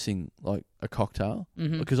nursing like a cocktail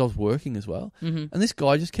because I was working as well. And this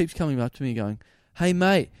guy just keeps coming up to me going, hey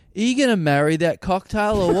mate, are you going to marry that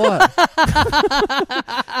cocktail or what?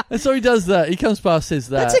 And so he does that. He comes past, says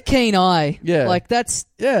that. That's a keen eye. Yeah. Like that's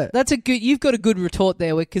a good, you've got a good retort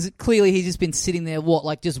there because clearly he's just been sitting there,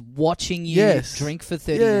 just watching you drink for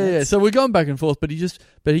 30 minutes. Yeah. So we're going back and forth, but he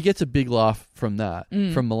gets a big laugh from that,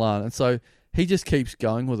 from Milan. And so he just keeps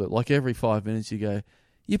going with it. Like every 5 minutes you go,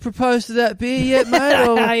 you proposed to that beer yet, mate?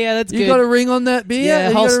 Or yeah, that's you good. You got a ring on that beer?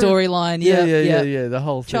 Yeah, whole storyline. Yeah, the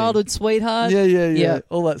whole thing. Childhood sweetheart. Yeah,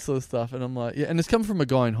 all that sort of stuff. And I'm like, and it's come from a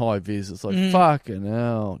guy in high vis. It's like, fucking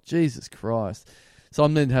hell, Jesus Christ. So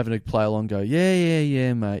I'm then having to play along, go,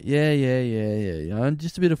 yeah, mate, yeah. And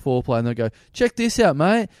just a bit of foreplay, and they go, check this out,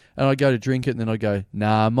 mate. And I go to drink it, and then I go,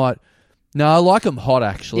 nah, No, I like them hot,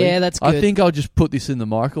 actually. Yeah, that's good. I think I'll just put this in the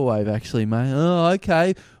microwave, actually, mate. Oh,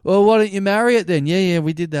 okay. Well, why don't you marry it then? Yeah,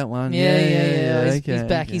 we did that one. Yeah. He's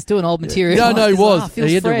back. He's doing old material. No, he was. Feels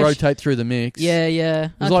He had fresh. to rotate through the mix. Yeah.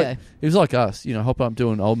 It was like us, hopping up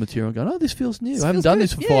doing old material and going, oh, this feels new. This I haven't feels done good.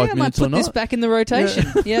 this for 5 minutes I might put or not. this back in the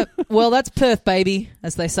rotation. Yep. Well, that's Perth, baby,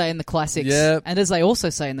 as they say in the classics. Yep. And as they also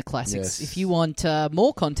say in the classics, if you want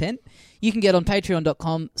more content, you can get on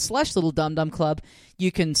patreon.com/littledumdumclub. You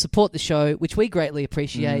can support the show, which we greatly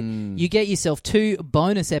appreciate. You get yourself 2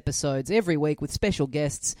 bonus episodes every week with special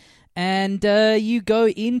guests. And you go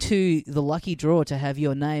into the lucky draw to have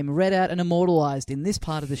your name read out and immortalised in this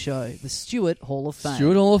part of the show, the Stewart Hall of Fame.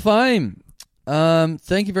 Stewart Hall of Fame.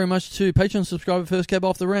 Thank you very much to Patreon subscriber First Cab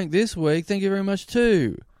Off the Rank this week. Thank you very much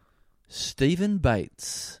to Stephen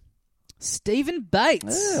Bates. Stephen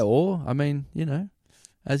Bates. Yeah, or,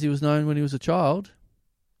 as he was known when he was a child.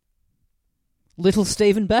 Little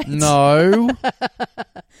Stephen Bates. No.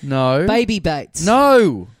 No. Baby Bates.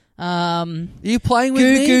 No. Are you playing with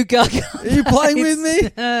me? Goo Gaga. Are you playing with me?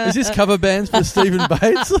 Is this cover bands for Stephen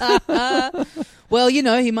Bates? Well,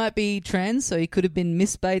 he might be trans, so he could have been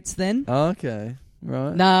Miss Bates then. Okay.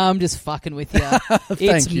 Right. Nah, I'm just fucking with you.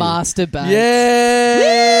 It's you. Master Bates.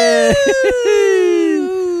 Yeah.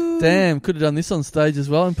 Damn, could have done this on stage as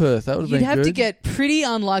well in Perth. That would have been good. You'd have to get pretty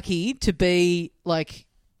unlucky to be like,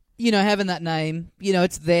 having that name.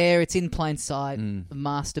 It's there, it's in plain sight,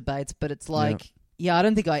 Master Bates, but it's like, I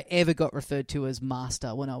don't think I ever got referred to as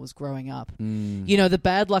Master when I was growing up. The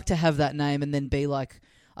bad luck to have that name and then be like,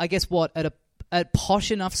 I guess at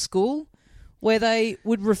posh enough school where they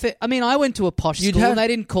would refer. I mean, I went to a posh school and they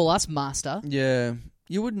didn't call us Master. Yeah,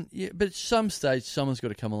 you wouldn't. Yeah, but at some stage, someone's got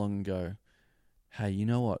to come along and go, "Hey, you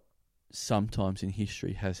know what? Sometimes in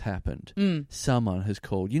history has happened. Someone has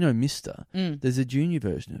called, Mister. There's a junior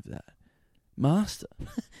version of that, Master."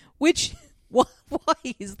 Which why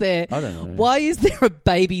is there? I don't know. Why is there a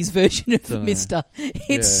baby's version of Mister?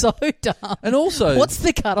 It's so dumb. And also, what's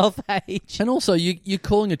the cutoff age? And also, you're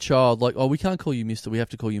calling a child like, oh, we can't call you Mister, we have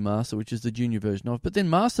to call you Master, which is the junior version of. But then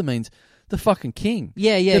Master means the fucking king.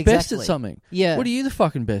 Yeah, the exactly. best at something. Yeah. What are you the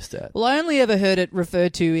fucking best at? Well, I only ever heard it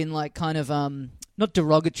referred to in like kind of not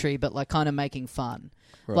derogatory, but like kind of making fun.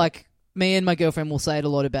 Right. Like me and my girlfriend will say it a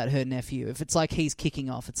lot about her nephew. If it's like he's kicking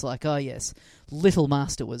off, it's like, oh yes, little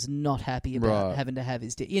Master was not happy about having to have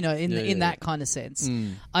his in that kind of sense.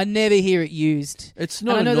 I never hear it used. It's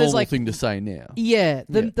not a normal thing to say now. Yeah,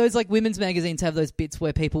 those like women's magazines have those bits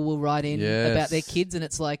where people will write in about their kids, and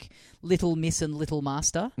it's like Little Miss and Little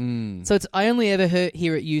Master. So I only ever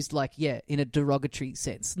hear it used like in a derogatory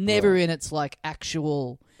sense, never in its like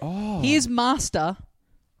actual. Oh, here's Master.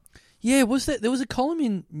 Yeah, there was a column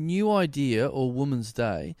in New Idea or Woman's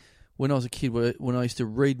Day when I was a kid when I used to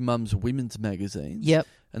read Mum's women's magazines. Yep.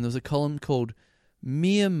 And there was a column called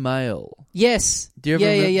Mere Male. Yes. Do you ever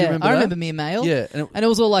remember, yeah. do you remember I that? remember Mere Male. Yeah. And it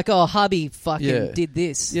was all like, oh, hubby fucking did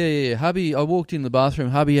this. Yeah. Hubby, I walked in the bathroom,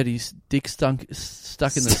 hubby had his dick stuck in the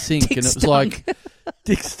sink, and it was like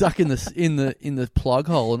dick stuck in the plug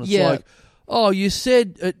hole, and it's like, oh, you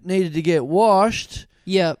said it needed to get washed.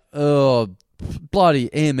 Yep. Oh, bloody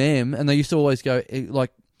MM. And they used to always go,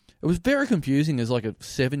 like, it was very confusing as like a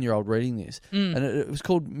 7-year-old reading this. And it was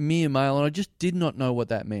called Mere Male, and I just did not know what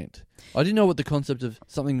that meant. I didn't know what the concept of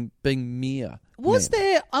something being mere was meant.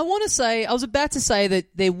 there. I want to say, I was about to say that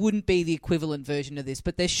there wouldn't be the equivalent version of this,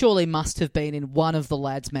 but there surely must have been in one of the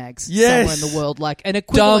lads' mags somewhere in the world, like an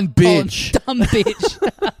equivalent. Dumb bitch. Dumb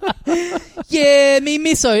bitch. Yeah, me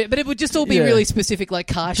misso, but it would just all be really specific, like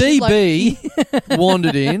car shit. DB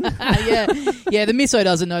wandered in. Yeah, the misso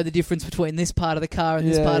doesn't know the difference between this part of the car and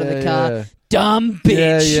this part of the car. Yeah. Dumb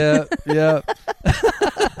bitch. Yeah.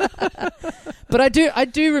 But I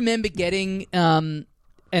do remember getting an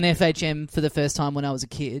FHM for the first time when I was a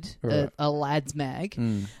kid, a lad's mag,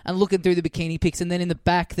 and looking through the bikini pics, and then in the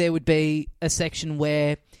back there would be a section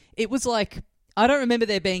where it was like, I don't remember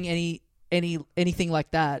there being anything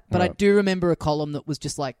like that, but I do remember a column that was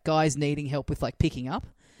just like guys needing help with like picking up.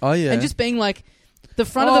 Oh yeah, and just being like, the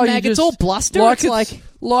front of the mag, it's all bluster.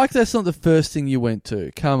 Like that's not the first thing you went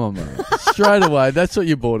to. Come on, mate. Straight away, that's what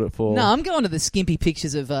you bought it for. No, I'm going to the skimpy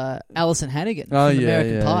pictures of Alison Hannigan from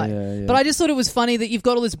American Pie. Yeah. But I just thought it was funny that you've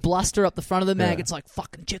got all this bluster up the front of the mag. It's like,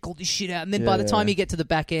 fucking check all this shit out. And then by the time you get to the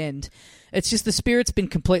back end, it's just the spirit's been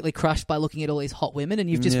completely crushed by looking at all these hot women, and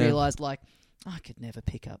you've just realised, like, I could never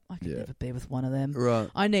pick up. I could never be with one of them. Right.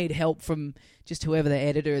 I need help from just whoever the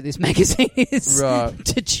editor of this magazine is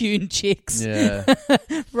to tune chicks. Yeah.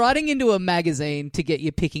 Writing into a magazine to get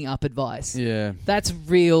you picking up advice. Yeah. That's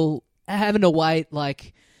real. Having to wait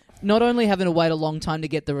like not only having to wait a long time to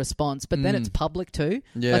get the response, but then it's public too.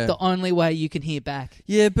 Yeah. Like the only way you can hear back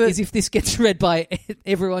but is if this gets read by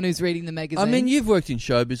everyone who's reading the magazine. I mean, you've worked in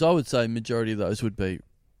showbiz. I would say majority of those would be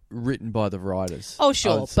written by the writers. Oh,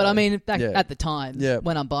 sure. But I mean, back Yeah. at the time, Yeah.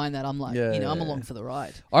 when I'm buying that, I'm like, Yeah, I'm yeah, along for the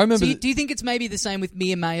ride. I remember. So do you think it's maybe the same with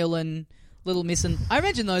Mia Mail and Little Miss? And I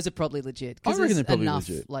imagine those are probably legit. I reckon they're probably enough,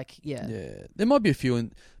 legit. Like, yeah. There might be a few,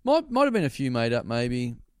 and might have been a few made up,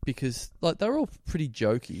 maybe, because like they were all pretty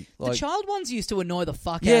jokey. Like, The child ones used to annoy the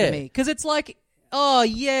fuck out Yeah. of me because it's like, oh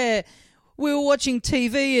yeah, we were watching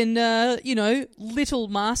TV and Little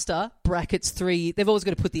Master (3). They've always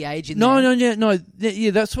got to put the age in. Yeah,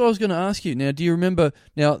 that's what I was going to ask you. Now, do you remember?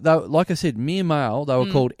 Now, like I said, mere male, they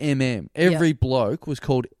were called MM. Every bloke was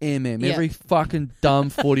called MM. Yeah. Every fucking dumb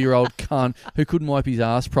 40-year-old cunt who couldn't wipe his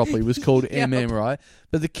ass properly was called MM, right?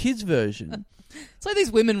 But the kids' version. It's like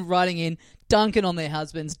these women writing in, dunking on their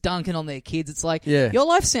husbands, dunking on their kids. It's like, Yeah. your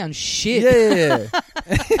life sounds shit. Yeah.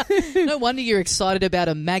 No wonder you're excited about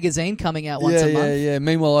a magazine coming out once a month. Yeah.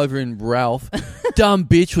 Meanwhile, over in Ralph, dumb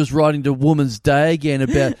bitch was writing to Woman's Day again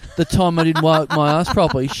about the time I didn't wipe my ass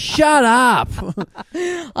properly. Shut up.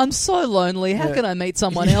 I'm so lonely. How can I meet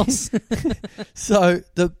someone else? So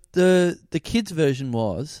the kids' version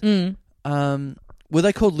was, were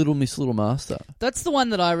they called Little Miss, Little Master? That's the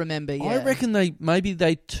one that I remember, yeah. I reckon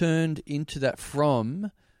they turned into that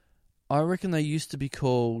from. I reckon they used to be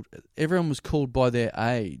called. Everyone was called by their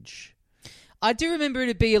age. I do remember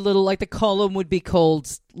it'd be a little, like the column would be called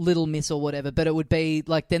Little Miss or whatever, but it would be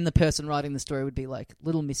like, then the person writing the story would be like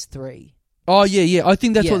Little Miss 3. Oh, yeah. I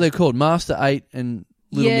think that's Yeah. what they're called. Master 8 and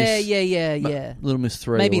Little Miss. Yeah. Little Miss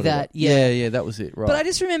 3. Maybe or whatever. that, yeah. Yeah, that was it, right. But I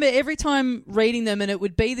just remember every time reading them, and it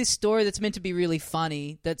would be this story that's meant to be really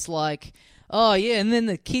funny, that's like, oh, yeah, and then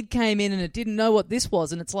the kid came in and it didn't know what this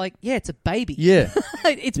was, and it's like, yeah, it's a baby. Yeah.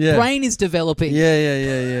 Its Yeah. brain is developing.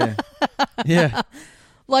 Yeah. Yeah.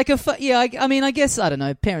 Like, I mean, I guess, I don't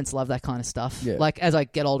know, parents love that kind of stuff. Yeah. Like, as I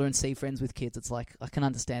get older and see friends with kids, it's like, I can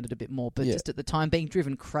understand it a bit more, but Yeah. just at the time, being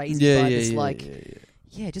driven crazy by this,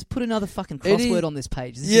 just put another fucking crossword on this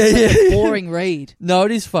page. This is such a boring read. No,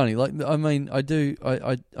 it is funny. Like, I mean, I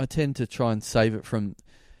tend to try and save it from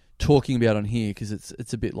talking about on here because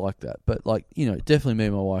it's a bit like that. But like, definitely me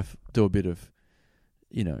and my wife do a bit of,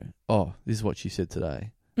 oh, this is what she said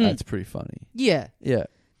today. That's pretty funny. Yeah. Yeah.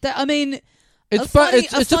 I mean, It's a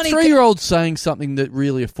 3-year-old saying something that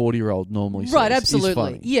really a 40-year-old normally says. Right, is absolutely.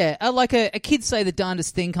 funny. Yeah, like a kid say the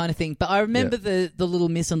darndest thing kind of thing. But I remember the Little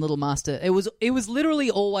Miss and Little Master. It was literally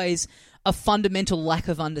always a fundamental lack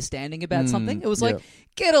of understanding about something. It was like,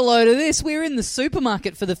 get a load of this. We're in the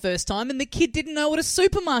supermarket for the first time, and the kid didn't know what a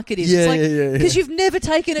supermarket is. Yeah, it's like, yeah. because you've never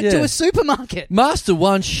taken it to a supermarket. Master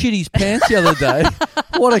 1 shit his pants the other day.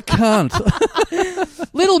 What a cunt.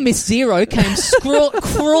 Little Miss Zero came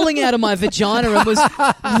crawling out of my vagina and was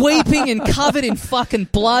weeping and covered in fucking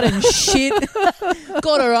blood and shit.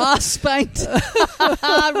 Got her ass spanked.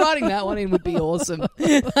 Writing that one in would be awesome.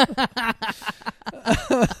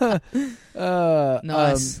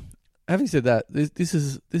 Nice. Having said that, this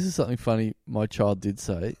is something funny my child did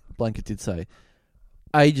say, Blanket did say,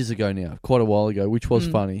 ages ago now, quite a while ago, which was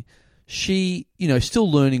funny. She,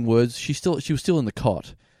 still learning words. She was still in the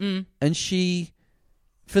cot. And she,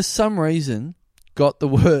 for some reason, got the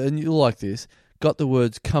word, and you'll like this, got the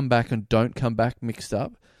words come back and don't come back mixed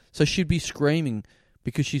up. So she'd be screaming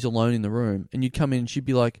because she's alone in the room, and you'd come in and she'd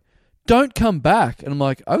be like, don't come back. And I'm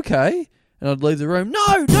like, okay. And I'd leave the room,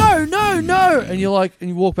 no. And you're like, and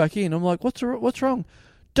you walk back in. I'm like, what's wrong?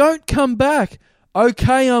 Don't come back.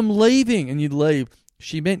 Okay, I'm leaving. And you'd leave.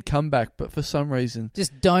 She meant come back, but for some reason,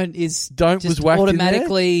 just don't just was whacked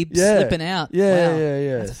automatically slipping out. Yeah, wow.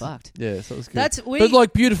 yeah. That's fucked. Yeah, so it was good. That's weird. But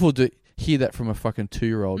like beautiful to hear that from a fucking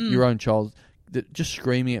 2-year-old, your own child, that just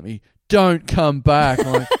screaming at me, don't come back.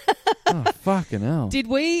 I'm like, oh, fucking hell. Did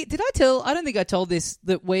I tell, I don't think I told this,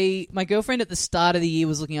 that my girlfriend at the start of the year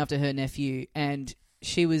was looking after her nephew, and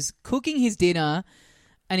she was cooking his dinner,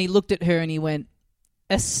 and he looked at her and he went,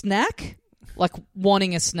 a snack? Like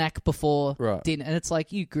wanting a snack before dinner. And it's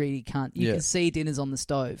like, you greedy cunt. You can see dinner's on the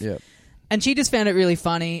stove. Yeah. And she just found it really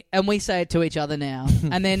funny, and we say it to each other now.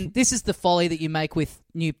 And then this is the folly that you make with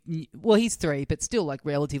well, he's 3, but still like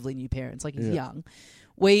relatively new parents. Like he's young.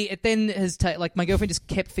 It then has like my girlfriend just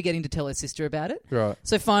kept forgetting to tell her sister about it. Right.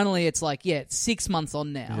 So finally, it's like, it's 6 months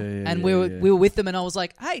on now, and we yeah. were with them, and I was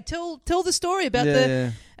like, hey, tell the story about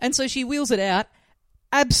And so she wheels it out.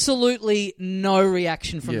 Absolutely no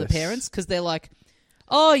reaction from the parents, because they're like,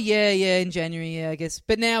 Oh, yeah, in January, yeah, I guess.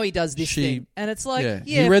 But now he does this thing. And it's like,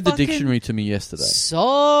 he read the dictionary to me yesterday.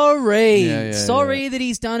 Sorry. Yeah, Sorry that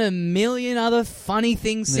he's done a million other funny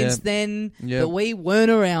things since then that we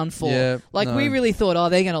weren't around for. Yeah, we really thought,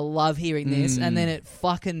 they're going to love hearing this, and then it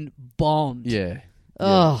fucking bombed. Yeah.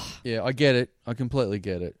 Ugh. Yeah, I get it. I completely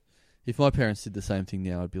get it. If my parents did the same thing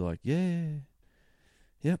now, I'd be like, yep.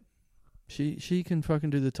 She can fucking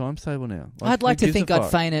do the times table now. I'd like to think I'd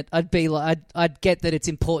feign it. I'd be like, I'd get that it's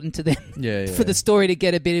important to them for the story to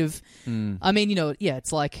get a bit of. I mean,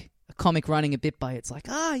 it's like a comic running a bit by. It's like,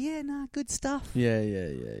 good stuff. Yeah.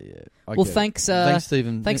 Thanks, thanks,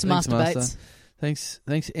 Stephen. Thanks, Master Bates. Thanks,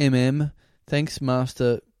 MM. Thanks,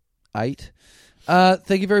 Master 8.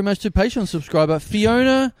 Thank you very much to Patreon subscriber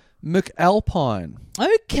Fiona McAlpine.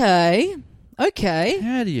 Okay.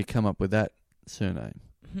 How do you come up with that surname?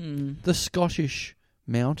 The Scottish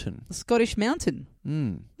Mountain. The Scottish Mountain.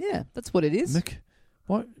 Yeah, that's what it is.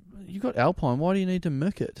 What? You got Alpine. Why do you need to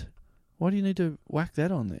mick it? Why do you need to whack that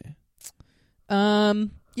on there?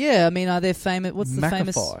 Yeah, I mean, are there famous? What's the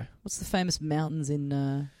Macafy. famous mountains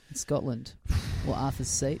in Scotland? Or Arthur's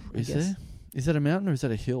Seat? Is there? Is that a mountain or is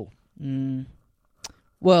that a hill?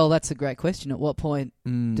 Well, that's a great question. At what point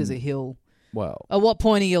does a hill? Well, at what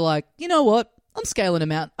point are you like, you know what? I'm scaling a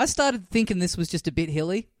mountain. I started thinking this was just a bit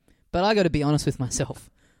hilly, but I got to be honest with myself.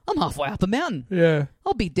 I'm halfway up a mountain. Yeah.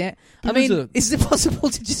 I'll be down. I mean, is it possible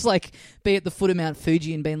to just be at the foot of Mount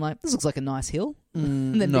Fuji and being like, this looks like a nice hill?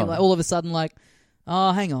 And then be like, all of a sudden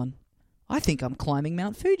oh, hang on. I think I'm climbing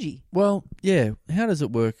Mount Fuji. Well, yeah. How does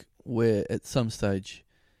it work where at some stage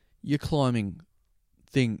you're climbing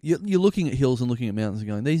you're looking at hills and looking at mountains and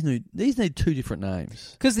going, these need two different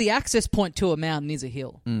names. Because the access point to a mountain is a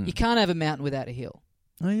hill. You can't have a mountain without a hill.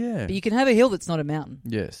 Oh, yeah. But you can have a hill that's not a mountain.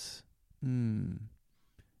 Yes.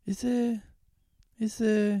 Is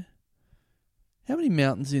there... How many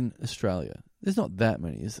mountains in Australia? There's not that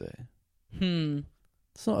many, is there?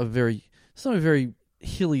 It's not a very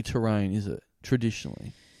hilly terrain, is it,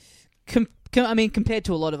 traditionally? I mean, compared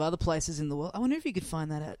to a lot of other places in the world. I wonder if you could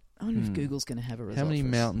find that out. I wonder if Google's going to have a result. How many for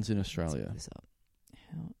us. mountains in Australia? Let's look this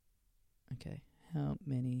up. How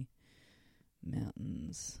many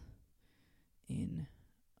mountains in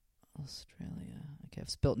Australia? Okay,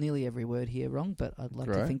 I've spelt nearly every word here wrong, but I'd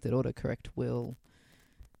like to think that autocorrect will.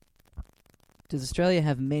 Does Australia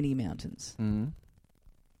have many mountains?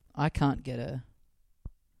 I can't get an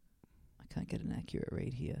accurate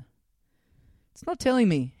read here. It's not telling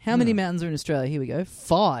me how many mountains are in Australia. Here we go.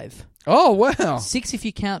 5. Oh, wow. 6 if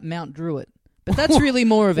you count Mount Druitt. But that's really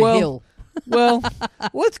more of a hill. Well,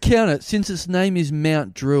 let's count it since its name is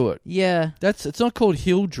Mount Druitt. Yeah. It's not called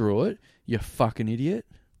Hill Druitt, you fucking idiot.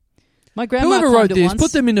 My grandma Whoever wrote this, once.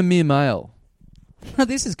 put them in a mere mail.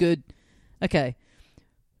 This is good. Okay.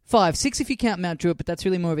 5. 6 if you count Mount Druitt, but that's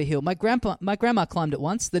really more of a hill. My grandma climbed it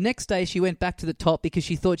once. The next day she went back to the top because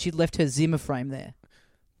she thought she'd left her Zimmer frame there.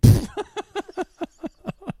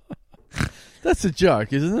 That's a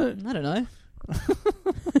joke, isn't it? I don't know.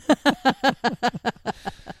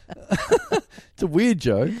 It's a weird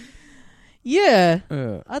joke. Yeah.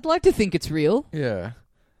 I'd like to think it's real. Yeah.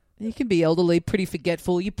 You can be elderly, pretty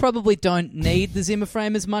forgetful. You probably don't need the Zimmer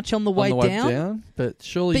frame as much on the way down. But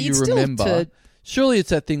surely you remember. Surely it's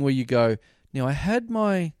that thing where you go, now I had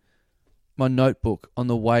my notebook on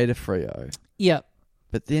the way to Freo. Yep.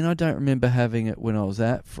 But then I don't remember having it when I was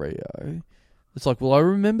at Freo. It's like, well, I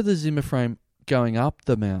remember the Zimmer frame going up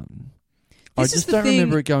the mountain. I just don't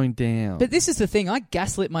remember it going down. But this is the thing. I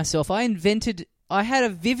gaslit myself. I had a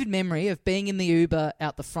vivid memory of being in the Uber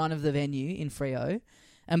out the front of the venue in Freo.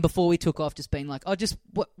 And before we took off, just being like,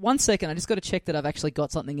 1 second, I just got to check that I've actually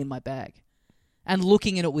got something in my bag. And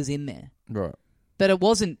looking at it was in there. Right. But it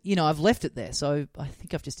wasn't, I've left it there. So I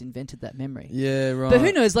think I've just invented that memory. Yeah, right. But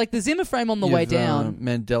who knows, the Zimmer frame on the way down.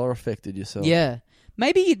 Mandela affected yourself. Yeah.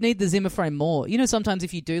 Maybe you'd need the Zimmer frame more. Sometimes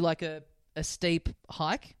if you do a steep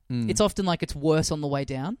hike, it's often it's worse on the way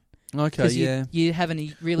down. Okay, yeah. You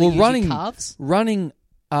haven't really used your calves. Running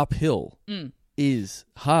uphill is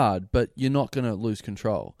hard, but you're not going to lose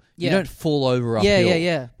control. Yeah. You don't fall over uphill.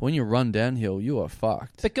 Yeah. But when you run downhill, you are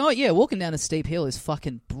fucked. But walking down a steep hill is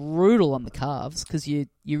fucking brutal on the calves because you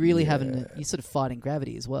really you're sort of fighting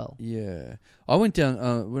gravity as well. Yeah. I went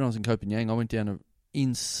down, when I was in Copenhagen, I went down an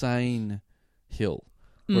insane hill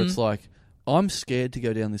where it's like, I'm scared to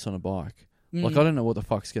go down this on a bike. I don't know what the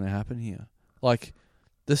fuck's going to happen here.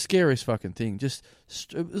 The scariest fucking thing. It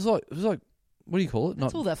was like, what do you call it?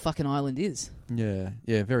 That's all that fucking island is. Yeah,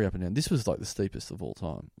 very up and down. This was the steepest of all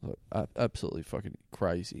time. Absolutely fucking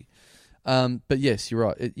crazy. But yes, you're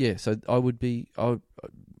right. So I would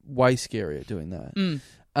way scarier doing that.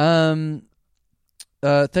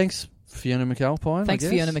 Thanks, Fiona McAlpine. Thanks,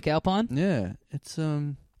 Fiona McAlpine. Yeah, it's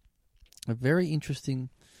a very interesting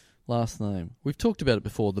last name. We've talked about it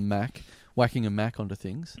before, the Mac, whacking a Mac onto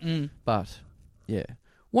things. But, yeah.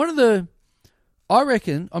 One of the, I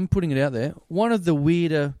reckon, I'm putting it out there, one of the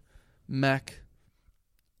weirder Mac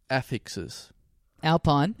affixes.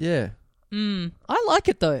 Alpine. Yeah. I like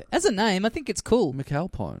it, though. As a name, I think it's cool.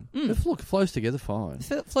 McAlpine. It flows together fine.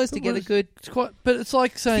 It flows together good. It's quite, but it's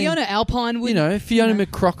like saying... Fiona Alpine would... Fiona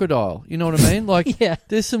McCrocodile. You know what I mean? Like, yeah.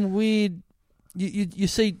 There's some weird... You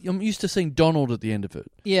see, I'm used to seeing Donald at the end of it.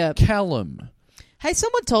 Yeah. Callum. Hey,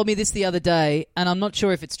 someone told me this the other day, and I'm not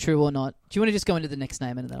sure if it's true or not. Do you want to just go into the next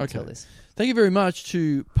name and then I'll tell this? Thank you very much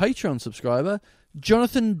to Patreon subscriber,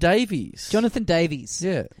 Jonathan Davies. Jonathan Davies.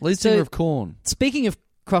 Yeah, lead singer of Korn. Speaking of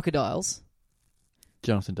crocodiles...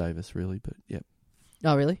 Jonathan Davis, really, but yeah.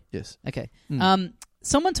 Oh, really? Yes. Okay.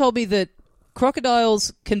 Someone told me that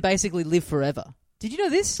crocodiles can basically live forever. Did you know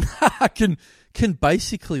this? Can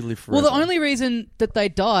basically live forever. Well, the only reason that they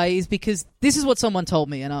die is because this is what someone told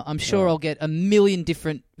me, and I'm sure I'll get a million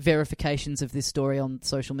different verifications of this story on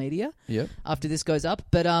social media. Yep. After this goes up,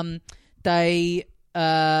 but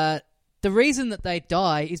the reason that they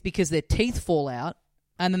die is because their teeth fall out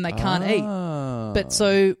and then they can't eat. But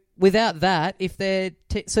so without that, if they're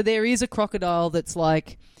so there is a crocodile that's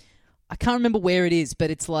like, I can't remember where it is,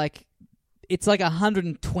 but it's like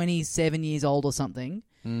 127 years old or something.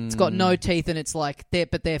 It's got no teeth, and it's like they're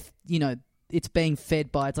it's being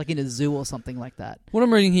fed by, it's like in a zoo or something like that. What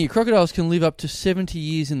I'm reading here, crocodiles can live up to 70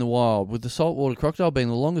 years in the wild, with the saltwater crocodile being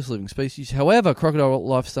the longest living species. However, crocodile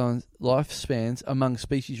lifespans among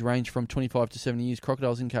species range from 25 to 70 years.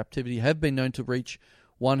 Crocodiles in captivity have been known to reach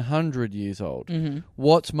 100 years old. Mm-hmm.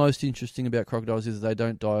 What's most interesting about crocodiles is they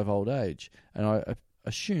don't die of old age. And I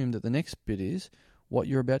assume that the next bit is what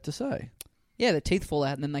you're about to say. Yeah, their teeth fall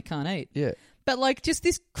out and then they can't eat. Yeah. But like just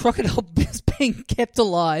this crocodile is being kept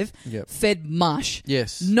alive, fed mush,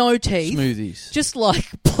 yes, no teeth, smoothies. Just like,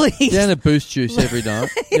 please. Down a Boost Juice every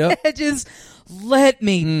night. Just let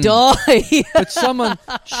me die. But someone,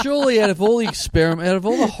 surely out of all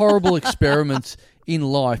the horrible experiments in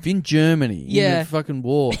life, in Germany, in the fucking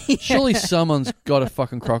war, surely someone's got a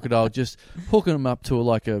fucking crocodile just hooking them up to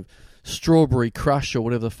a strawberry crush or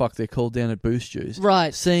whatever the fuck they're called down at Boost Juice.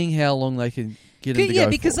 Right. Seeing how long they can get them to go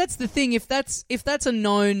because for. that's the thing. If that's a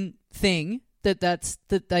known thing, that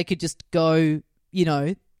they could just go,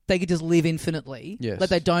 they could just live infinitely. Yes. Like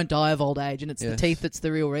they don't die of old age, and it's the teeth that's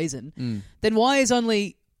the real reason. Then why is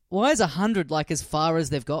 100 like as far as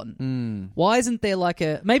they've gotten? Why isn't there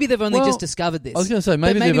maybe they've only just discovered this? I was going to say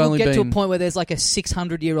maybe they've we'll only get been to a point where there's like a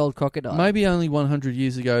 600-year-old crocodile. Maybe only 100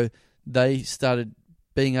 years ago they started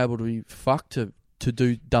being able to be fucked to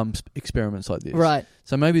do dumb experiments like this. Right.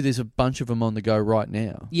 So maybe there's a bunch of them on the go right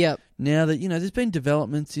now. Yep. Now that, there's been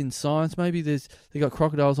developments in science, maybe they got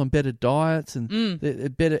crocodiles on better diets and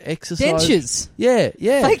better exercise. Dentures. Yeah.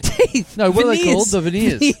 Fake teeth. No, what veneers. are they called? The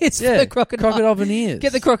veneers. Veneers for the crocodile. Crocodile veneers.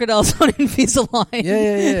 Get the crocodiles on Invisalign.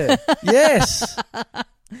 Yeah. Yes.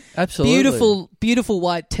 Absolutely. Beautiful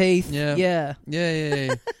white teeth. Yeah.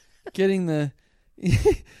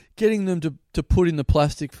 Getting them to put in the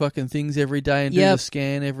plastic fucking things every day and do the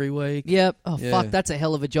scan every week. Yep. Oh, fuck, that's a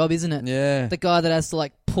hell of a job, isn't it? Yeah. The guy that has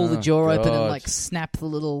to, pull the jaw open and, snap the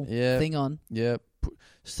little thing on. Yeah.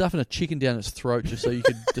 Stuffing a chicken down its throat just so you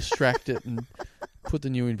could distract it and put the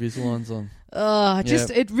new Invisaligns on.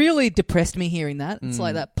 It really depressed me hearing that. It's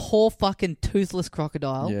like that poor fucking toothless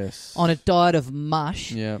crocodile on a diet of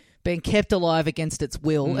mush being kept alive against its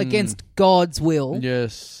will, against God's will.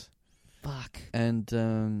 Yes. Fuck. And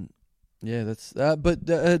that's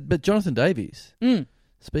but Jonathan Davies.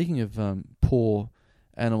 Speaking of poor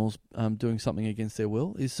animals doing something against their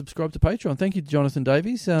will, is subscribed to Patreon. Thank you, Jonathan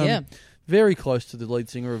Davies. Very close to the lead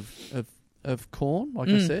singer of Korn, like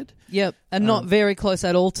I said. Yep, and not very close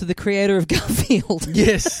at all to the creator of Garfield.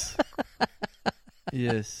 Yes.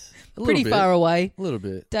 Yes. Pretty far away. A little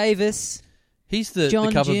bit. Davis. He's the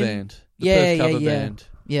John cover Jim. band. The Perth cover band.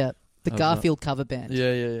 Yeah. The Garfield cover band.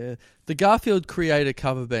 Yeah. The Garfield creator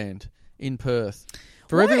cover band in Perth.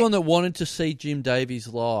 For everyone that wanted to see Jim Davis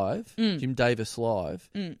live in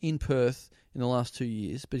Perth in the last 2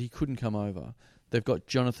 years, but he couldn't come over, they've got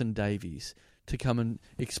Jonathan Davies to come and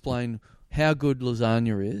explain how good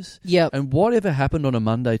lasagna is and whatever happened on a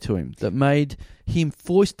Monday to him that made him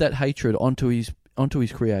foist that hatred onto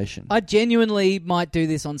his creation. I genuinely might do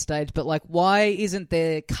this on stage, but why isn't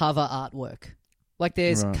there cover artwork?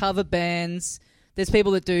 There's cover bands. There's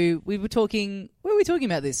people that do... Where were we talking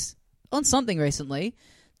about this? On something recently.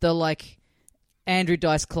 The, Andrew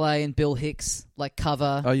Dice Clay and Bill Hicks,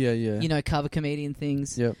 cover... Oh, yeah. Cover comedian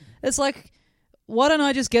things. Yep. It's why don't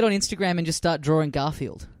I just get on Instagram and just start drawing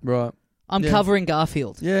Garfield? Right. I'm covering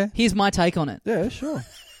Garfield. Yeah. Here's my take on it. Yeah, sure.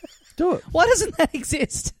 Do it. Why doesn't that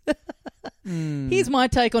exist? Here's my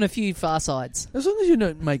take on a few Far Sides. As long as you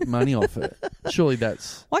don't make money off it. Surely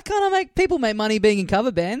that's... Why can't people make money being in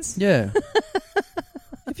cover bands? Yeah.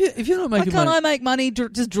 if you're not making Why can't money... I make money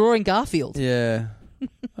just drawing Garfield? Yeah.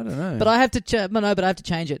 I don't know. But I have to but I have to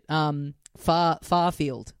change it.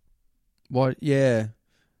 Farfield. What? Yeah.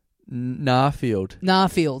 Narfield.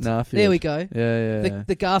 There we go. Yeah.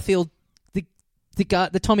 The Garfield,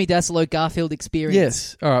 the Tommy Dassolo Garfield experience.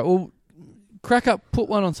 Yes. All right. Well, crack up. Put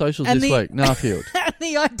one on socials this week. Narfield.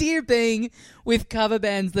 The idea being with cover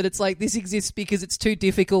bands that it's like this exists because it's too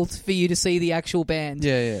difficult for you to see the actual band.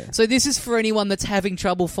 Yeah. So this is for anyone that's having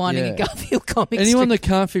trouble finding a Garfield comic Anyone strip. that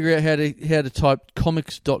can't figure out how to type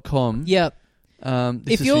comics.com. Yep.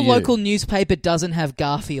 If your local newspaper doesn't have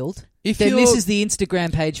Garfield, then this is the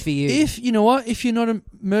Instagram page for you. If you know what, if you're not a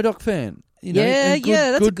Murdoch fan, that's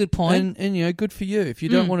a good point. And good for you. If you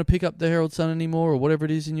don't want to pick up the Herald Sun anymore or whatever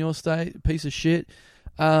it is in your state, piece of shit.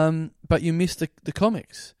 But you missed the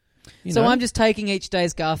comics. So I'm just taking each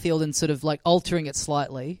day's Garfield and sort of like altering it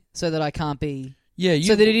slightly so that I can't be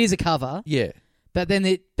so that it is a cover. Yeah. But then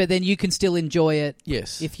you can still enjoy it.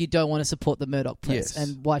 Yes. If you don't want to support the Murdoch press, Yes.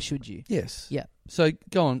 and why should you? Yes. Yeah. So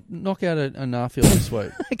go on, knock out a Narfield this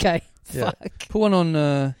week. Okay. Yeah. Fuck. Put one on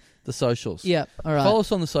the socials. Yeah. All right. Follow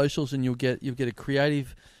us on the socials, and you'll get a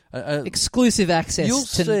creative. Exclusive access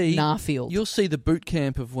to Narfield. You'll see the boot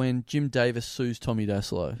camp of when Jim Davis sues Tommy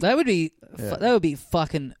Dassolo. That would be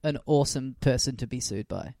fucking an awesome person to be sued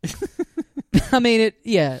by. I mean,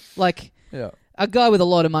 a guy with a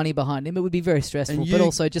lot of money behind him, it would be very stressful. But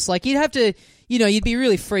also just like you'd have to, you'd be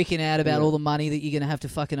really freaking out about all the money that you're going to have to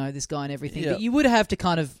fucking owe this guy and everything. Yeah. But you would have to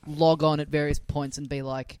kind of log on at various points and be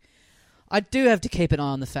like, I do have to keep an eye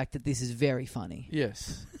on the fact that this is very funny.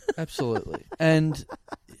 Yes, absolutely. And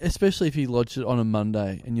especially if you lodge it on a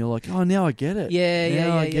Monday and you're like, oh, now I get it.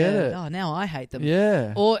 Yeah, I get it. Oh, now I hate them.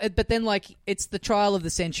 Yeah. But then like it's the trial of the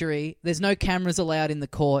century. There's no cameras allowed in the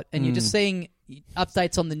court, and you're just seeing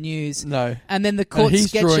updates on the news. No. And then the court he's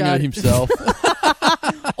sketch drawing out it himself.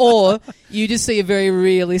 Or you just see a very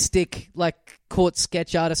realistic like court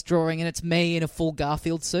sketch artist drawing, and it's me in a full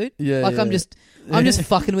Garfield suit. Yeah. I'm just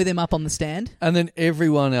fucking with him up on the stand. And then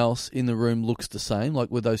everyone else in the room looks the same, like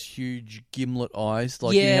with those huge gimlet eyes.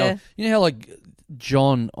 Like Yeah. you know how like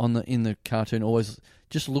John in the cartoon always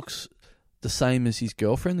just looks the same as his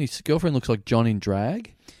girlfriend. His girlfriend looks like John in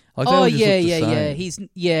drag. Like they all just look the same. He's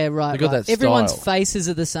right. They got that Everyone's style. faces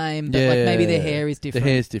are the same, but like maybe their hair is different.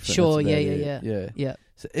 The hair's different. Sure. That's Yeah. about it. Yeah.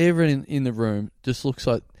 So everyone in the room just looks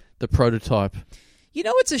like the prototype. You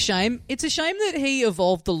know, it's a shame. It's a shame that he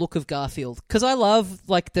evolved the look of Garfield, because I love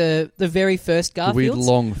like the very first Garfield, weird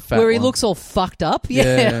long fat where he one. looks all fucked up.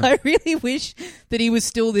 Yeah, I really wish that he was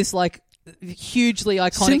still this like hugely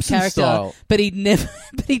iconic Simpsons character, style. but he'd never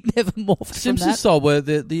morphed from Simpsons that. style, where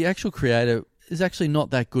the actual creator is actually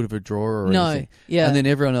not that good of a drawer or anything. Yeah. And then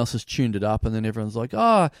everyone else has tuned it up, and then everyone's like,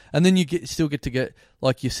 and then you still get to get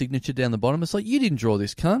like your signature down the bottom. It's like, you didn't draw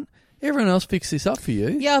this, cunt. Everyone else fixed this up for you.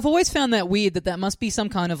 Yeah, I've always found that weird that must be some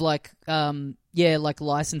kind of like, like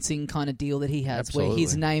licensing kind of deal that he has, Absolutely. where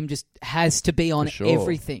his name just has to be on For sure.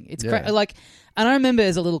 everything. It's like, and I remember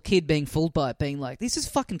as a little kid being fooled by it, being like, this is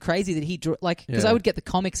fucking crazy that he drew, like, because I would get the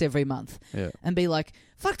comics every month and be like,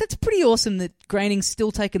 fuck, that's pretty awesome that Groening's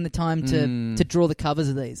still taking the time to draw the covers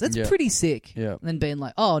of these. That's pretty sick. Yeah. And then being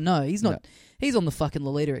like, oh no, he's not. He's on the fucking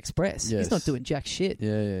Lolita Express. Yes. He's not doing jack shit.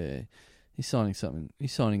 Yeah. He's signing something.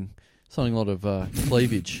 He's signing a lot of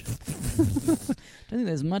cleavage. I don't think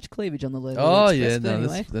there's much cleavage on the Lolita Express. But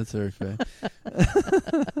anyway. that's very fair.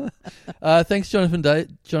 Thanks,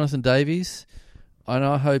 Jonathan Davies. And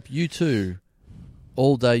I hope you too,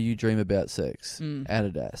 all day you dream about sex.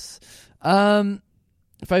 Adidas.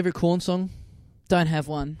 Favorite Corn song? Don't have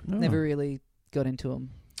one. Oh. Never really got into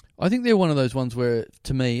them. I think they're one of those ones where,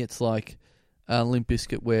 to me, it's like Limp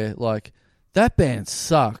Bizkit, where like that band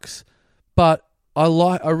sucks, but I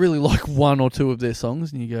really like one or two of their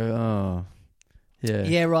songs, and you go, oh, yeah,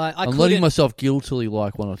 yeah, right. I'm letting myself guiltily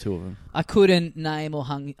like one or two of them. I couldn't name or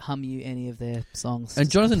hum you any of their songs. And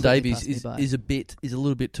Just Jonathan completely Davies passed me is a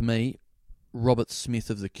little bit to me Robert Smith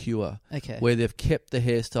of The Cure, okay, where they've kept the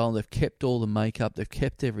hairstyle, they've kept all the makeup, they've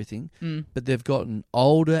kept everything, but they've gotten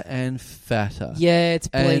older and fatter. Yeah, it's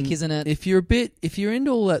bleak, And isn't it? If you're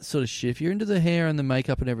into all that sort of shit, if you're into the hair and the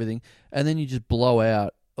makeup and everything, and then you just blow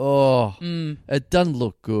out, it doesn't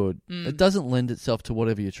look good. It doesn't lend itself to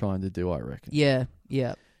whatever you're trying to do, I reckon. Yeah.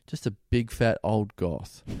 Just a big fat old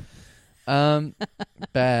goth.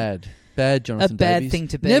 Bad. Bad Jonathan bad Davies. thing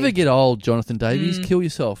to be. Never get old, Jonathan Davies. Kill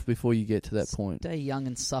yourself before you get to that point. Stay young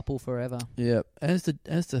and supple forever. Yeah, as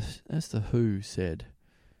the Who said,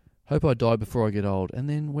 hope I die before I get old, and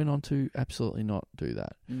then went on to absolutely not do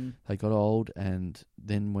that. They got old, and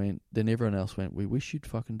then everyone else went, we wish you'd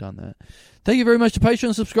fucking done that. Thank you very much to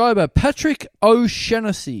Patreon subscriber Patrick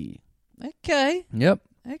O'Shaughnessy. Okay. Yep.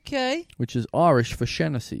 Okay. Which is Irish for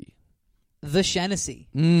Shaughnessy. The Shaughnessy.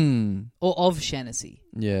 Or of Shaughnessy.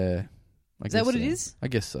 Yeah. Is that what it is? I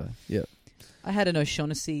guess so, yeah. I had an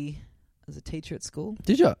O'Shaughnessy as a teacher at school.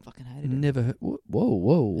 Did you? Fucking hated it. Never heard. Whoa.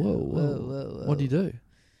 What do you do?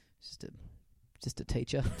 Just a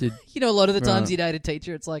teacher. Did you know, a lot of the times Right. you'd hate a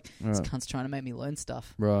teacher, it's like, this Right. cunt's trying to make me learn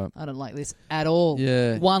stuff. Right. I don't like this at all.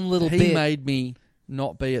 Yeah. One little He bit. made me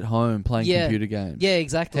not be at home playing Yeah. computer games. Yeah,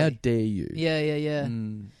 exactly. How dare you? Yeah. Yeah,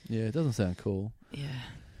 it doesn't sound cool. Yeah.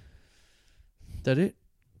 That it?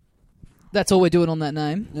 That's all we're doing on that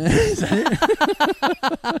name. Is that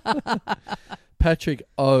it? Patrick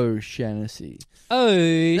O'Shaughnessy.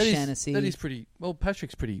 O'Shaughnessy. That is pretty... Well,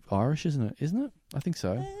 Patrick's pretty Irish, isn't it? Isn't it? I think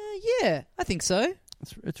so. Yeah, I think so.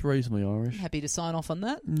 It's reasonably Irish. Happy to sign off on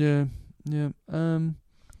that. Yeah. When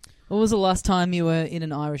was the last time you were in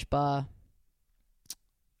an Irish bar?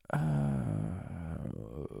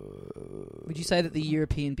 Would you say that the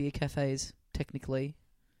European beer cafes, technically?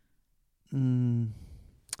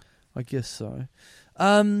 I guess so.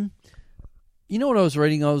 You know what I was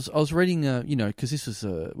reading? I was reading, because this was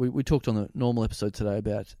we talked on the normal episode today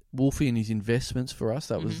about Wolfe and his investments for us.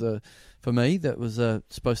 That was for me. That was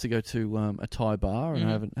supposed to go to a Thai bar, and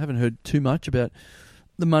I haven't heard too much about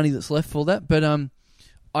the money that's left for that. But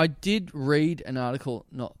I did read an article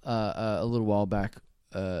not a little while back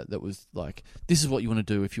that was like, this is what you want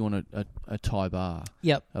to do if you want a Thai bar,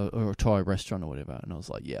 Yep, or a Thai restaurant or whatever. And I was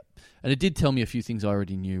like, yep. And it did tell me a few things I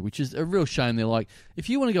already knew, which is a real shame. They're like, if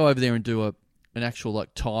you want to go over there and do an actual like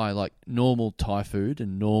Thai, like normal Thai food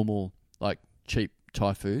and normal like cheap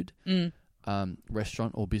Thai food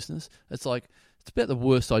restaurant or business, it's like it's about the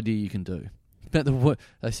worst idea you can do.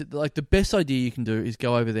 They said like the best idea you can do is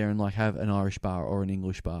go over there and like have an Irish bar or an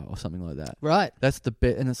English bar or something like that. right. That's the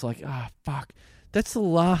best, and it's like fuck, that's the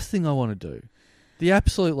last thing I want to do. The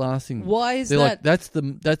absolute last thing. Why is They're that?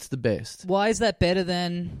 like, that's the best. Why is that better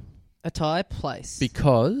than a Thai place?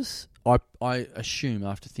 Because I assume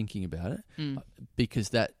after thinking about it, because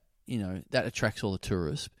that attracts all the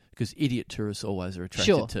tourists. Because idiot tourists always are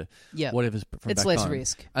attracted to whatever's from it's back less home.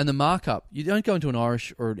 risk. And the markup, you don't go into an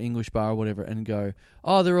Irish or an English bar or whatever and go,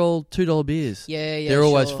 oh, they're all $2 beers. Yeah, they're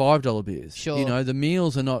always sure. $5 beers. Sure. You know, the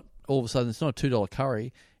meals are not all of a sudden. It's not a $2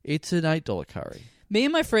 curry. It's an $8 curry. Me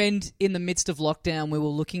and my friend, in the midst of lockdown, we were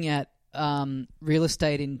looking at real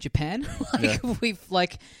estate in Japan.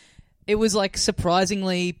 It was like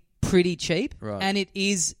surprisingly pretty cheap, Right. and it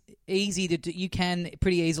is easy to do. You can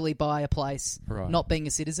pretty easily buy a place, Right. not being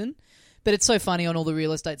a citizen. But it's so funny on all the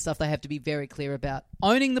real estate stuff. They have to be very clear about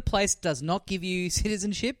owning the place does not give you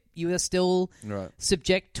citizenship. You are still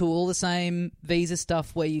subject to all the same visa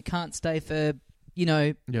stuff where you can't stay for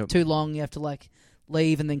too long. You have to like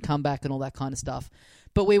leave and then come back and all that kind of stuff.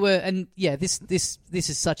 But we were, and yeah, this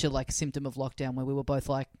is such a like symptom of lockdown where we were both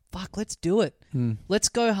like, fuck, let's do it. Let's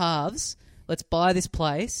go halves. Let's buy this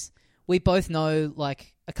place. We both know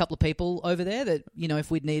like a couple of people over there that,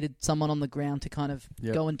 if we'd needed someone on the ground to kind of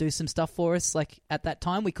go and do some stuff for us, like at that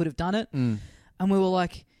time we could have done it. And we were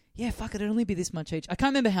like, yeah, fuck, it'd only be this much each. I can't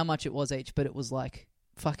remember how much it was each, but it was like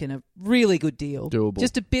fucking a really good deal. Doable.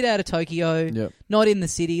 Just a bit out of Tokyo, not in the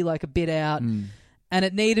city, like a bit out. And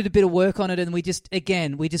it needed a bit of work on it, and we just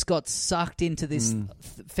got sucked into this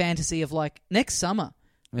fantasy of like next summer,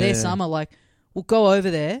 summer, like we'll go over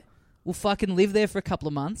there, we'll fucking live there for a couple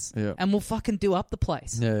of months, and we'll fucking do up the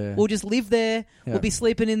place. We'll just live there. We'll be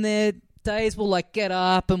sleeping in there days. We'll like get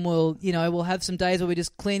up and we'll have some days where we're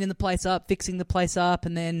just cleaning the place up, fixing the place up,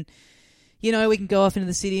 and then we can go off into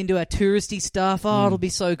the city and do our touristy stuff. Oh, it'll be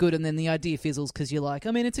so good. And then the idea fizzles because you're like,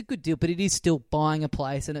 I mean, it's a good deal, but it is still buying a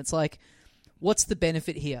place, and it's like, what's the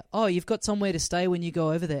benefit here? Oh, you've got somewhere to stay when you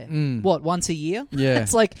go over there. What, once a year? Yeah.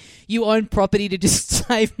 It's like you own property to just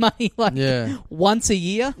save money once a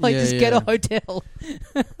year. Like just get a hotel.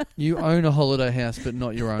 You own a holiday house, but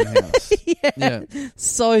not your own house. Yeah.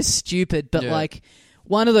 So stupid. But like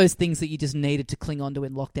one of those things that you just needed to cling on to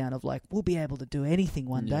in lockdown of like, we'll be able to do anything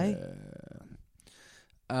one day.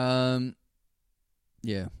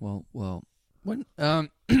 Yeah. Well, when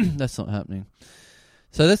that's not happening.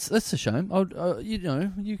 So that's a shame.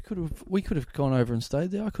 We could have gone over and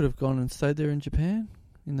stayed there. I could have gone and stayed there in Japan,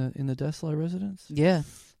 in the Daslow residence. Yeah,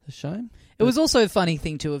 it's a shame. It was also a funny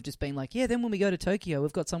thing too of just being like, yeah. Then when we go to Tokyo,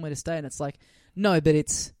 we've got somewhere to stay, and it's like, no, but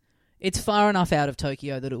it's It's far enough out of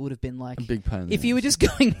Tokyo that it would have been like... A big pain in the If you were ass. just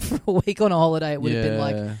going for a week on a holiday, it would have been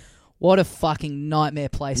like, what a fucking nightmare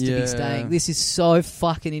place to be staying. This is so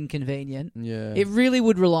fucking inconvenient. Yeah. It really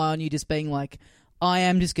would rely on you just being like, I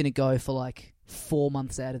am just going to go for like 4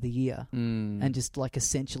 months out of the year and just like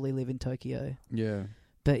essentially live in Tokyo. Yeah.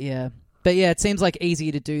 But yeah, it seems like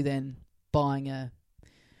easier to do than buying an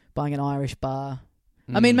Irish bar.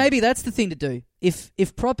 I mean, maybe that's the thing to do.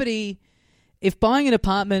 If buying an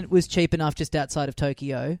apartment was cheap enough just outside of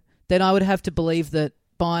Tokyo, then I would have to believe that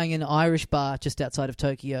buying an Irish bar just outside of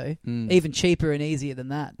Tokyo, even cheaper and easier than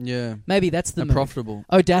that. Yeah. Maybe that's the move. Profitable.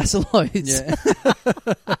 O'Dassolo's. Yeah.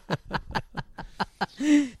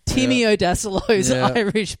 Timmy O'Dassolo's Yeah.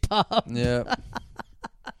 Irish pub. Yeah.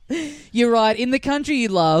 You're right. In the country you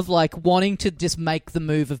love, like wanting to just make the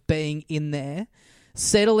move of being in there,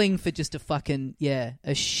 settling for just a fucking,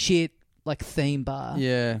 a shit like theme bar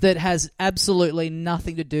that has absolutely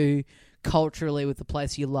nothing to do culturally with the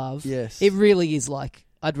place you love. Yes. It really is like,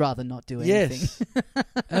 I'd rather not do anything. Yes.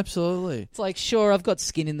 Absolutely. It's like, sure, I've got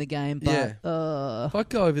skin in the game, but... If I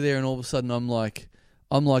go over there and all of a sudden I'm like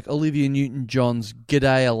Olivia Newton-John's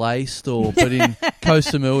G'day LA store, but in Koh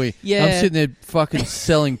Samui. Yeah. I'm sitting there fucking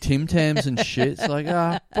selling Tim Tams and shit. It's like,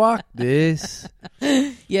 fuck this.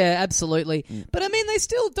 Yeah, absolutely. But I mean,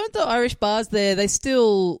 don't the Irish bars there, they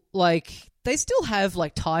still have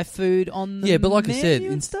like Thai food on the but like I menu said,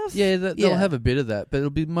 and stuff? they'll have a bit of that, but it'll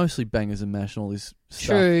be mostly bangers and mash and all this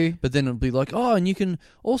stuff. True. But then it'll be like, and you can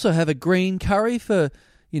also have a green curry for,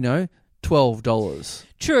 $12.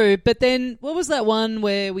 True, but then what was that one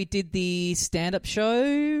where we did the stand-up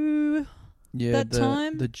show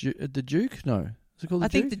time? The Duke? No. Is it called the Duke? I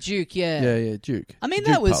think the Duke, yeah. Yeah, Duke. I mean, Duke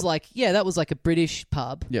that was pub. that was like a British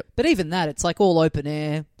pub. Yep. But even that, it's like all open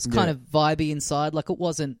air. It's kind of vibey inside. Like it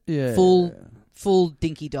wasn't Yeah. full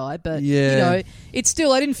dinky die, but it's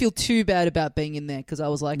still, I didn't feel too bad about being in there because I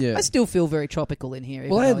was like, I still feel very tropical in here.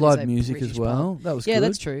 Well, they had even though it is live a music British as well. pub. That was yeah, good.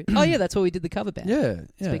 that's true. Oh yeah, that's where we did the cover band. Yeah.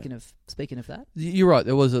 Speaking of that, you're right.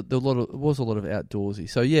 There was a lot of outdoorsy.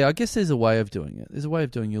 So yeah, I guess there's a way of doing it. There's a way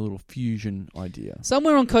of doing your little fusion idea.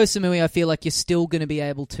 somewhere on Koh Samui, I feel like you're still going to be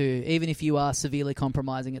able to, even if you are severely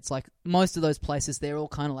compromising. It's like most of those places, they're all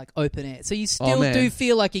kind of like open air, so you still do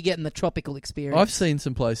feel like you're getting the tropical experience. I've seen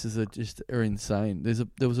some places that just are insane. There's a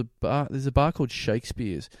bar called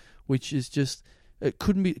Shakespeare's, which is just it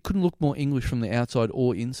couldn't look more English from the outside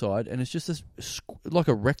or inside, and it's just like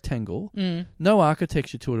a rectangle, no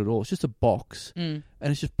architecture to it at all. It's just a box, and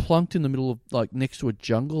it's just plunked in the middle of like next to a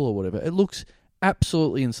jungle or whatever. It looks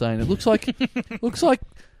absolutely insane. It looks like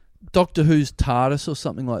Doctor Who's TARDIS or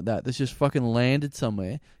something like that. That's just fucking landed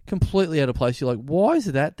somewhere, completely out of place. You're like, why is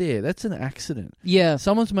that there? That's an accident. Yeah,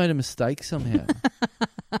 Someone's made a mistake somehow.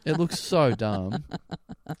 It looks so dumb.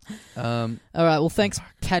 all right. Well, thanks,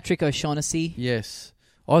 Patrick O'Shaughnessy. Yes.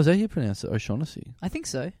 Oh, is that how you pronounce it? O'Shaughnessy? I think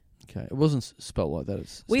so. Okay. It wasn't spelled like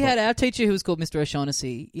that. We had our teacher who was called Mr.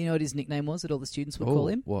 O'Shaughnessy. You know what his nickname was that all the students would call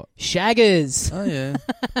him? What? Shaggers. Oh, yeah.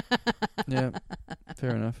 Yeah.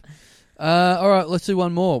 Fair enough. All right, let's do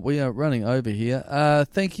one more. We are running over here.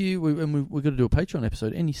 Thank you. We've got to do a Patreon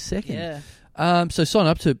episode any second. Yeah. So sign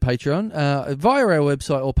up to Patreon via our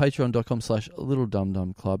website or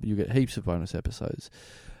patreon.com/littledumdumclub. You get heaps of bonus episodes.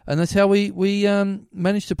 And that's how we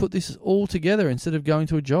managed to put this all together instead of going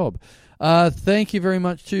to a job. Thank you very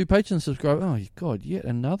much to Patreon subscriber. Oh, God, yet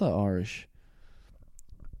another Irish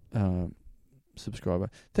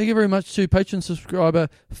subscriber. Thank you very much to Patreon subscriber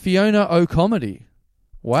Fiona O'Comedy.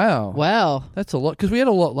 Wow. That's a lot. Because we had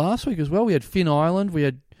a lot last week as well. We had Finn Island. We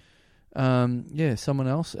had, someone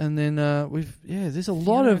else. And then there's a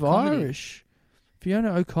lot of Irish.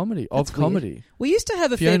 Fiona O'Comedy. Of comedy. We used to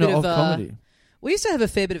have a Fiona fair bit of comedy. We used to have a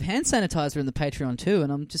fair bit of hand sanitizer in the Patreon too,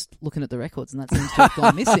 and I'm just looking at the records, and that seems to have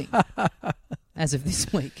gone missing as of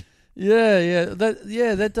this week.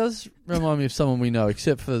 That does remind me of someone we know,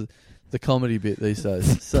 except for the comedy bit these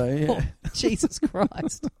days. So yeah. Oh, Jesus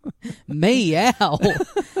Christ. Meow.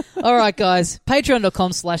 All right, guys.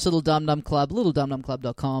 Patreon.com/littledumdumclub,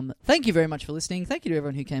 littledumdumclub.com. Thank you very much for listening. Thank you to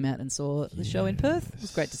everyone who came out and saw the show in Perth. It was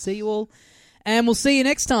great to see you all. And we'll see you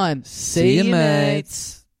next time. See you,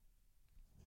 mates.